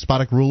of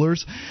despotic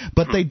rulers,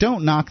 but they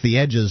don't knock the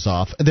edges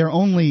off. They're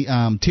only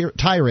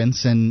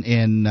tyrants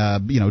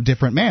in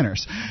different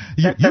manners.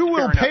 You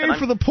will pay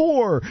for the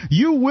poor.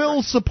 You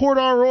will support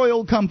our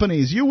oil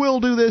companies. You will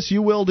do this.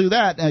 You will do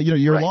that.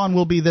 Your lawn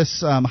will be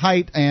this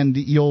height, and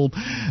you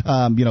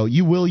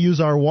will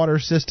use our water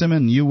system,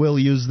 and you will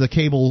use the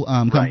cable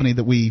company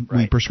that we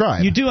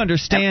prescribe. You do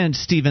understand,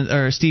 Steve,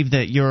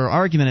 that your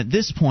argument at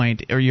this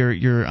point, or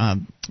your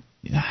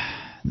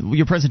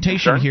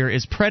presentation here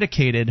is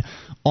predicated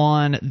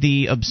on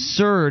the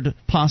absurd,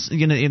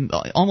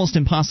 almost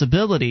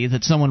impossibility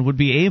that someone would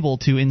be able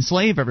to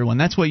enslave everyone.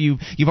 That's what you've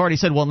already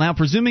said. Well, now,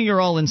 presuming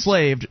you're all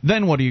enslaved,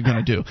 then what are you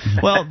going to do?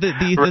 Well,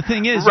 the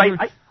thing is,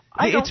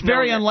 it's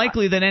very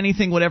unlikely that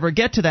anything would ever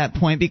get to that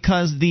point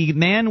because the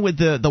man with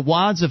the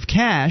wads of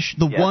cash,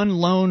 one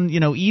lone,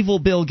 evil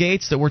Bill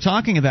Gates that we're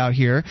talking about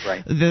here,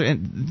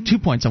 2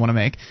 points I want to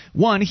make.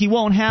 One, he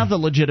won't have the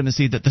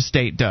legitimacy that the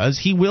state does.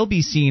 He will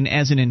be seen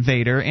as an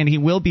invader, and he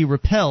will be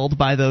repelled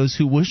by those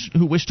who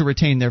wish to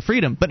retain their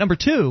freedom. But number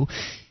two,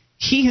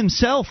 he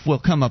himself will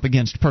come up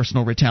against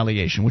personal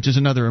retaliation, which is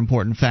another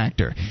important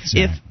factor.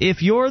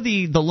 If you're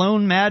the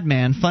lone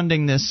madman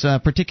funding this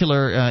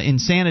particular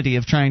insanity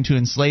of trying to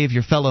enslave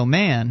your fellow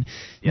man,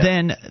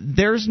 then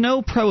there's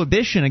no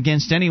prohibition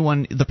against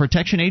anyone, the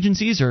protection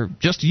agencies or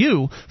just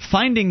you,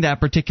 finding that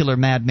particular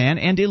madman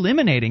and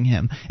eliminating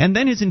him. And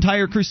then his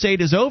entire crusade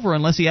is over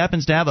unless he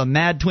happens to have a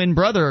mad twin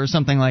brother or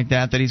something like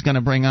that he's going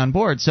to bring on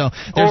board. So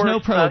there's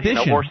no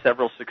prohibition. Or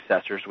several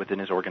successors within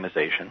his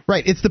organization.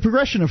 Right. It's the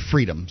progression of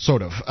freedom,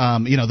 sort of.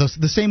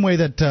 The same way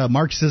that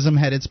Marxism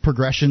had its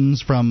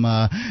progressions from,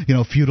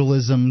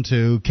 feudalism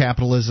to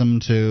capitalism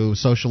to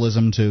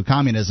socialism to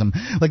communism.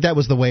 Like that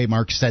was the way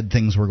Marx said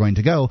things were going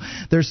to go.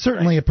 There's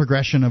certainly a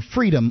progression of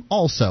freedom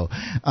also,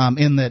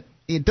 in that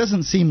it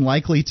doesn't seem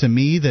likely to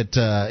me that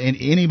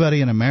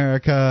anybody in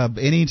America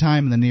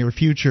anytime in the near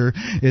future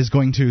is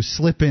going to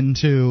slip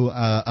into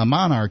a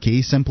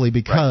monarchy simply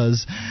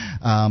because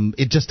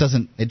it just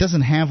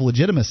doesn't have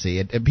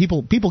legitimacy.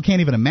 People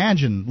can't even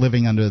imagine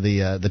living under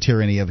the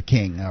tyranny of a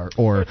king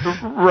or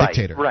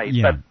dictator. Right.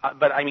 Yeah.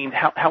 But I mean,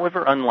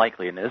 however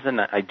unlikely it is,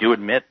 and I do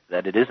admit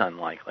that it is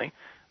unlikely,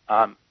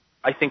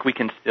 I think we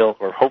can still,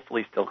 or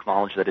hopefully still,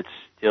 acknowledge that it's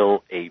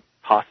still a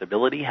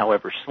possibility,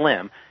 however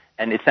slim.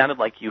 And it sounded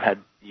like you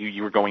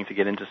were going to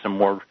get into some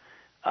more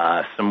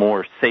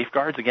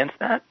safeguards against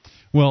that.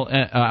 Well,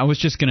 I was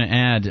just going to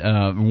add,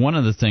 one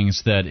of the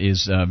things that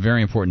is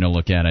very important to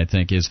look at, I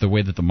think, is the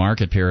way that the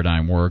market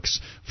paradigm works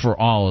for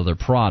all other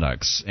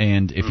products.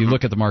 And if you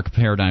look at the market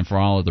paradigm for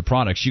all other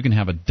products, you can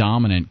have a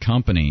dominant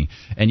company,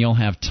 and you'll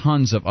have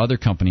tons of other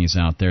companies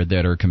out there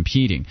that are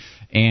competing.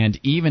 And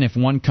even if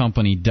one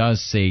company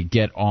does, say,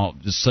 get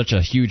such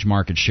a huge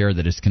market share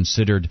that is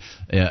considered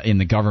in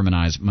the government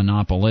eyes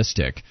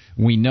monopolistic,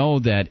 we know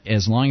that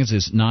as long as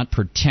it's not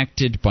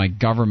protected by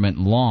government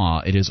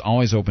law, it is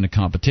always open to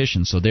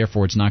competition. So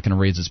therefore, it's not going to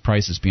raise its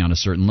prices beyond a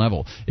certain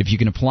level. If you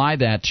can apply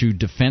that to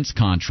defense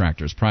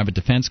contractors, private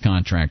defense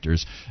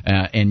contractors,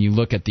 and you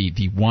look at the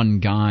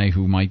one guy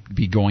who might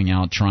be going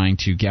out trying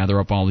to gather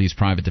up all these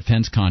private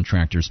defense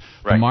contractors,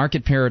 the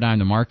market paradigm,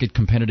 the market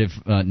competitive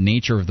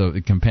nature of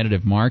the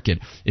competitive market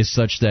is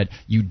such that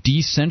you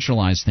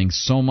decentralize things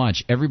so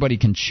much, everybody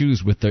can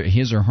choose with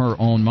his or her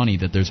own money,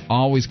 that there's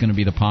always going to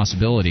be the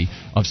possibility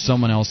of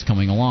someone else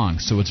coming along.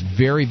 So it's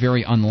very,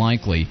 very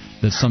unlikely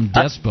that some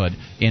despot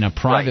in a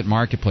private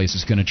marketplace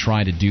is going to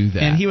try to do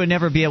that. And he would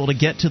never be able to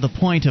get to the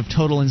point of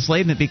total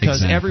enslavement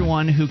because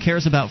everyone who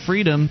cares about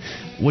freedom,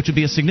 which would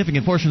be a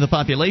significant portion of the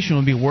population,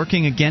 would be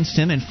working against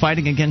him and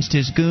fighting against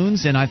his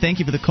goons. And I thank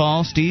you for the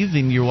call, Steve,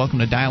 and you're welcome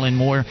to dial in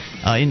more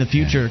in the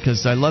future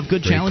because I love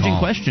good, challenging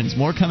questions.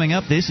 More coming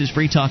up. This is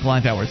Free Talk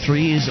Live. Hour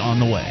 3 is on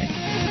the way.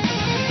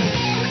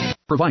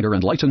 Provider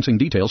and licensing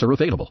details are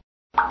available.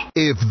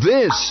 If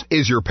this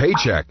is your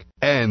paycheck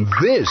and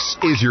this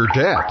is your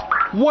debt,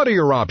 what are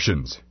your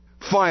options?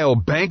 File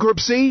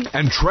bankruptcy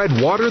and tread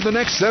water the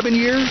next 7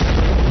 years?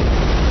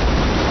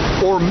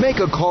 Or make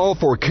a call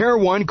for Care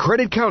One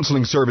Credit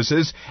Counseling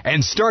Services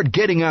and start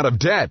getting out of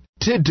debt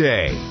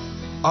today.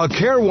 A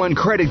Care One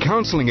Credit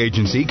Counseling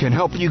Agency can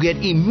help you get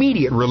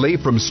immediate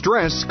relief from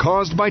stress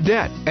caused by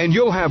debt, and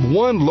you'll have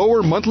one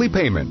lower monthly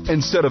payment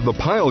instead of the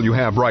pile you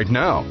have right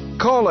now.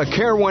 Call a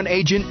Care One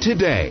agent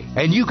today,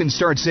 and you can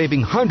start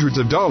saving hundreds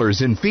of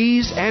dollars in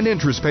fees and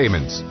interest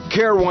payments.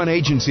 Care One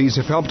agencies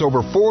have helped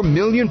over 4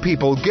 million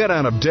people get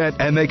out of debt,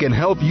 and they can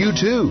help you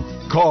too.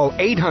 Call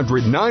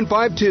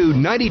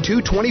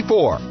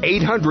 800-952-9224,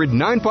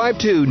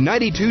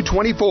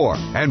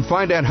 800-952-9224, and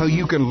find out how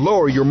you can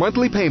lower your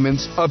monthly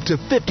payments up to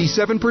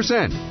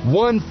 57%.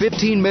 One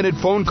 15-minute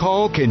phone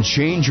call can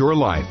change your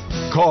life.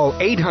 Call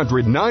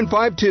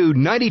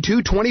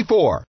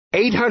 800-952-9224,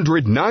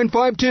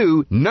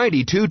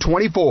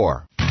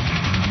 800-952-9224.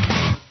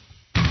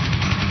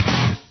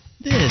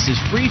 This is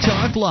Free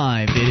Talk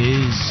Live. It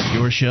is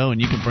your show, and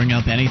you can bring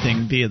up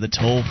anything via the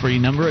toll-free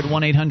number at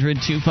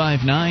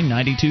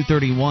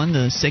 1-800-259-9231,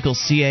 the SACL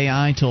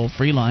CAI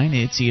toll-free line.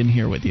 It's Ian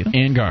here with you.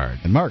 And Guard.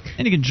 And Mark.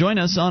 And you can join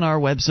us on our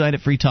website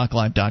at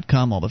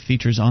freetalklive.com. All the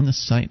features on the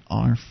site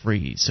are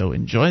free, so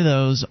enjoy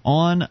those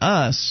on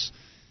us.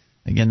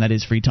 Again, that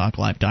is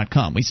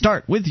freetalklive.com. We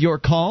start with your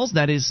calls.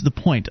 That is the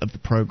point of the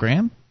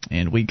program.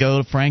 And we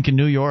go to Frank in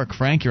New York.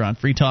 Frank, you're on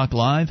Free Talk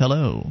Live.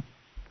 Hello.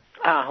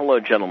 Hello,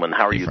 gentlemen.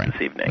 How are you Frank.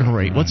 this evening?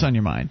 Great. What's on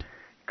your mind?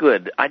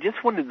 Good. I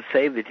just wanted to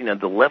say that,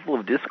 the level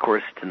of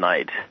discourse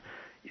tonight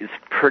is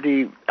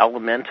pretty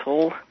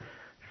elemental,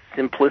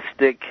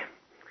 simplistic,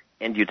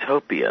 and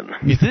utopian.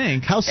 You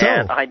think? How so?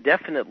 And I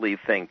definitely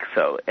think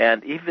so.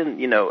 And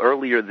even,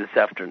 earlier this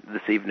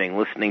evening,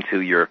 listening to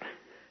your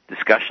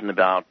discussion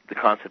about the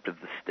concept of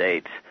the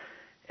state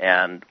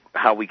and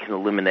how we can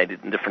eliminate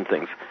it and different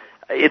things,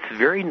 it's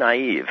very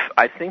naive.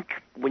 I think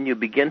when you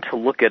begin to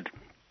look at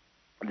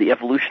the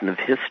evolution of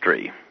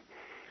history,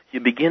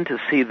 you begin to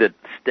see that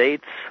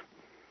states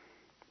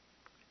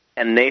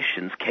and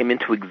nations came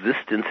into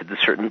existence at a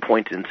certain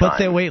point in time.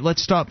 But wait,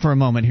 let's stop for a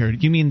moment here.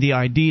 You mean the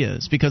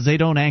ideas? Because they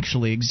don't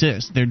actually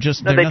exist. They're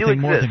nothing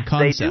more than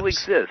concepts. They do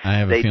exist. I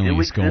have a feeling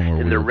he's going where we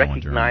were going. And they're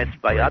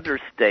recognized by other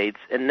states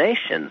and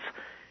nations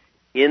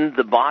in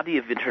the body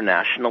of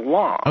international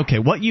law. Okay,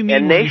 what you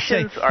mean when you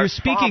say you're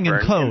speaking in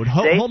code?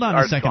 Hold on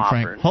a second,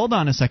 Frank. Hold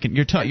on a second.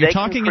 You're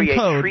talking in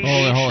code. Hold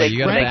on.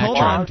 You Frank, hold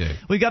on. Dick.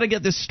 We got to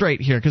get this straight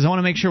here because I want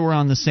to make sure we're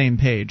on the same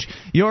page.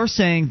 You're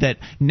saying that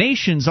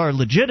nations are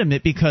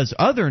legitimate because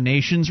other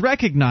nations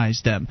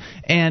recognize them,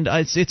 and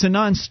it's a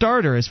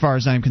non-starter as far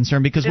as I'm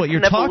concerned. Because what you're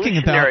talking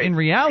about in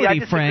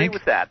reality, Frank,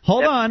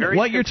 hold on.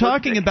 What you're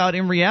talking about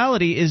in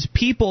reality is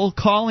people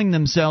calling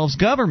themselves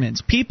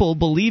governments. People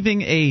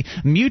believing a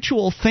mutual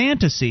actual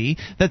fantasy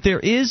that there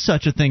is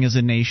such a thing as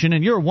a nation,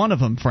 and you're one of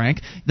them,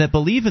 Frank, that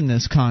believe in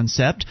this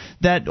concept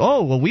that,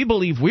 oh, well, we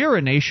believe we're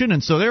a nation,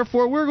 and so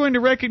therefore we're going to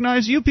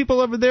recognize you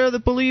people over there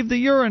that believe that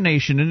you're a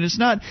nation, and it's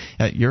not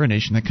you're a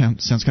nation. That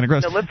sounds kind of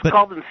gross. No, let's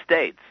call them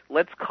states.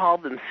 Let's call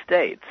them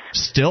states.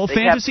 Still they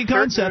fantasy have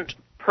concept.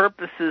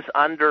 Purposes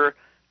under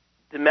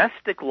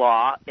domestic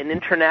law and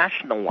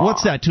international law.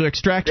 What's that, to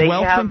extract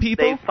wealth from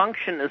people? They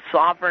function as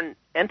sovereign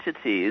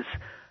entities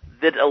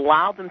that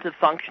allow them to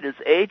function as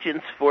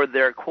agents for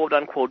their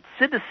quote-unquote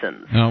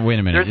citizens. Oh, wait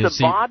a minute. There's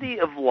a body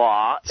of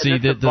law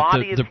and there's a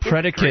body of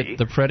history.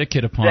 The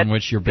predicate upon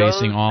which you're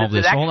basing all of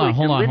this. Hold on.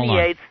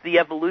 Delineates the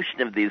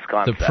evolution of these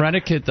concepts. The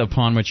predicate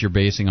upon which you're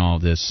basing all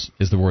of this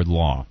is the word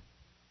law.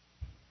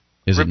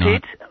 Is it not?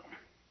 Repeat?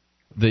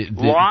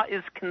 Law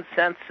is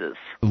consensus.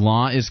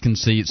 Law is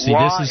conceit. See,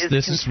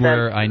 this is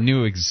where I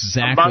knew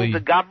exactly among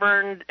the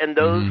governed and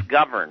those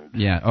governed.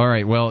 Yeah. All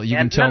right. Well, you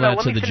can tell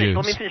that to the Jews.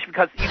 Let me finish,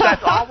 because you guys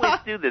always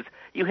do this.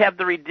 You have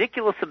the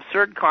ridiculous,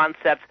 absurd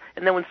concepts,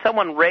 and then when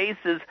someone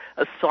raises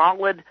a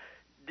solid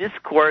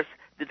discourse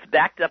that's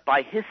backed up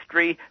by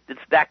history, that's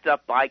backed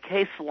up by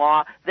case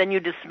law, then you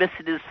dismiss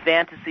it as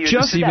fantasy. Or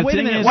just wait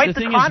a minute. The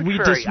thing is, we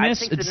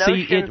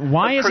dismiss.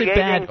 Why is it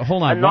bad?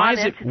 Hold on. Why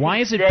is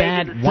it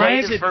bad? Why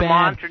is it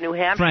bad?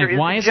 Frank,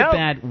 why is it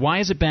bad? Why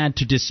is it bad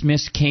to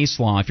dismiss case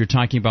law if you're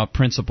talking about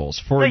principles?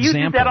 For example,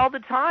 you do that all the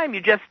time.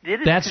 You just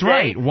did it. That's today.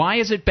 right. Why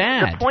is it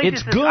bad? The point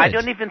it's is good. I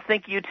don't even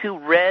think you two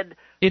read.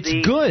 It's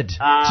good.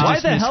 Why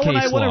the hell would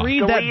I want to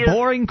read that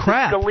boring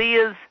crap?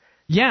 Scalia's.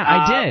 Yeah,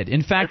 I did.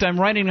 In fact, I'm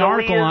writing an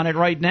article on it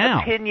right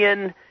now.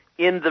 Opinion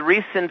in the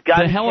recent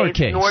gun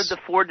case, nor the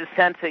 4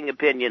 dissenting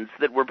opinions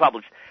that were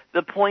published.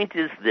 The point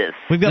is this.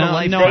 We've got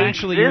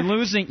actually, you're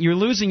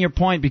losing your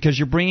point because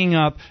you're bringing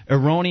up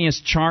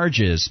erroneous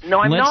charges. No,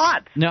 I'm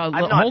not. No,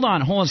 hold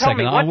on a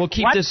second. We'll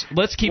keep this.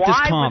 Let's keep this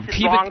calm.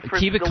 Keep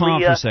it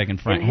calm for a second,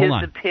 Frank. Hold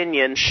on.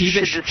 Opinion, keep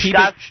it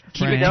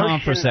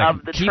calm for a second.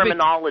 Of the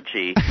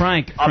terminology.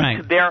 Frank.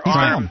 There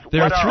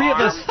are three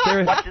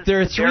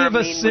of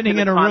us sitting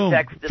in a room.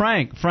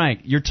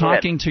 Frank, you're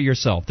talking to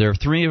yourself. There are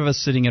 3 of us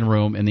sitting in a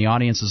room, and the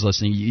audience is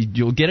listening.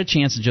 You'll get a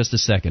chance in just a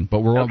second, but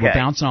we're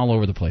bouncing all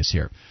over the place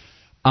here.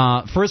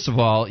 First of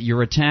all,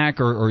 your attack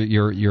or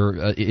your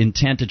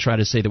intent to try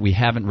to say that we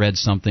haven't read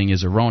something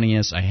is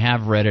erroneous. I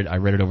have read it. I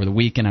read it over the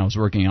weekend. I was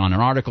working on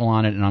an article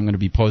on it, and I'm going to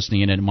be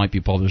posting it. It might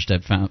be published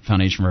at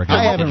Foundation for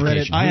Economic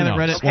Education. I haven't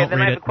read it. Won't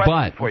read it.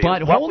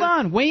 But hold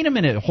on. Wait a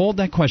minute. Hold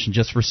that question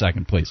just for a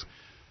second, please.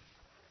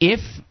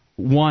 If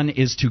one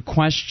is to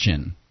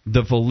question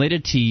the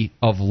validity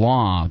of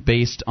law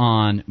based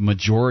on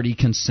majority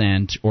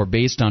consent or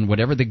based on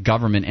whatever the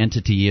government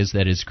entity is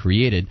that is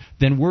created,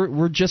 then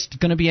we're just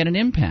going to be at an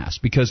impasse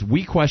because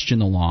we question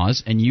the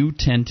laws and you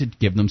tend to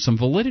give them some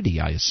validity,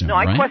 I assume. No,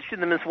 I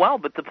question them as well,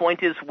 but the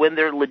point is when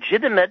they're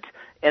legitimate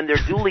and they're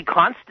duly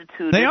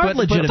constituted, they are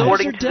legitimate.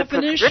 According to the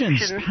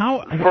definitions.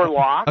 For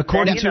law.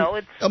 According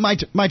to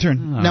my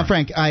turn. Now,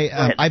 Frank,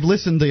 I've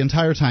listened the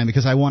entire time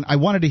because I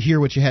wanted to hear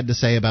what you had to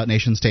say about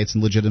nation states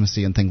and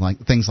legitimacy and things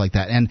like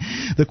that. And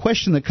the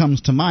question that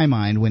comes to my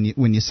mind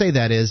when you say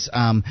that is,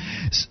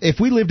 if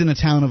we lived in a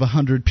town of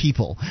 100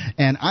 people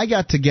and I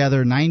got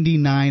together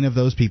 99 of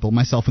those people,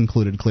 myself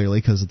included,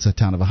 clearly because it's a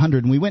town of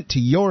 100, and we went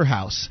to your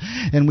house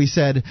and we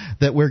said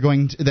that we're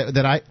going to,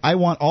 that I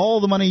want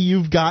all the money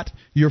you've got,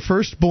 your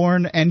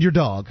firstborn and your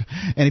dog,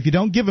 and if you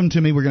don't give them to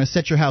me, we're going to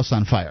set your house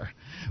on fire.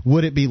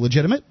 Would it be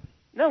legitimate?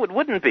 No, it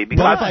wouldn't be. Because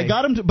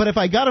but if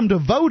I got them to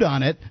vote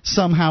on it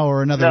somehow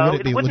or another,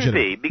 would it be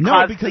legitimate?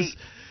 No, because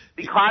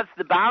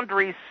the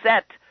boundary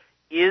set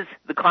is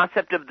the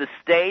concept of the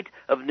state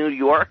of New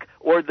York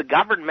or the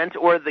government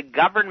or the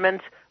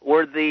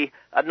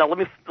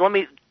let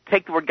me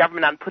take the word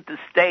government out and put the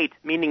state,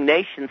 meaning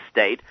nation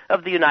state,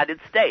 of the United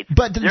States.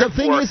 But the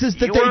thing is that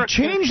they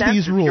changed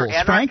these rules,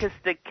 Frank. Your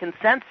anarchistic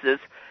consensus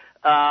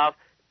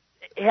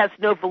has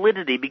no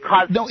validity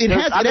because it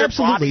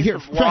absolutely. Here,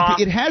 Frank,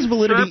 it has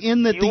validity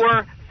in that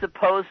your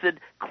supposed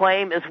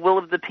claim as will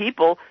of the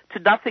people to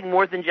nothing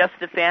more than just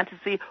a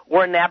fantasy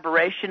or an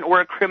aberration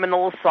or a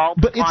criminal assault.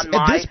 But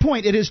at this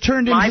point, it has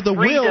turned into the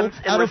will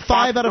out of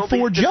 5 out of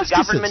 4 justices.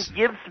 The government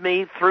gives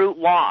me through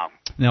law.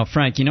 Now,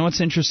 Frank, you know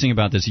what's interesting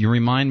about this? You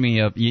remind me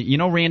of, you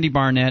know Randy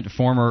Barnett,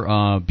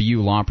 former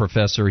BU law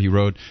professor. He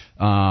wrote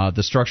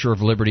The Structure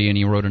of Liberty, and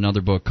he wrote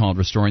another book called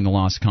Restoring the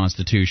Lost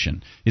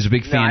Constitution. He's a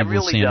big fan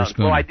of Sandra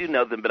Spooner. Well, I do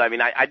know them, but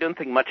I don't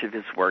think much of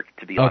his work,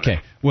 to be honest. Okay.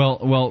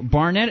 Well,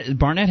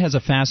 Barnett has a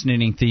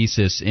fascinating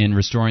thesis in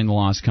Restoring the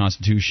Lost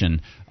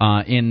Constitution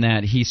in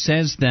that he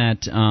says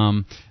that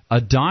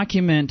a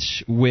document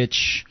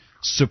which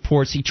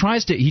supports he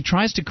tries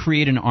to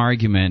create an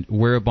argument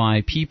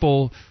whereby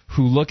people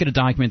who look at a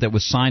document that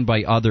was signed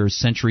by others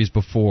centuries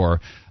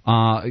before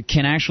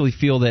can actually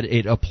feel that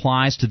it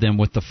applies to them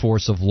with the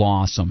force of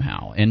law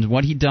somehow. And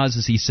what he does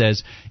is he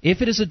says,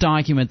 if it is a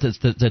document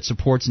that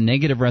supports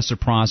negative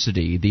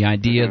reciprocity, the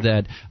idea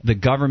that the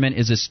government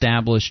is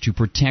established to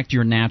protect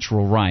your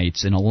natural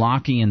rights in a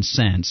Lockean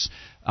sense,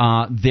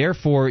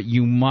 therefore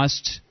you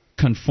must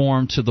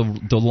conform to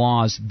the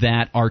laws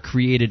that are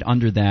created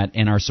under that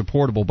and are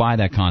supportable by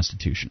that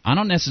Constitution. I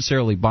don't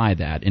necessarily buy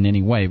that in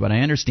any way, but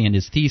I understand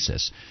his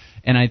thesis.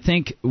 And I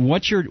think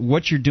what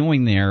you're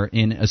doing there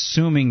in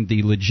assuming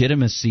the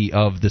legitimacy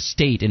of the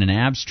state in an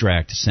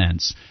abstract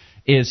sense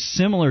is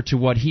similar to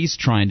what he's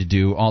trying to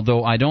do,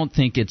 although I don't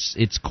think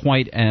it's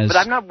quite as... But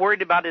I'm not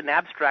worried about an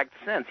abstract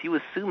sense. You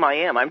assume I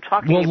am. I'm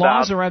talking about... Well,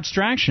 laws are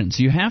abstractions.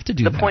 You have to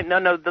do that.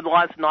 No, the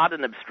law is not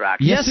an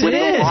abstraction. Yes, it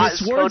is.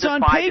 It's words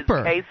on paper.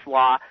 As case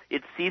law,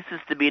 it ceases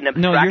to be an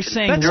abstraction. No, you're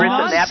saying there is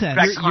an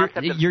abstract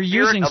concept of you're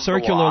using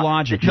circular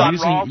logic. John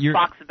Rawls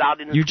talks about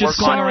in his you're just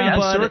going around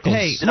in circles.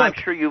 Hey, look,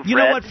 I'm sure you've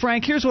read. know what,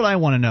 Frank? Here's what I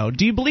want to know.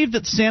 Do you believe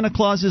that Santa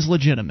Claus is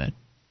legitimate?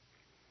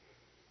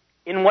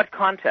 In what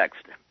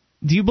context?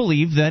 Do you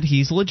believe that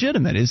he's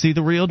legitimate? Is he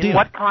the real deal? In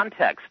what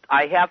context?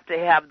 I have to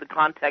have the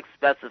context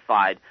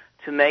specified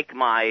to make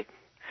my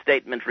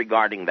statement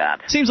regarding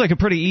that. Seems like a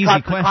pretty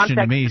easy question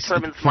to me,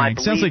 Frank.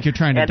 Sounds like you're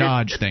trying to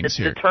dodge things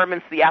here. It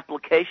determines the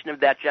application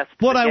of that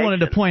justification. What I wanted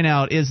to point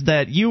out is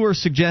that you were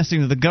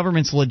suggesting that the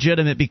government's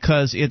legitimate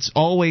because it's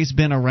always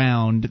been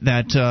around,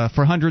 that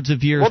for hundreds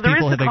of years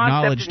people have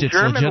acknowledged its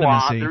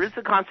legitimacy. There is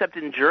a concept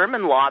in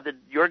German law that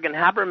Jürgen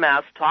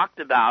Habermas talked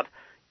about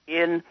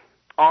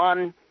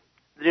on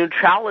the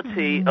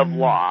neutrality of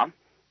law,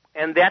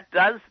 and that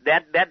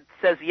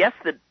says, yes,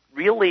 that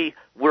really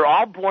we're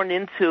all born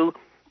into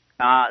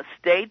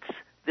states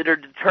that are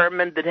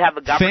determined, that have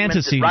a government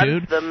fantasy, that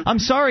runs dude. them. I'm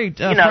sorry,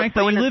 Frank,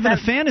 but you live in a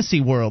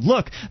fantasy world.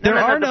 Look, there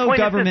are no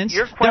governments.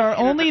 There are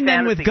only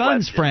men with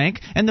guns,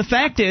 Frank. And the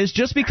fact is,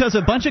 just because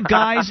a bunch of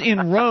guys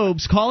in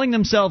robes calling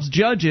themselves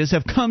judges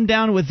have come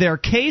down with their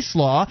case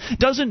law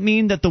doesn't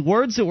mean that the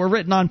words that were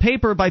written on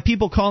paper by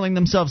people calling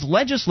themselves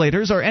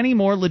legislators are any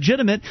more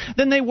legitimate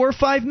than they were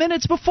 5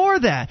 minutes before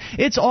that.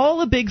 It's all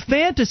a big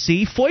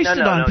fantasy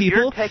foisted on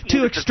people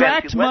to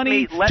extract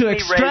money, to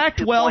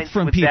extract wealth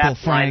from people,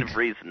 Frank. Line of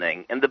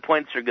reasoning. And the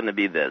points are going to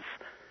be this.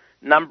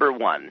 Number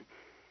one,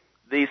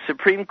 the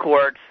Supreme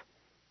Court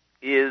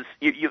is,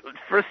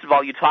 first of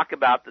all, you talk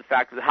about the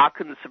fact that how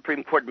can the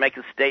Supreme Court make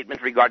a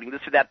statement regarding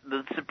this or that?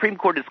 The Supreme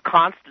Court is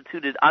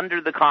constituted under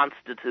the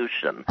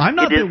Constitution. I'm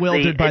not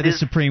bewildered by the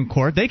Supreme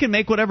Court. They can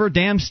make whatever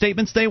damn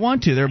statements they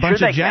want to. They're a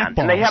bunch of jackballs.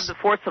 And they have the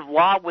force of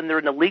law when they're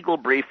in a legal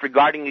brief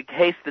regarding a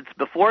case that's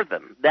before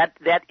them. That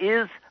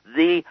is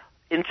the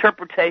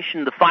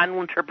interpretation, the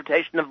final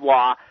interpretation of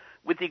law,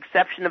 with the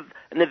exception of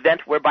an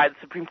event whereby the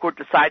Supreme Court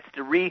decides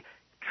to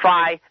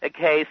retry a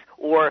case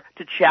or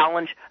to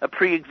challenge a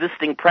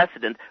pre-existing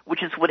precedent,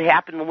 which is what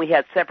happened when we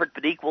had separate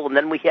but equal, and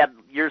then we had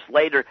years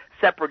later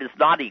separate is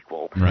not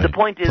equal. Right. The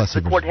point is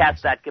the court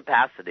has that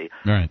capacity.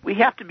 Right. We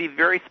have to be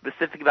very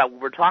specific about what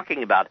we're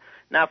talking about.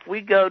 Now, if we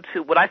go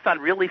to what I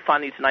found really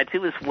funny tonight,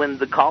 too, is when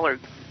the caller,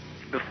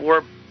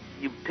 before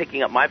you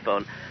picking up my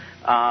phone,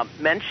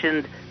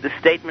 mentioned the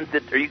statement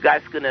that are you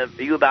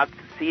about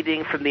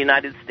seceding from the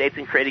United States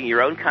and creating your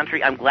own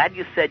country? I'm glad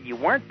you said you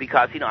weren't,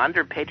 because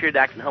under Patriot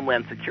Act and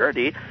Homeland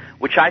Security,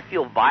 which I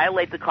feel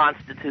violate the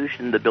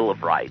Constitution, the Bill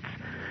of Rights,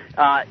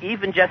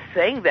 even just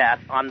saying that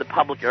on the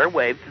public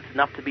airwaves is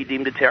enough to be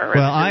deemed a terrorist.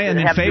 Well, I am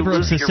in favor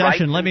of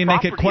secession. Let me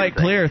make it quite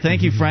clear.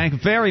 Thank you,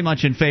 Frank. Very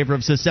much in favor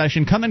of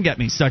secession. Come and get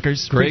me,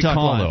 suckers. Great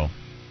call, though.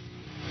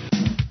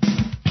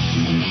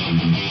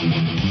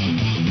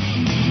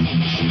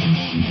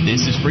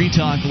 This is Free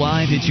Talk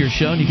Live. It's your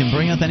show, and you can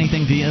bring up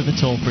anything via the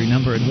toll-free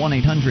number at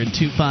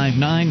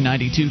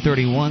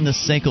 1-800-259-9231, the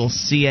SACL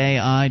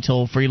CAI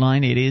toll-free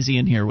line. It is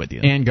Ian here with you.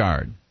 And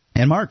Guard.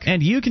 And Mark.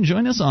 And you can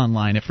join us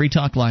online at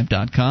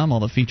freetalklive.com. All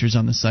the features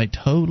on the site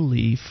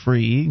totally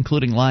free,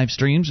 including live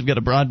streams. We've got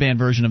a broadband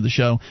version of the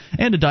show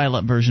and a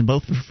dial-up version,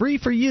 both free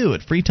for you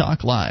at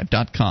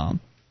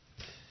freetalklive.com.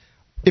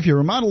 If you're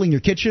remodeling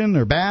your kitchen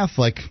or bath,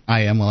 like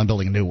I am while I'm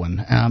building a new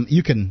one,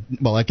 you can,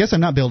 well, I guess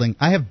I'm not building.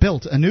 I have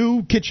built a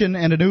new kitchen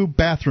and a new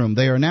bathroom.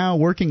 They are now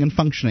working and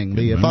functioning.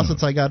 The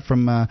faucets I got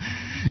from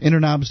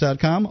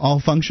interknobs.com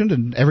all functioned,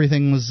 and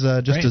everything was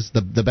just as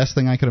the best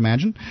thing I could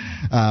imagine.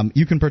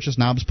 You can purchase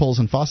knobs, pulls,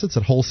 and faucets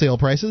at wholesale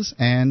prices,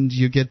 and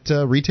you get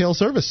retail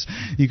service.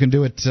 You can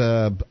do it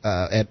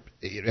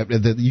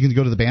you can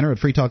go to the banner at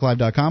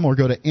freetalklive.com or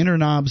go to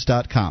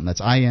interknobs.com.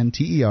 That's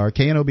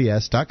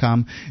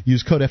INTERKNOBS.com.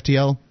 Use code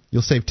FTL.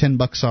 You'll save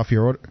 $10 off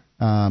your order.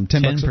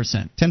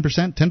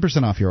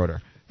 10% off your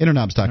order.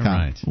 Interknobs.com.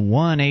 Right.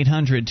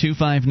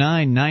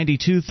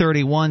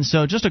 1-800-259-9231.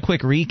 So just a quick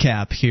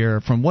recap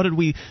here from what did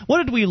we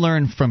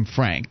learn from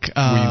Frank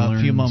a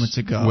few moments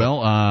ago?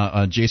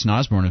 Well, Jason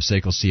Osborne of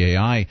SACL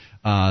CAI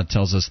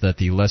tells us that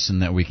the lesson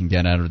that we can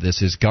get out of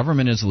this is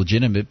government is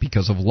legitimate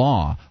because of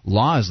law.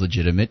 Law is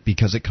legitimate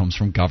because it comes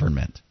from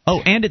government. Oh,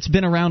 and it's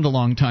been around a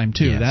long time,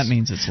 too. Yes. That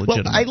means it's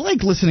legitimate. Well, I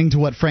like listening to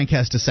what Frank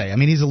has to say. I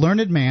mean, he's a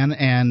learned man,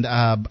 and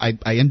I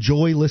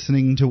enjoy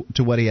listening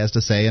to what he has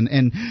to say.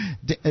 And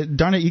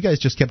darn it, you guys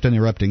just kept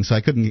interrupting, so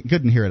I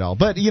couldn't hear it all.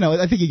 But,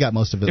 I think he got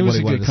most of it, what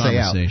he wanted to say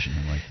out. It was a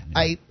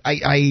good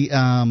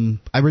conversation.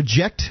 I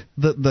reject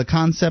the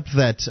concept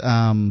that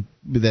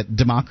that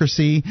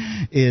democracy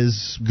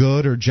is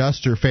good or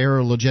just or fair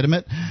or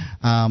legitimate.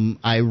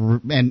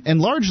 And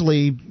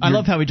largely, I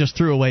love how he just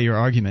threw away your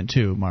argument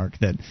too, Mark.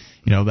 That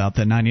about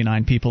the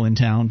 99 people in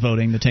town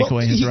voting to take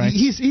away his rights.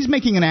 He's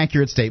making an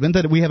accurate statement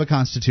that we have a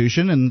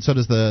constitution, and so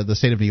does the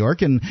state of New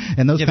York, and those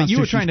constitutions but you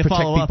were trying to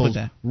protect follow up people's with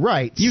that.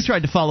 rights. You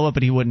tried to follow up,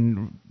 but he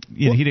wouldn't.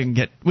 We didn't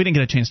get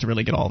a chance to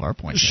really get all of our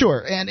points.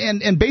 Sure,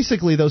 and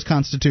basically those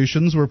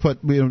constitutions were put,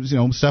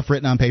 stuff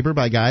written on paper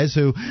by guys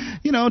who,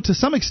 to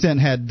some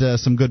extent had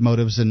some good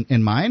motives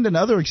in mind, and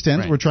other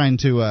extent were trying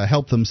to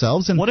help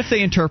themselves. And what if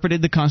they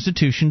interpreted the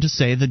Constitution to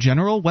say the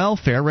general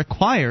welfare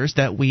requires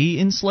that we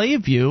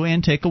enslave you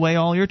and take away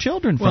all your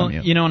children from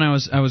you? And I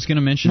was going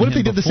to mention. What if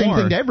they did the same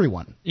thing to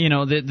everyone?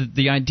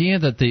 The idea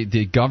that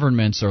the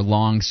governments are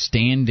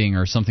long-standing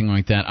or something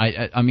like that.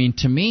 I mean,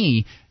 to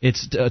me,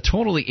 it's a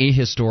totally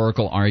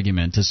ahistorical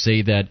argument to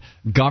say that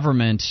the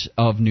government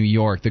of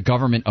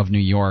New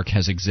York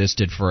has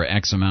existed for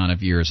X amount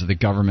of years, or the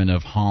government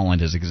of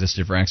Holland has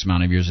existed for X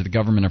amount of years, or the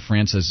government of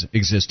France has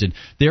existed.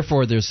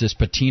 Therefore, there's this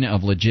patina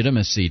of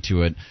legitimacy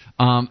to it.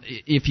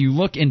 If you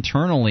look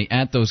internally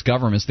at those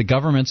governments, the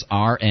governments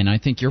are, and I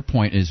think your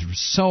point is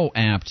so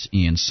apt,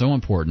 Ian, so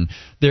important,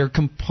 they're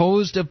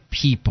composed of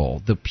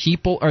people. The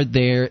people are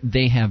there.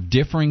 They have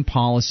differing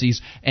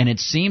policies, and it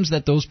seems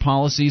that those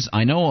policies,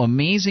 I know,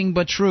 amazing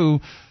but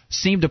true,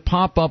 seem to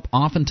pop up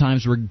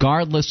oftentimes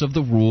regardless of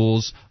the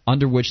rules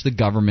under which the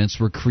governments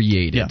were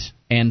created. Yeah.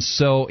 And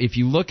so if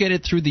you look at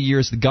it through the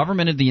years, the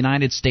government of the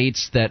United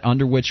States that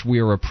under which we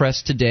are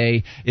oppressed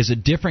today is a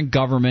different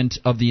government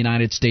of the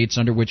United States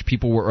under which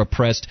people were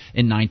oppressed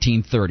in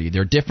 1930.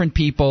 They're different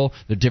people,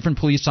 they're different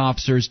police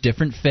officers,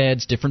 different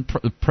feds, different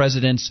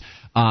presidents.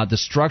 The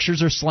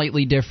structures are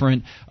slightly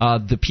different.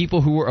 The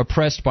people who were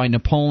oppressed by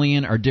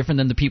Napoleon are different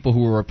than the people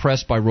who were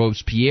oppressed by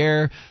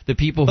Robespierre. The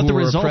people who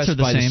were oppressed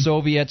by the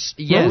Soviets.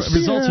 Yes,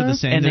 results are the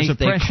same. And There's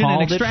they oppression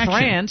called and extraction. it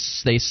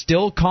France. They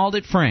still called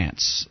it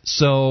France.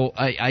 So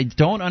I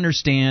don't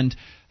understand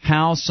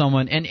how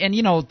someone and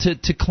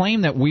to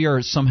claim that we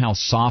are somehow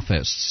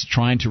sophists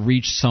trying to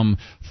reach some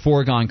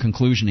foregone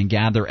conclusion and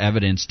gather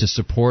evidence to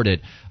support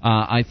it,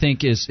 I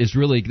think is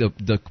really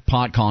the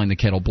pot calling the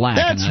kettle black.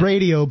 That's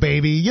radio,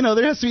 baby.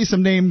 There has to be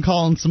some name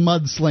calling, some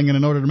mudslinging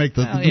in order to make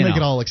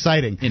it all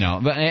exciting.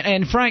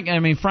 But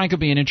Frank would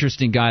be an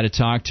interesting guy to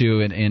talk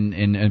to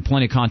in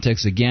plenty of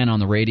context. Again, on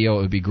the radio,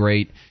 it would be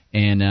great.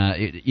 And,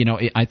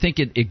 I think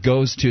it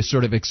goes to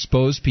sort of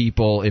expose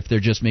people, if they're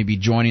just maybe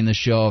joining the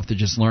show, if they're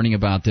just learning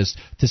about this,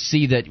 to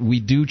see that we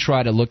do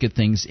try to look at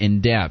things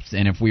in depth.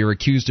 And if we are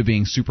accused of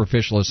being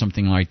superficial or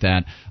something like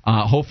that,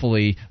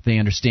 hopefully they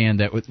understand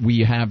that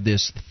we have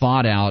this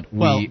thought out.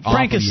 Well,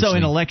 Frank is so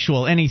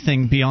intellectual,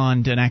 anything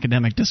beyond an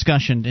academic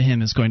discussion to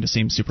him is going to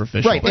seem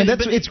superficial. Right, and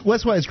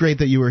that's why it's great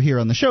that you were here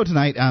on the show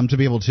tonight to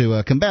be able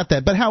to combat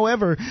that. But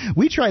however,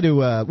 we try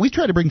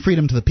to bring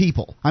freedom to the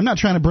people. I'm not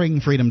trying to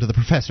bring freedom to the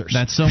professors.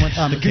 That's so much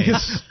the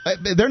case.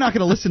 They're not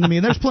going to listen to me,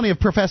 and there's plenty of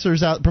professor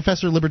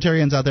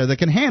libertarians out there that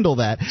can handle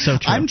that. So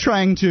true. I'm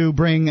trying to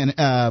bring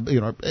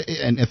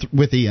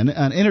with Ian,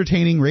 an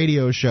entertaining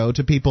radio show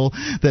to people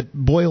that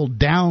boil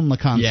down the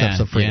concepts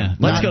of freedom.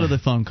 Yeah. Let's go to the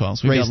phone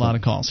calls. We've got a lot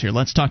of calls here.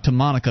 Let's talk to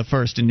Monica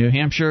first in New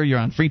Hampshire. You're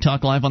on Free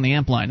Talk Live on the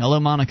Amp line. Hello,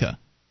 Monica.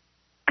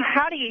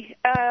 Howdy.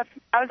 I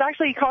was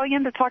actually calling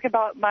in to talk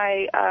about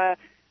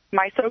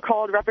my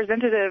so-called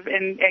representative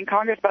in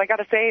Congress, but I got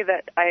to say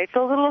that I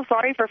feel a little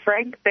sorry for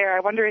Frank there.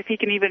 I wonder if he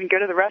can even go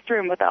to the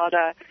restroom without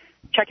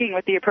checking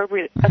with the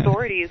appropriate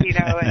authorities,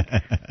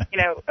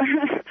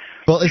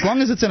 Well, as long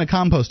as it's in a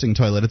composting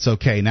toilet, it's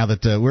okay. Now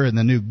that we're in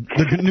the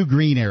new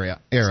green era.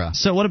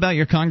 So, what about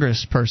your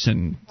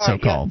congressperson,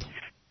 so-called? Yeah.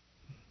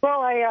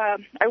 Well,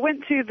 I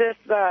went to this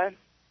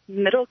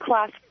middle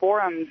class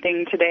forum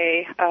thing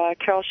today.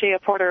 Carol Shea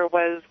Porter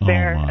was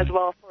there as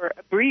well for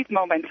a brief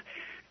moment.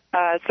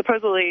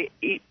 Supposedly,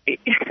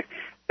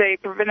 they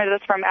prevented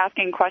us from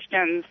asking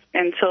questions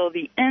until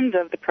the end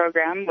of the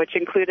program, which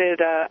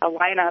included a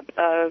lineup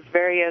of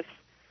various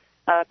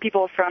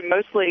people from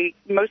mostly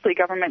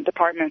government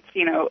departments,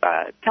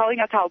 telling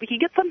us how we could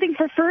get something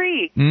for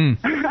free.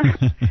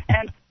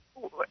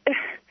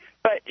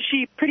 But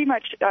she pretty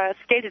much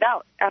skated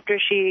out after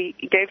she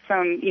gave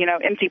some,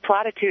 empty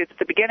platitudes at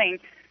the beginning.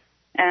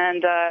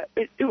 And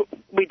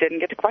we didn't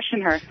get to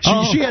question her.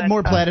 She had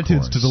more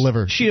platitudes to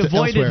deliver. She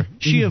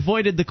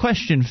avoided the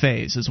question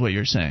phase, is what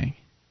you're saying.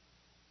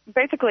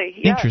 Basically,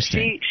 yeah.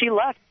 Interesting. She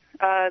left.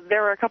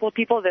 There were a couple of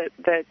people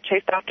that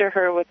chased after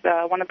her with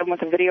one of them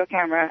with a video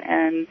camera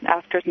and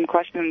asked her some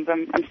questions.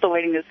 I'm still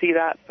waiting to see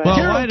that.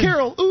 But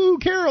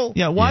Carol!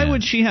 Yeah, why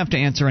would she have to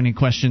answer any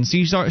questions?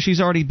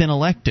 She's already been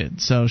elected,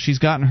 so she's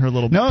gotten her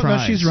little prize.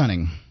 No, she's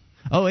running.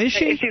 Oh, is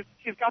she?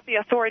 She's got the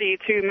authority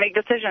to make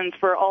decisions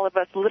for all of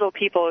us little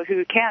people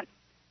who can't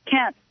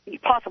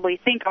possibly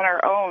think on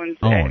our own.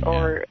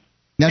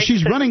 Now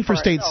she's running for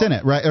state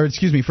senate, right? Or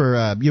excuse me,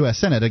 for U.S.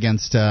 Senate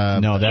against.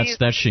 No, that's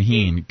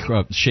Shaheen.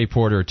 Shea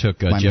Porter took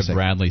Jeff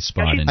Bradley's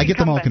spot. I get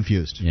them all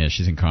confused. Yeah,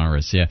 she's in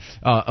Congress. Yeah,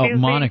 she's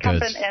Monica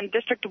in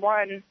District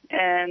 1 in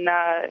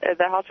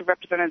the House of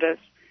Representatives.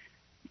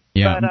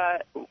 Yeah.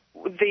 But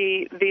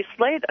the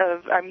slate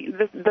of, I mean,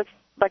 this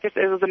like I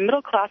said, it was a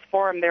middle class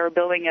forum they were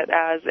billing it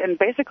as, and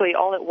basically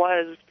all it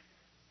was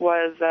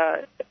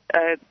a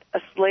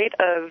slate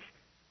of,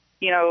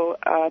 you know,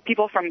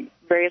 people from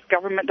various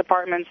government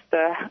departments,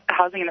 the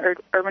housing and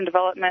urban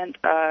development,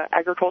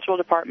 agricultural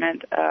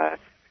department,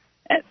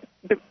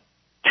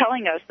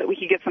 telling us that we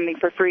could get something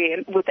for free.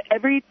 And with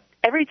every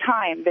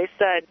time they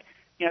said,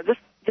 you know, this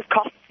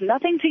costs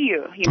nothing to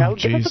you. You know,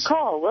 give us a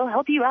call. We'll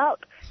help you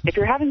out if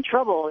you're having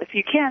trouble. If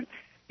you can't,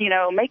 you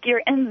know, make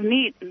your ends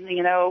meet,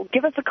 you know,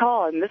 give us a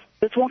call, and this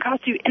won't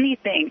cost you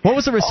anything. What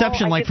was the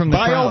reception like from the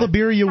crowd? Buy all the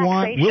beer you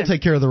want. We'll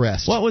take care of the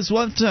rest. What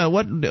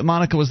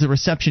Monica, was the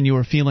reception you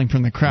were feeling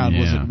from the crowd?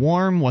 Was it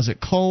warm? Was it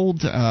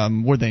cold?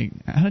 Were they?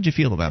 How did you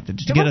feel about it?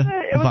 Did you get a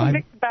vibe? It was a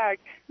mixed bag.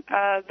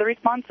 The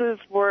responses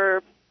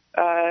were,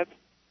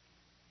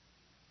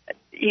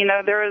 you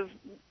know, there was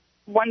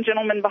one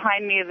gentleman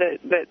behind me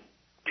that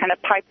kind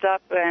of piped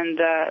up, and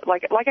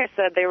like I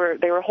said, they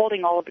were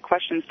holding all of the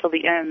questions till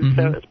the end. Mm-hmm.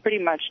 So it was pretty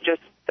much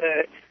just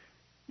the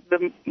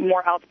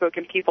more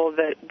outspoken people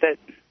that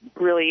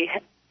really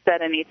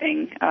said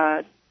anything,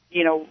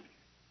 you know.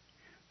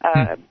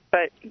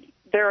 But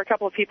there were a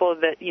couple of people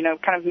that, you know,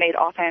 kind of made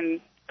offhand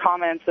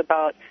comments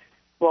about,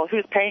 well,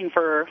 who's paying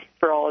for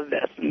all of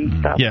this and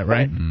stuff. Yeah,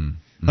 right.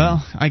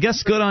 Well, I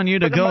guess good on you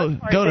to go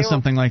to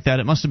something like that.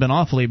 It must have been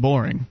awfully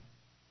boring.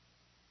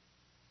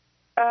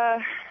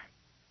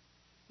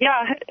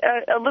 Yeah,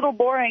 a little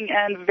boring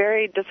and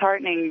very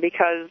disheartening,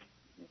 because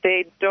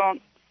they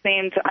don't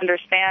seem to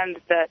understand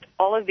that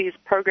all of these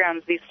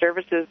programs, these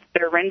services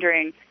they're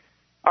rendering,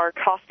 are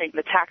costing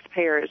the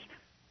taxpayers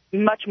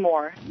much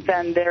more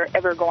than they're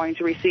ever going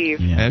to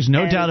receive. Yeah. There's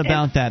no doubt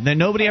about that.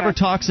 Nobody ever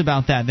talks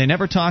about that. They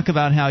never talk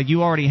about how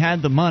you already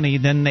had the money,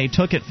 then they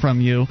took it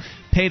from you,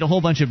 paid a whole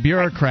bunch of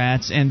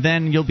bureaucrats, and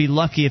then you'll be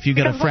lucky if you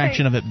get a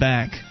fraction of it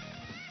back.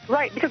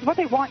 Right, because what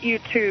they want you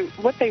to,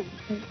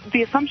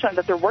 the assumption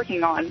that they're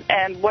working on,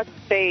 and what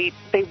they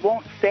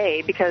won't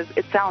say because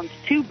it sounds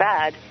too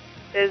bad,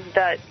 is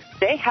that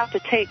they have to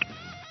take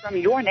from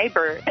your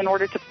neighbor in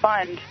order to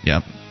fund.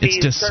 Yep, it's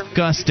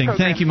disgusting.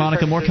 Thank you,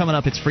 Monica. More coming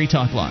up. It's Free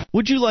Talk Live.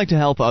 Would you like to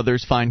help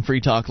others find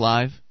Free Talk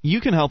Live? You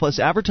can help us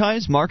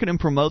advertise, market, and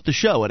promote the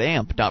show at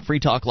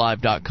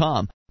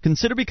amp.freetalklive.com.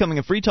 Consider becoming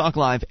a Free Talk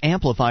Live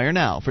amplifier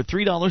now for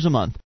 $3 a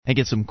month and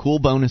get some cool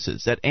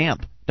bonuses at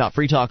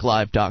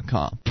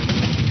amp.freetalklive.com.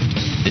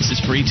 This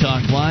is Free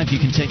Talk Live. You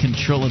can take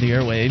control of the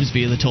airwaves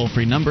via the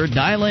toll-free number.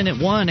 Dial in at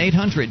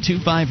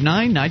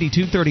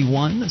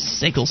 1-800-259-9231, the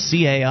SACL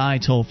CAI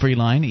toll-free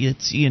line.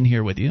 It's Ian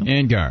here with you.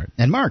 And Gard.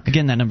 And Mark.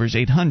 Again, that number is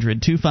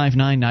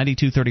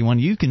 800-259-9231.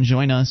 You can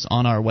join us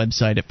on our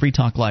website at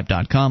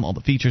freetalklive.com. All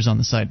the features on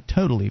the site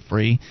totally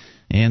free.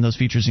 And those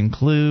features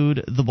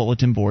include the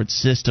bulletin board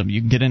system. You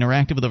can get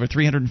interactive with over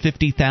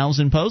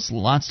 350,000 posts.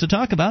 Lots to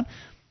talk about.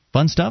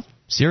 Fun stuff,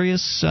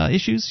 serious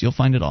issues, you'll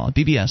find it all at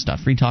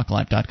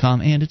bbs.freetalklive.com,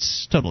 and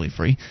it's totally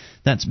free.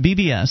 That's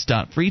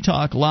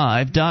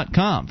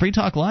bbs.freetalklive.com. Free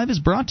Talk Live is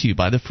brought to you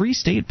by the Free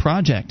State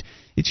Project.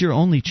 It's your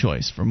only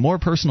choice for more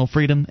personal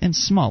freedom and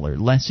smaller,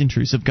 less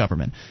intrusive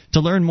government. To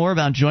learn more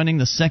about joining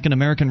the Second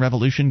American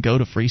Revolution, go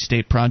to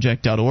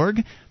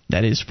freestateproject.org.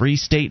 That is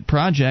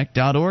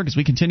freestateproject.org. As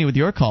we continue with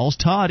your calls,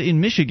 Todd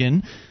in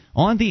Michigan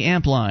on the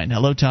AMP line.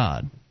 Hello,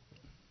 Todd.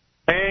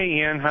 Hey,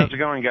 Ian. How's it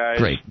going, guys?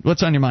 Great.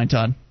 What's on your mind,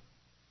 Todd?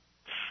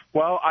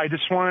 Well, I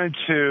just wanted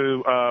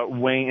to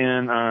weigh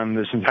in on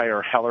this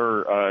entire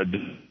Heller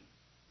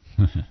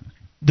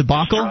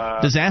debacle,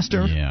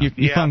 disaster. Yeah,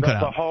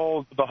 the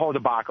whole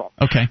debacle.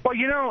 Okay. Well,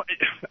 you know,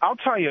 I'll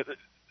tell you.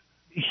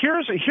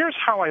 Here's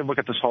how I look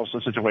at this whole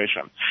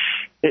situation.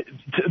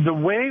 The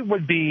way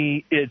would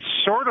be, it's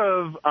sort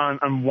of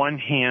on one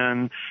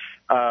hand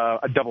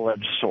a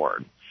double-edged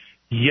sword.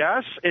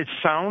 Yes, it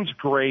sounds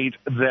great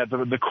that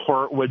the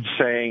court would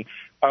say,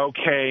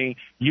 okay,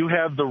 you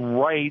have the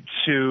right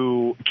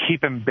to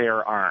keep and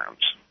bear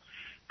arms.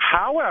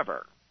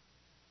 However,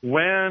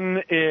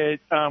 when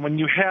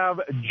you have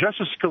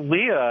Justice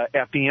Scalia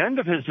at the end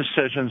of his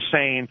decision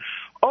saying,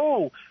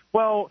 oh,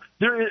 well,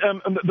 there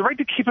the right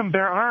to keep and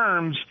bear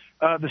arms,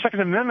 the Second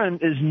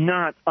Amendment is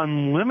not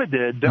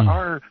unlimited. There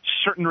are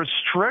certain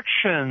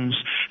restrictions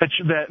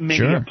that may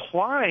be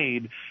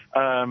applied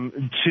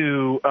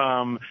to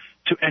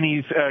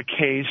any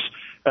case,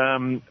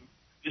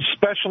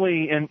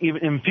 especially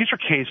in future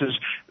cases.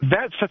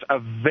 That sets a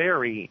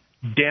very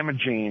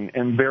damaging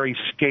and very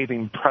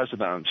scathing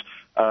precedent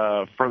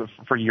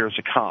for years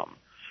to come.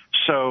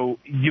 So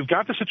you've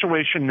got the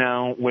situation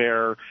now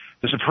where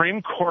the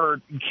Supreme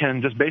Court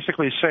can just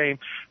basically say,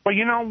 well,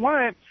 you know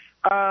what?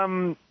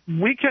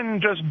 We can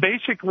just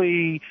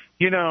basically,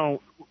 say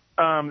that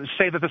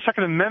the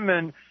Second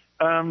Amendment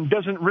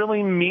doesn't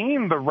really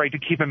mean the right to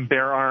keep and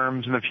bear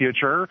arms in the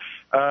future.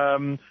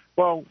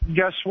 Well,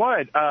 guess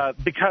what?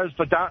 Because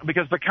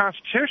the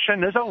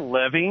Constitution is a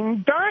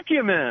living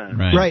document,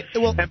 right?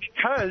 Well, and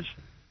because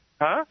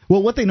Huh?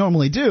 Well, what they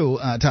normally do,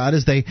 Todd,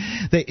 is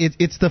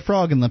it's the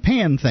frog in the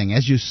pan thing.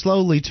 As you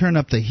slowly turn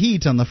up the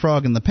heat on the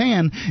frog in the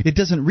pan, it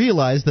doesn't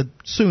realize that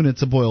soon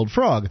it's a boiled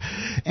frog.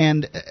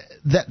 And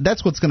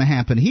that's what's going to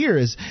happen here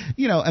is,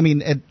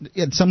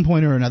 at some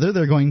point or another,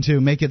 they're going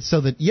to make it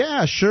so that,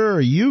 yeah, sure,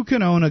 you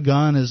can own a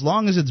gun as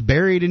long as it's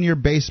buried in your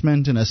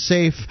basement in a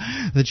safe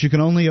that you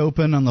can only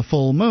open on the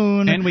full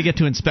moon. And we get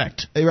to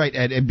inspect. Right,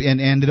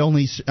 and it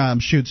only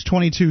shoots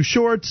 22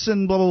 shorts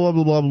and blah, blah,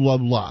 blah, blah, blah,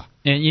 blah.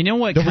 And you know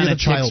what kind of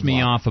ticks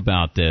me off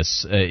about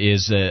this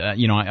is,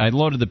 I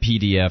loaded the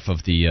PDF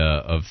of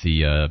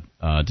the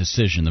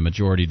decision, the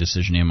majority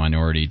decision and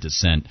minority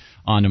dissent,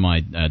 onto my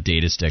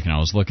data stick, and I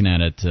was looking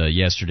at it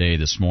yesterday,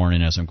 this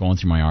morning, as I'm going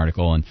through my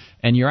article,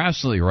 and you're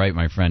absolutely right,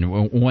 my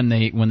friend. When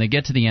they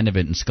get to the end of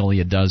it, and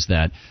Scalia does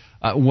that,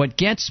 what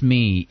gets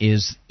me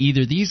is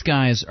either these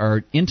guys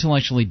are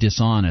intellectually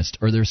dishonest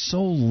or they're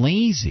so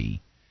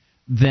lazy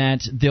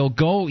that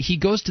he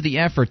goes to the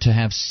effort to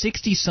have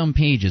 60-some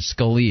pages,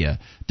 Scalia,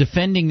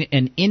 defending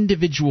an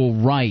individual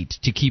right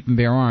to keep and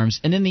bear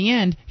arms, and in the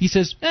end, he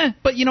says,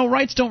 but,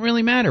 rights don't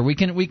really matter. We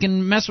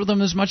can mess with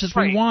them as much as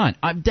we want.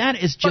 That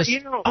is just...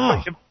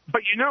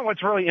 But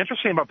what's really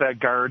interesting about that,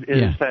 Guard,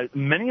 is that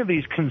many of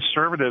these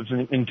conservatives,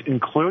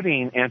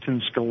 including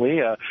Anton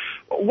Scalia,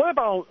 what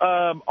about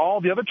all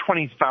the other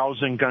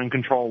 20,000 gun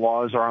control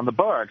laws are on the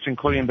books,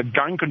 including the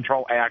Gun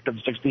Control Act of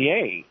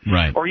 '68,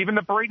 right, or even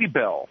the Brady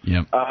Bill,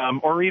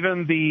 or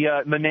even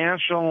the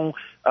National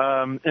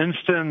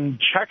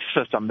Instant Check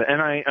System, the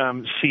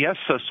NICS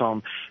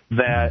system,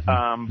 that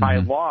by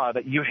law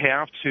that you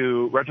have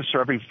to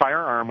register every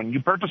firearm when you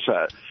purchase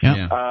it.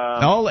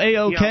 All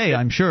A-OK,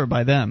 I'm sure,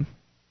 by them.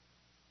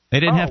 They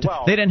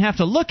didn't have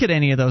to look at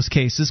any of those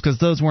cases because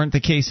those weren't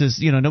the cases.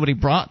 Nobody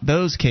brought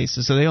those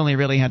cases, so they only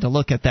really had to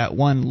look at that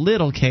one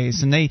little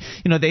case. And they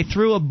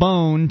threw a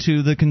bone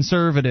to the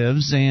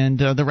conservatives, and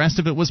the rest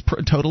of it was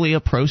totally a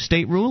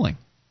pro-state ruling.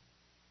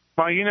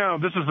 Well,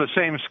 this is the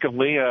same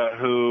Scalia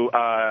who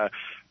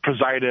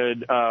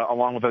presided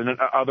along with the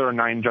other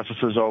 9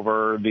 justices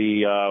over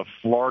the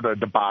Florida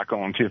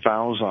debacle in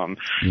 2000.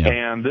 Yeah.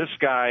 And this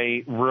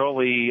guy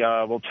really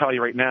will tell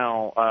you right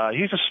now,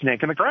 he's a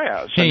snake in the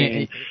grass.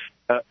 Hey,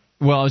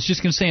 well, I was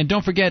just going to say, and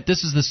don't forget,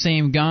 this is the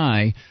same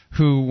guy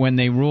who, when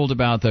they ruled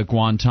about the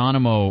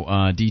Guantanamo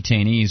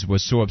detainees,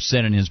 was so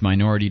upset in his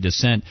minority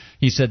dissent.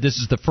 He said this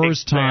is the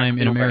first time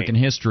in American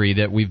history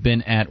that we've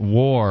been at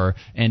war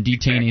and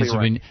detainees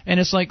have been. And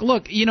it's like,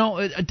 look, you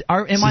think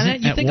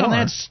I'm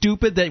that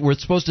stupid that we're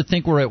supposed to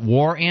think we're at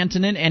war,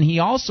 Antonin? And he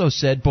also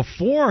said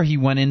before he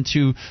went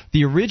into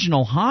the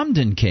original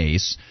Hamdan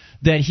case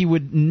that he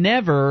would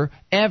never,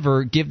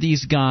 ever give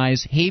these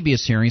guys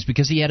habeas hearings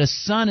because he had a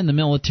son in the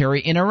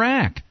military in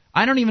Iraq.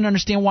 I don't even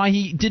understand why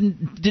he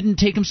didn't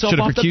take himself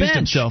off the bench. Should have recused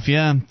himself,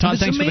 yeah. Todd,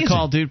 thanks for the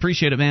call, dude.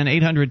 Appreciate it, man.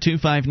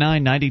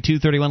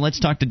 800-259-9231. Let's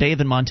talk to Dave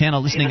in Montana,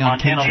 listening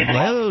on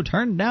Hello,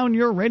 turn down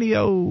your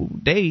radio.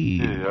 Dave.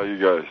 Hey, how you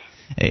guys?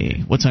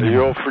 Hey, what's on your mind?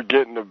 You're all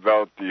forgetting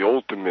about the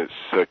ultimate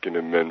Second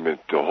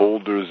Amendment, the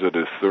holders of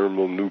the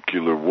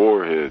thermonuclear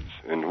warheads,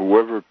 and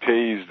whoever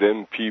pays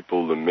them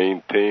people to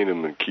maintain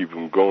them and keep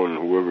them going,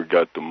 whoever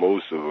got the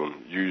most of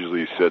them,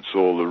 usually sets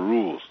all the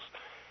rules.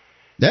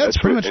 That's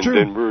pretty much true.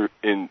 And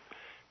then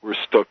we're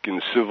stuck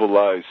in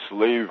civilized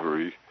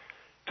slavery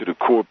to the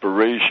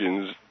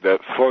corporations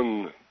that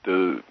fund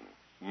the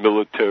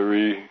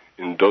military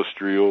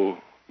industrial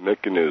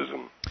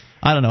mechanism.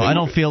 I don't know. I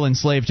don't feel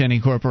enslaved to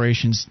any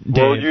corporations, Dave.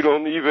 Well, you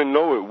don't even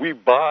know it. We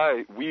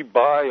buy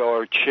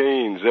our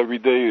chains every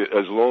day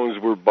as long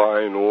as we're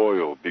buying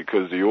oil,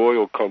 because the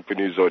oil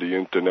companies are the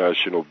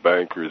international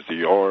bankers,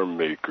 the arm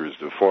makers,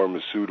 the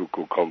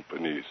pharmaceutical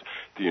companies,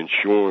 the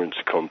insurance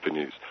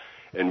companies.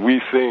 And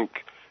we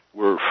think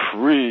we're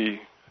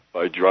free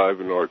by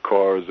driving our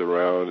cars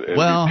around and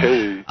we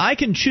pay. I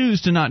can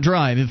choose to not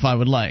drive if I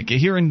would like.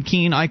 Here in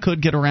Keene, I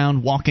could get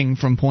around walking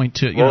from point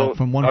to,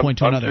 from one point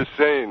to another. I'm just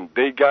saying,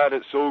 they got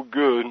it so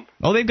good.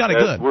 Oh, they've got it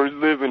good. We're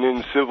living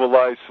in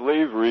civilized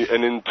slavery,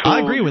 and until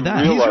I agree with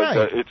that. He's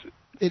right. That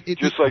it's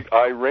just like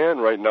Iran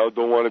right now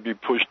don't want to be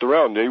pushed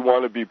around. They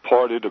want to be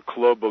part of the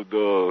club of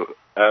the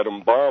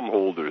atom bomb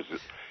holders.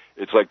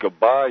 It's like a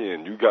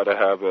buy-in. You got to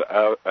have an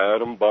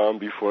atom bomb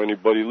before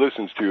anybody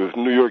listens to you. If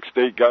New York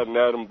State got an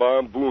atom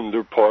bomb, boom,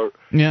 they're part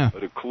of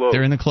the club.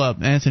 They're in the club.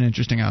 That's an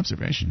interesting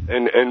observation.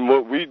 And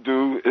what we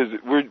do is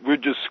we're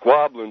just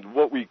squabbling.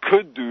 What we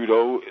could do,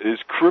 though, is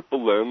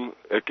cripple them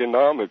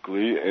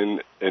economically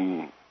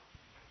and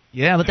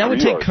yeah, but that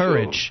would take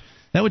courage.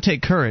 That would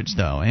take courage,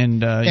 though,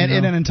 and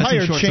an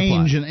entire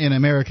change in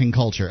American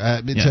culture.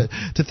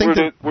 To think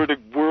we're the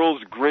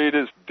world's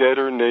greatest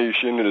debtor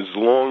nation, and as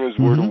long as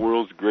we're the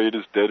world's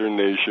greatest debtor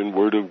nation,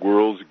 we're the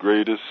world's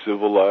greatest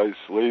civilized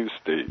slave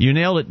state. You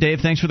nailed it, Dave.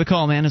 Thanks for the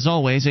call, man. As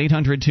always,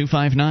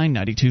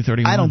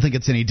 800-259-9231. I don't think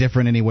it's any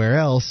different anywhere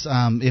else.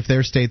 If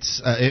their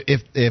states,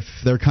 if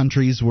their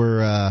countries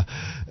were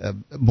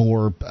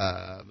more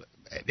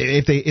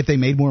if they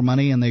made more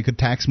money and they could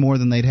tax more,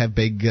 then they'd have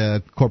big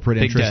corporate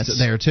interests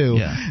there too.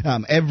 Yeah.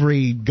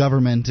 Every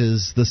government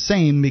is the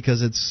same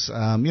because it's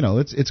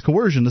it's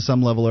coercion to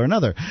some level or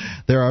another.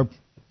 There are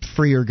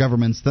freer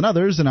governments than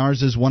others, and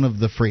ours is one of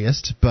the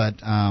freest. But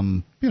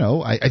I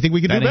think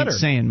we can do better. Ain't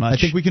saying much.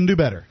 I think we can do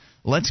better.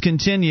 Let's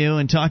continue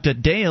and talk to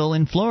Dale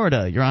in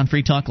Florida. You're on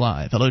Free Talk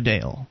Live. Hello,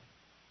 Dale.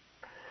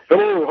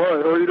 Hello,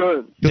 hi, how are you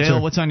doing? Dale,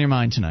 what's on your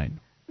mind tonight?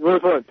 Very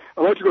fine.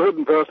 I'd like to go ahead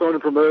and pass on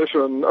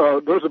information.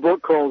 There's a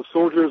book called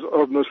Soldiers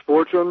of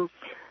Misfortune,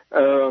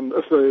 and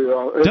it's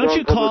a... Don't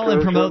you call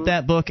and promote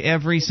that book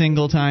every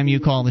single time you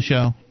call the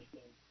show?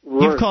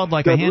 Right. You've called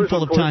like a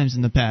handful of times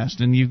in the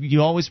past, and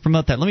you always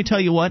promote that. Let me tell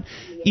you what.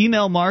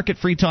 Email Mark at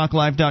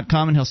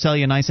freetalklive.com, and he'll sell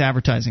you a nice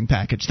advertising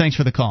package. Thanks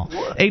for the call.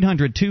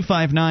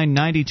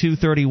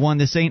 800-259-9231.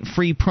 This ain't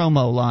free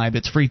promo live.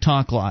 It's Free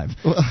Talk Live.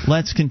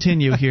 Let's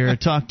continue here.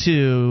 Talk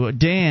to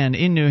Dan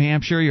in New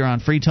Hampshire. You're on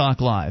Free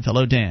Talk Live.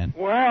 Hello, Dan.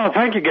 Well,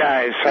 thank you,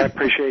 guys. I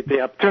appreciate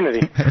the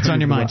opportunity. What's on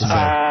your mind today?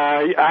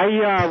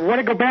 I want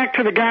to go back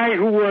to the guy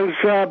who was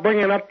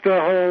bringing up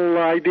the whole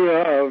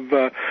idea of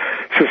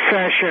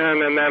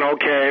secession, and then,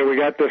 okay, we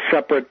got this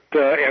separate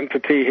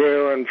entity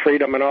here and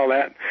freedom and all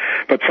that,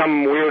 but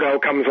some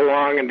weirdo comes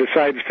along and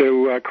decides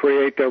to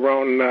create their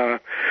own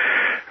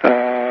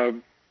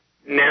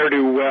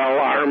ne'er-do-well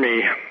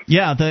army.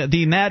 Yeah,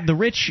 the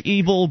rich,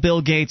 evil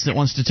Bill Gates that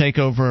wants to take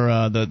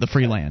over the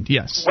free land.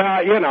 Yes.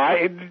 Well,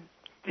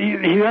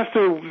 he has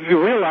to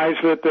realize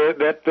that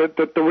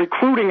the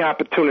recruiting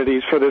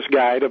opportunities for this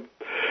guy to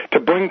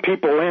bring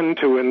people in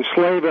to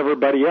enslave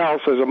everybody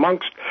else is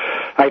amongst,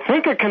 I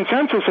think, a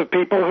consensus of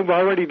people who've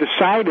already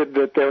decided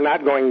that they're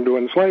not going to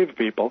enslave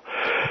people.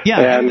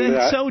 Yeah, and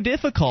it's so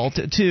difficult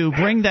to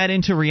bring that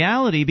into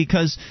reality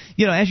because,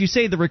 as you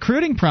say, the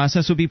recruiting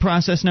process would be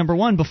process number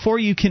one. Before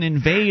you can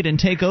invade and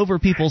take over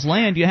people's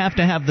land, you have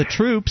to have the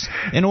troops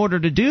in order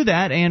to do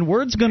that, and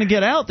word's going to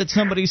get out that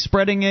somebody's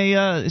spreading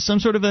some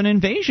sort of an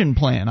invasion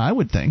plan, I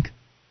would think.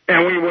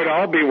 And we would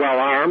all be well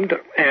armed,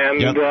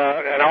 and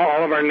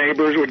all of our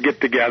neighbors would get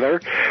together.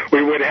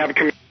 We would have.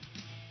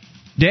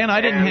 Dan,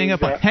 I didn't hang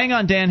up. Hang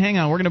on, Dan. Hang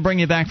on. We're going to bring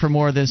you back for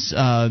more of this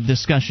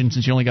discussion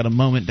since you only got a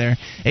moment there.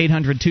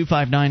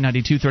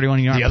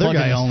 800-259-9231. The other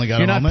guy only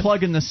got a moment. You're not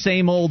plugging the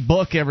same old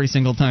book every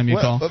single time you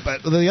call.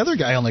 But the other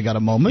guy only got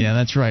a moment. Yeah,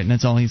 that's right, and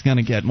that's all he's going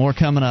to get. More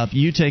coming up.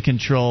 You take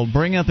control.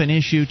 Bring up an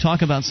issue.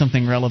 Talk about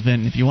something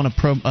relevant. If you want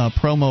to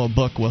promo a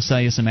book, we'll sell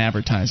you some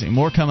advertising.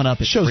 More coming up.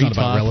 It's Show's Free not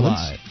about Talk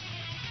relevance. Live.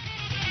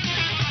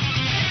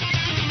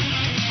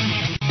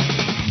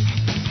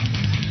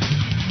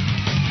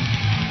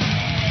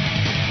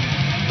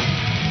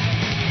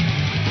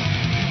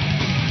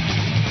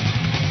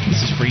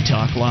 This is Free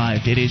Talk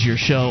Live. It is your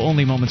show.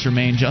 Only moments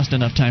remain. Just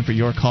enough time for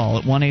your call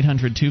at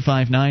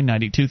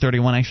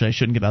 1-800-259-9231. Actually, I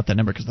shouldn't give out that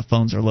number because the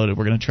phones are loaded.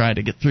 We're going to try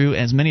to get through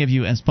as many of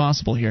you as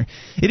possible here.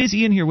 It is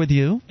Ian here with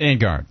you. And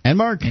Guard. And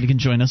Mark. And you can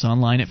join us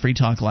online at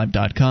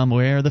freetalklive.com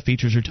where the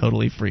features are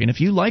totally free. And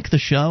if you like the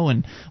show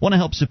and want to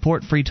help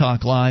support Free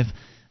Talk Live,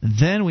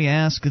 then we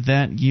ask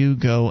that you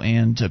go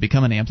and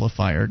become an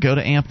amplifier. Go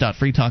to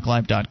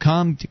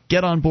amp.freetalklive.com to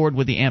get on board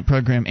with the AMP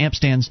program. AMP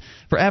stands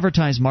for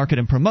Advertise, Market,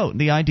 and Promote.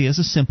 The idea is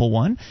a simple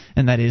one,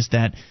 and that is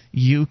that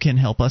you can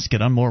help us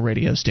get on more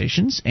radio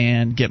stations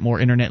and get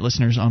more Internet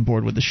listeners on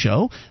board with the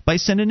show by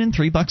sending in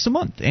 $3 a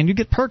month. And you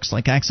get perks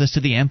like access to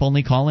the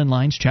AMP-only call-in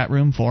lines, chat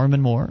room, forum,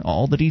 and more.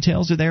 All the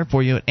details are there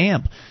for you at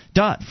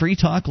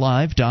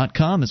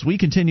amp.freetalklive.com as we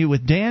continue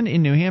with Dan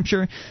in New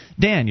Hampshire.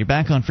 Dan, you're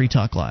back on Free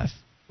Talk Live.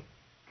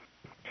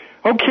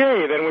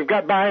 Okay, then we've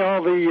got by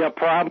all the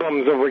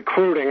problems of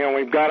recruiting, and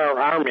we've got our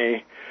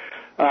army.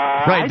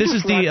 Right, this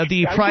is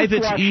the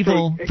private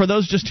evil. For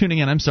those just tuning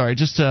in, I'm sorry,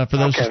 just for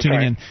those just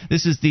tuning in,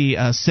 this is the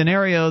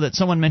scenario that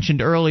someone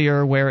mentioned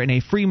earlier where in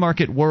a free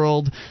market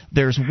world,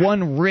 there's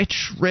one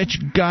rich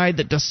guy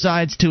that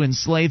decides to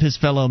enslave his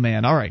fellow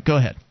man. All right, go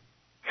ahead.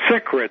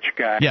 Sick rich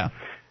guy. Yeah.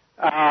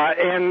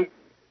 And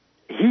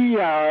he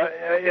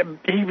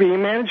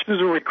manages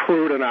to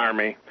recruit an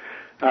army,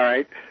 all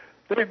right?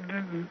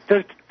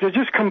 They're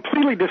just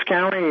completely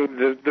discounting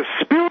the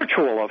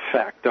spiritual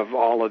effect of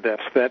all of this,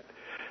 that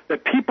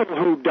people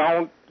who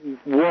don't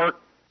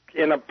work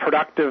in a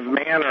productive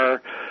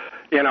manner,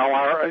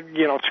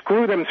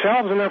 screw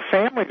themselves and their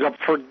families up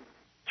for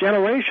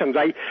generations.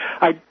 I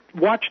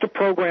watched a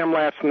program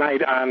last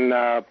night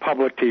on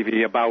public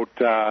TV about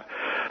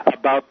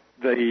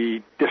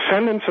the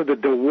descendants of the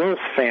DeWolf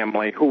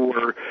family, who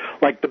were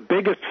like the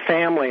biggest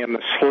family in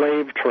the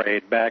slave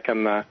trade back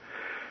in the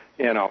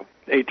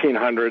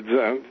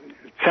 1800s,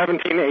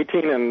 17,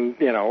 18, and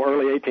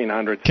early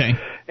 1800s. Okay.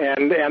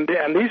 And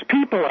these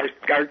people are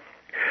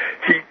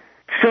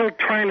still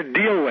trying to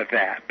deal with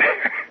that.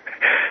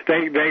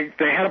 They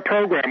had a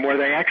program where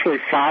they actually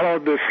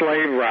followed the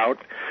slave route,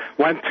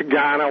 went to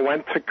Ghana,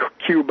 went to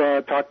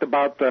Cuba, talked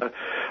about the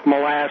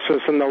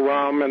molasses and the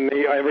rum and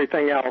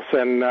everything else,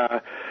 and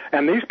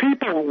these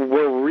people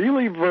were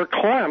really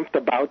verklempt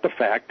about the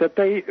fact that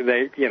they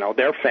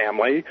their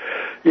family,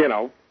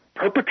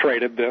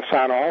 perpetrated this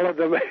on all of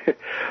them.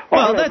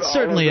 Well, that's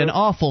certainly an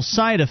awful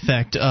side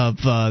effect of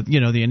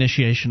the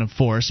initiation of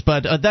force.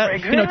 But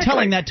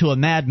telling that to a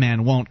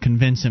madman won't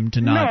convince him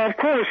to not. No, of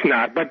course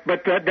not. But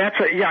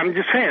I'm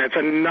just saying it's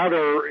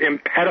another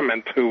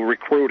impediment to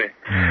recruiting.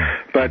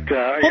 But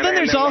then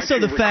there's also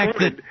the fact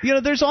that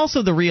there's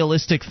also the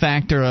realistic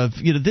factor of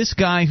this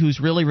guy who's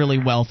really, really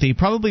wealthy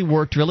probably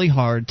worked really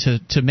hard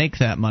to make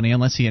that money,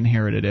 unless he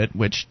inherited it,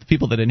 which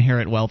people that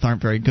inherit wealth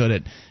aren't very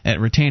good at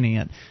retaining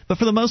it. But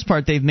for the most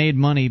part, they've made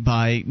money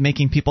by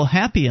making people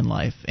happy in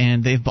life,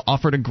 and they've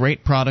offered a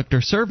great product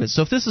or service.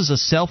 So if this is a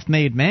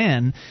self-made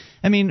man,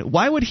 I mean,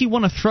 why would he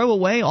want to throw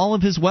away all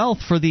of his wealth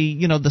for the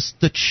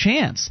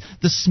chance,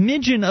 the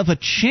smidgen of a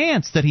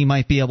chance that he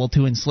might be able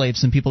to enslave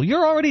some people?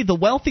 You're already the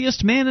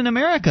wealthiest man in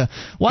America.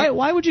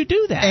 Why would you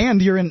do that?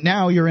 And you're in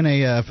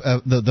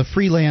the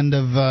free land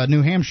of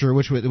New Hampshire,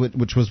 which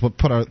was what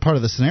part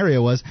of the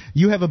scenario was.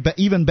 You have a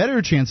even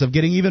better chance of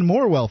getting even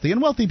more wealthy,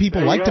 and wealthy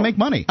people like to make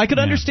money. I could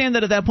understand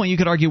that at that point. You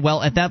could argue,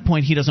 well, at that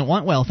point he doesn't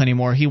want wealth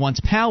anymore. He wants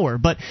power.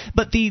 But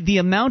the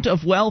amount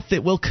of wealth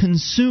that will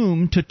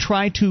consume to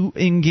try to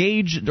engage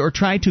or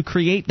try to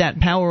create that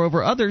power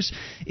over others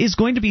is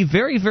going to be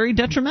very, very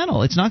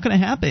detrimental. It's not going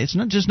to happen. It's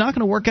not going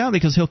to work out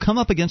because he'll come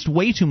up against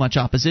way too much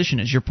opposition,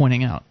 as you're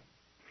pointing out.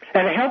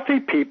 And healthy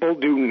people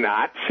do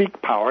not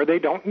seek power they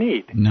don't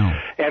need. No.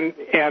 And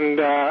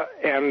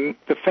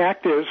the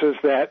fact is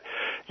that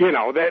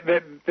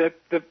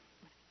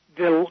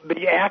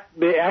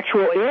the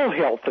actual ill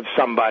health of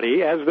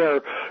somebody as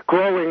they're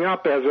growing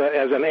up as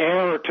an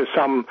heir to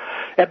some,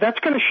 that's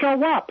going to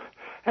show up.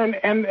 And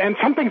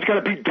something's got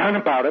to be done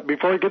about it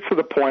before he gets to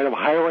the point of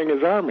hiring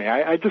his army.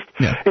 It's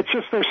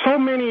just there's so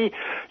many,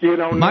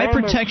 My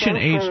protection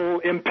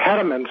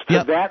impediments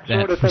to that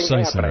sort of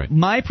thing happening. Right.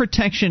 My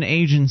protection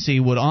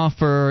agency would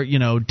offer,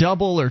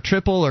 double or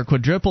triple or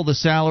quadruple the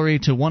salary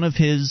to one of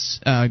his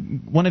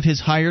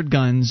hired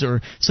guns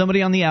or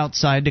somebody on the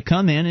outside to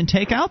come in and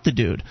take out the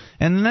dude,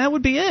 and that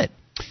would be it.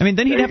 I mean,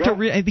 then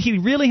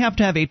he'd really have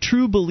to have a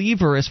true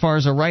believer as far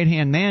as a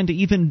right-hand man to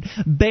even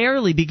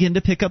barely begin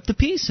to pick up the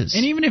pieces.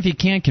 And even if you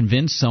can't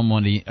convince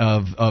somebody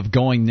of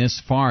going this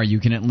far,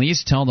 you can at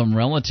least tell them,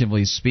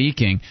 relatively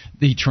speaking,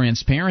 the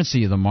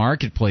transparency of the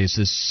marketplace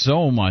is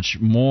so much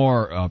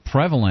more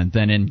prevalent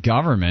than in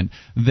government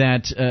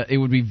that it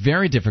would be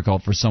very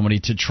difficult for somebody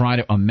to try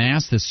to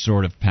amass this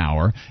sort of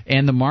power.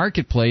 And the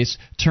marketplace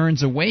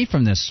turns away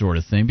from this sort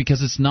of thing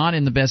because it's not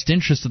in the best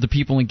interest of the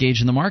people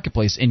engaged in the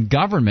marketplace. In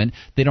government,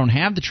 they don't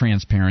have the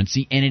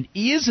transparency, and it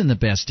is in the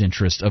best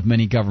interest of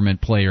many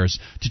government players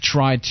to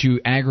try to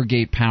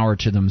aggregate power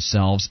to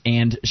themselves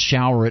and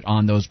shower it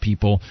on those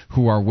people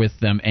who are with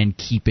them and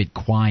keep it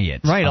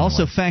quiet. Right.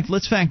 Also,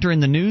 let's factor in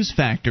the news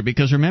factor,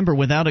 because remember,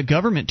 without a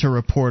government to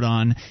report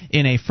on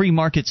in a free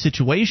market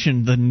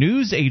situation, the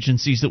news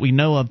agencies that we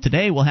know of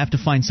today will have to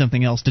find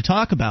something else to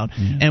talk about.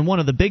 Yeah. And one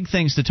of the big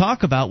things to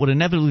talk about would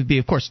inevitably be,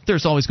 of course,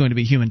 there's always going to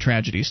be human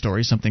tragedy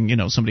stories, something,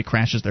 somebody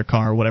crashes their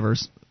car or whatever,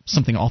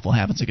 something awful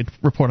happens, they could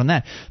report on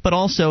that. But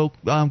also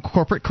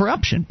corporate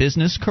corruption,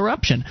 business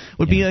corruption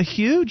would be a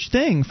huge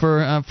thing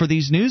for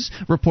these news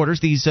reporters,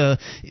 these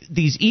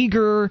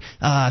eager,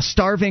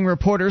 starving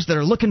reporters that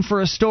are looking for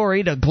a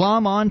story to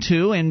glom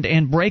onto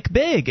and break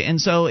big.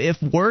 And so if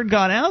word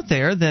got out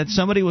there that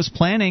somebody was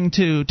planning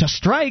to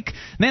strike,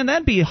 man,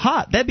 that'd be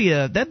hot. That'd be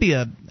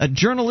a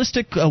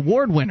journalistic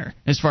award winner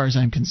as far as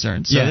I'm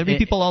concerned. So there'd be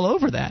people all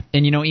over that.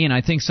 And Ian,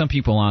 I think some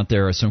people out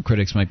there, or some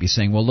critics might be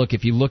saying, well, look,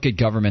 if you look at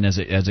government as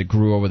it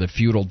grew over the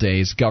feudal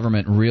days,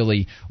 government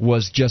really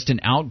was just an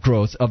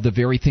outgrowth of the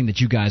very thing that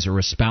you guys are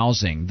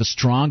espousing. The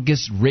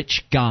strongest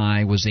rich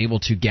guy was able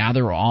to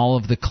gather all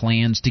of the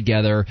clans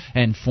together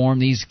and form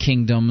these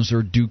kingdoms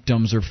or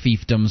dukedoms or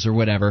fiefdoms or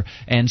whatever.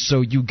 And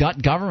so you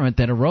got government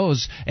that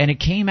arose, and it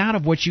came out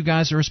of what you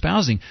guys are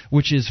espousing,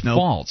 which is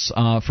false.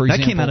 For example,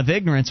 that came out of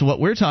ignorance. What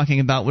we're talking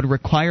about would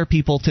require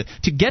people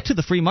to get to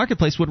the free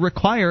marketplace would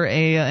require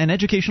an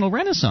educational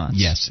renaissance.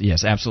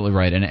 Yes, absolutely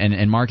right.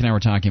 And Mark and I were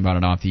talking about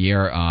it off the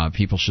air.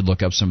 People should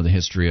look up some of the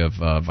history of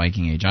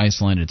Viking Age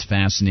Iceland. It's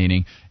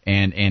fascinating.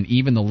 And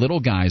even the little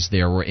guys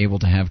there were able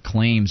to have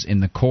claims in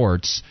the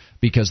courts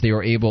because they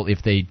were able,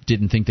 if they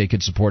didn't think they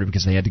could support it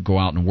because they had to go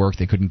out and work,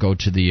 they couldn't go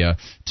to the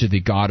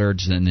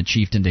Goddards and the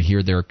chieftain to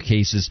hear their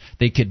cases.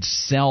 They could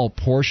sell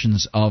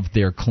portions of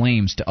their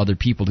claims to other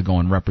people to go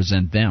and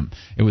represent them.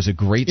 It was a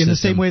great system. In the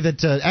same way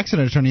that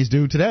accident attorneys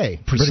do today.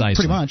 Precisely.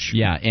 Pretty much.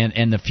 Yeah,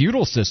 and the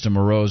feudal system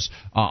arose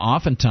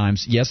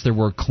oftentimes, yes, there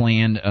were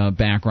clan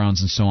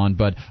backgrounds and so on,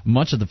 but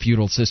much of the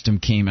feudal system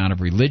came out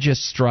of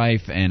religious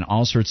strife and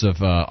all sorts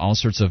of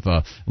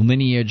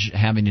lineage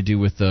having to do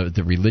with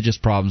the religious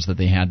problems that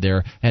they had there.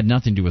 Had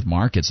nothing to do with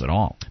markets at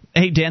all.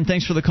 Hey, Dan,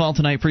 thanks for the call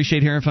tonight.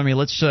 Appreciate hearing from you.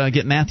 Let's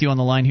get Matthew on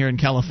the line here in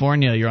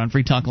California. You're on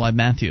Free Talk Live,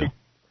 Matthew.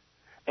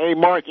 Hey,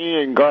 Mark,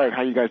 Ian, Garth,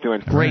 how you guys doing?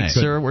 Great,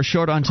 sir. We're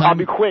short on time. I'll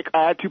be quick.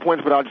 I had 2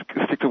 points, but I'll just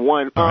stick to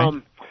one.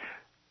 All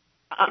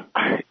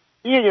right.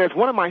 Ian, it's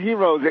one of my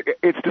heroes.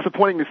 It's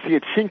disappointing to see a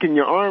chink in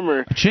your armor.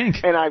 A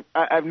chink? And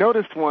I've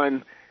noticed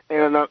one,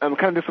 and I'm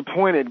kind of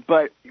disappointed.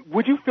 But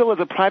would you feel as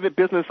a private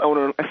business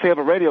owner, say of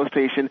a radio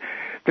station,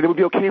 that it would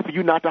be okay for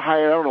you not to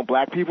hire, I don't know,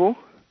 black people?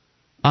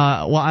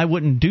 Well, I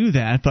wouldn't do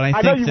that, but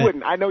I think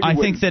wouldn't. I know you I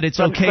wouldn't. think that it's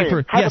But I'm okay saying,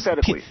 for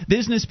hypothetically.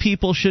 business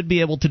people should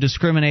be able to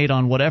discriminate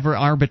on whatever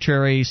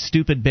arbitrary,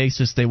 stupid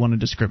basis they want to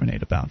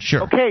discriminate about.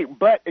 Sure. Okay,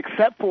 but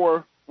except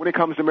for when it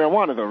comes to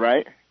marijuana, though,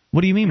 right?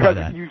 What do you mean by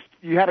that?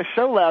 You had a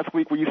show last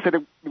week where you said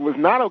it was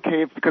not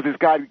okay because this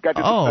guy got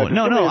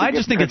no, I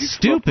just think it's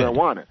stupid.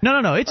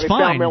 No, it's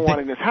fine. Found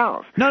marijuana in his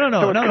house. No.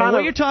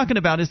 What you're talking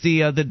about is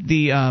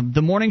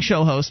the morning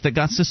show host that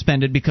got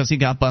suspended because he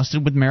got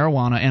busted with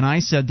marijuana, and I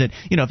said that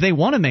if they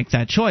want to make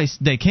that choice,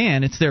 they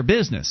can. It's their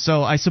business,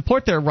 so I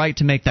support their right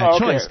to make that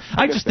choice.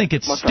 I just think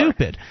it's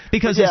stupid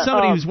because as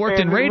somebody who's worked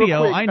in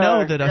radio, I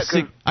know that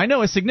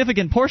a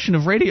significant portion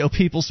of radio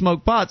people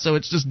smoke pot, so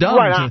it's just dumb.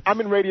 Right, I'm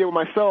in radio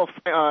myself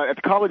at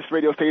the college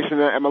radio station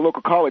at my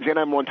local college, and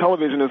I'm on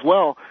television as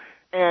well.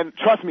 And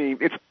trust me,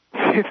 it's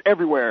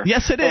everywhere.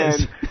 Yes, it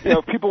is.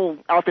 And people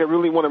out there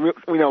really want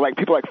to, like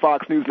people like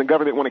Fox News and the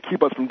government want to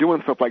keep us from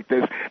doing stuff like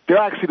this. They're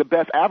actually the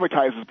best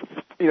advertisers.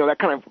 That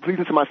kind of leads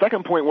into my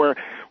second point, where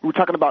we were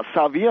talking about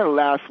Salvia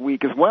last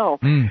week as well,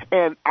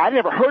 and I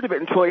never heard of it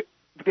until I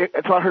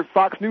heard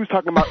Fox News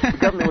talking about the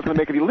government was going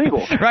to make it illegal.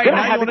 Right, then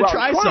now I had you to want to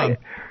try some.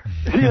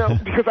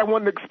 It, because I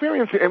wanted to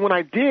experience it, and when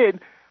I did,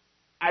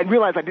 I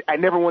realized I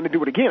never wanted to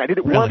do it again. I did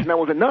it once, and that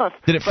was enough.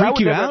 Did it freak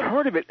you out? I would never have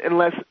heard of it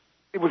unless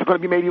it was going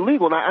to be made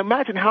illegal. And I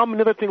imagine how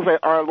many other things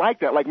are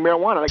like that, like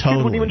marijuana. Like kids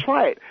wouldn't even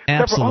try it.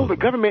 Except for, the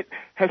government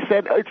has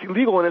said it's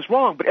illegal and it's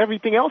wrong, but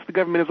everything else the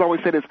government has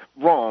always said is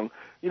wrong.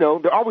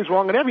 They're always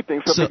wrong in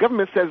everything. So if the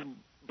government says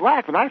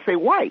black, and I say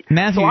white.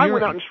 Matthew, so I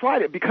went out and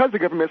tried it because the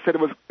government said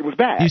it was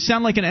bad. You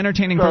sound like an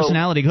entertaining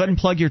personality. Go ahead and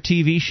plug your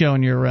TV show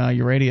and your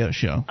radio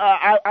show.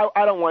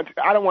 I don't want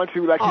to.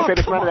 Like you said,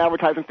 it's not an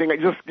advertising thing.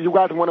 You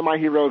guys are one of my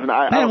heroes, and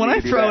when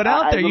I throw it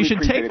out there, you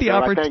should take the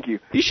opportunity. Thank you.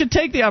 You should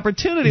take the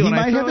opportunity when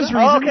I throw it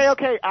out.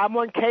 Okay. I'm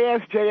on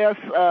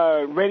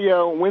KSJS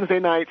radio Wednesday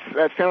nights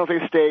at San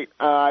Jose State.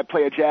 I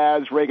play a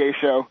jazz reggae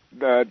show.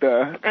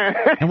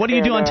 And what do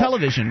you do on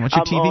television? What's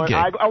your TV gig?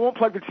 I won't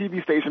plug the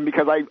TV station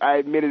because I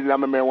admitted that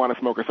I'm a marijuana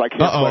smoker, so I can't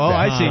plug that.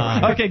 I see.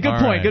 Okay,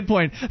 good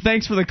point.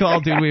 Thanks for the call,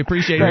 dude. We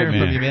appreciate hearing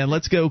from you, man.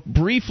 Let's go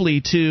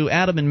briefly to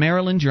Adam in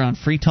Maryland. You're on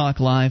Free Talk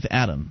Live.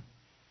 Adam.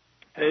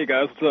 Hey,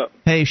 guys. What's up?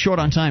 Hey, short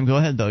on time. Go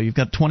ahead, though. You've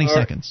got 20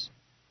 seconds.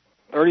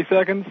 30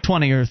 seconds?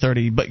 20 or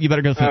 30, but you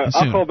better go soon.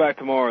 I'll call back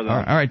tomorrow, though.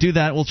 All right, do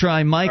that. We'll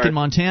try Mike in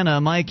Montana.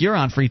 Mike, you're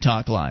on Free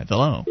Talk Live.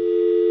 Hello.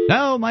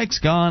 No, Mike's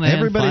gone. And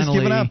everybody's finally,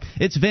 giving up.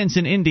 It's Vince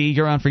in Indy.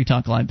 You're on Free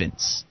Talk Live,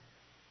 Vince.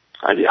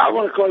 I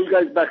want to call you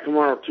guys back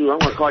tomorrow, too. I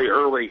want to call you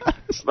early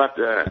about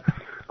the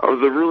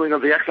ruling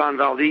of the Exxon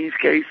Valdez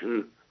case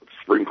in the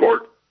Supreme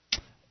Court.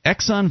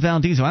 Exxon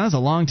Valdez, well, that was a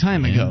long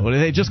time ago. Did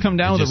they just come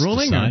down with a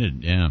ruling?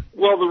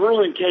 Well, the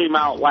ruling came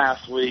out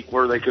last week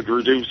where they could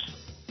reduce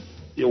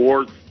the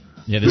awards.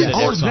 Yeah, they said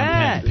Exxon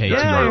had to pay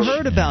I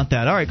heard about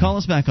that. All right, call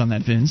us back on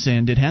that, Vince.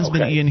 And it has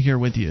been Ian here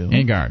with you.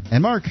 And Guard.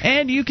 And Mark.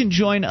 And you can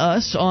join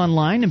us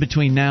online in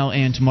between now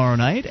and tomorrow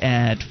night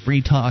at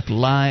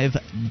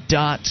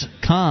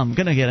freetalklive.com.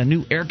 Going to get a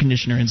new air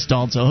conditioner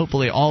installed, so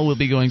hopefully all will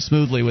be going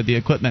smoothly with the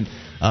equipment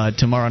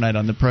tomorrow night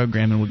on the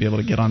program, and we'll be able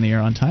to get on the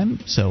air on time.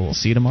 So we'll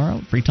see you tomorrow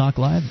at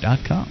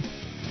freetalklive.com.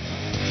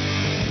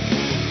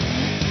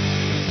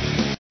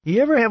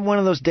 You ever have one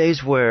of those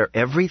days where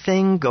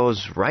everything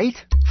goes right?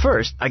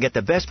 First, I get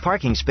the best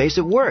parking space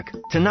at work.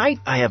 Tonight,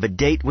 I have a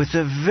date with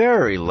the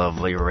very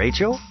lovely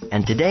Rachel.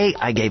 And today,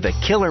 I gave a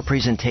killer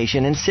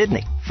presentation in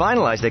Sydney,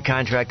 finalized the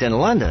contract in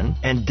London,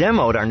 and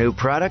demoed our new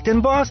product in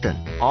Boston.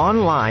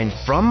 Online,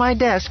 from my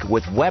desk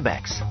with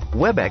WebEx.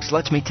 WebEx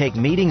lets me take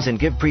meetings and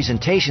give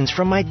presentations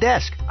from my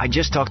desk. I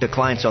just talk to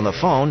clients on the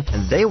phone,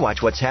 and they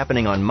watch what's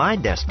happening on my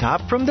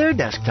desktop from their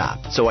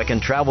desktop. So I can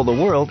travel the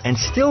world and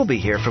still be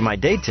here for my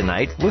date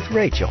tonight with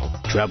Rachel.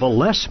 Travel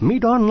less,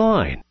 meet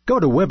online. Go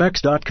to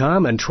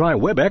Webex.com and try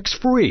Webex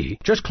free.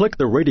 Just click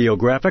the radio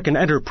graphic and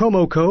enter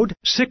promo code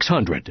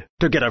 600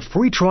 to get a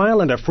free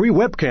trial and a free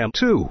webcam,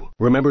 too.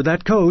 Remember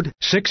that code,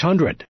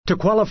 600, to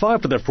qualify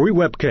for the free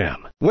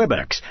webcam.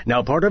 Webex,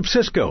 now part of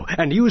Cisco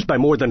and used by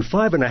more than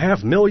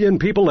 5.5 million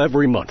people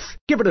every month.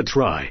 Give it a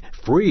try,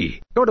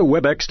 free. Go to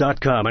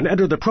Webex.com and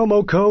enter the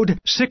promo code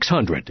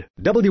 600,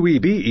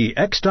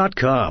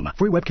 WEBEX.com.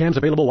 Free webcams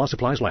available while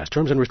supplies last.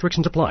 Terms and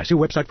restrictions apply. See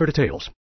website for details.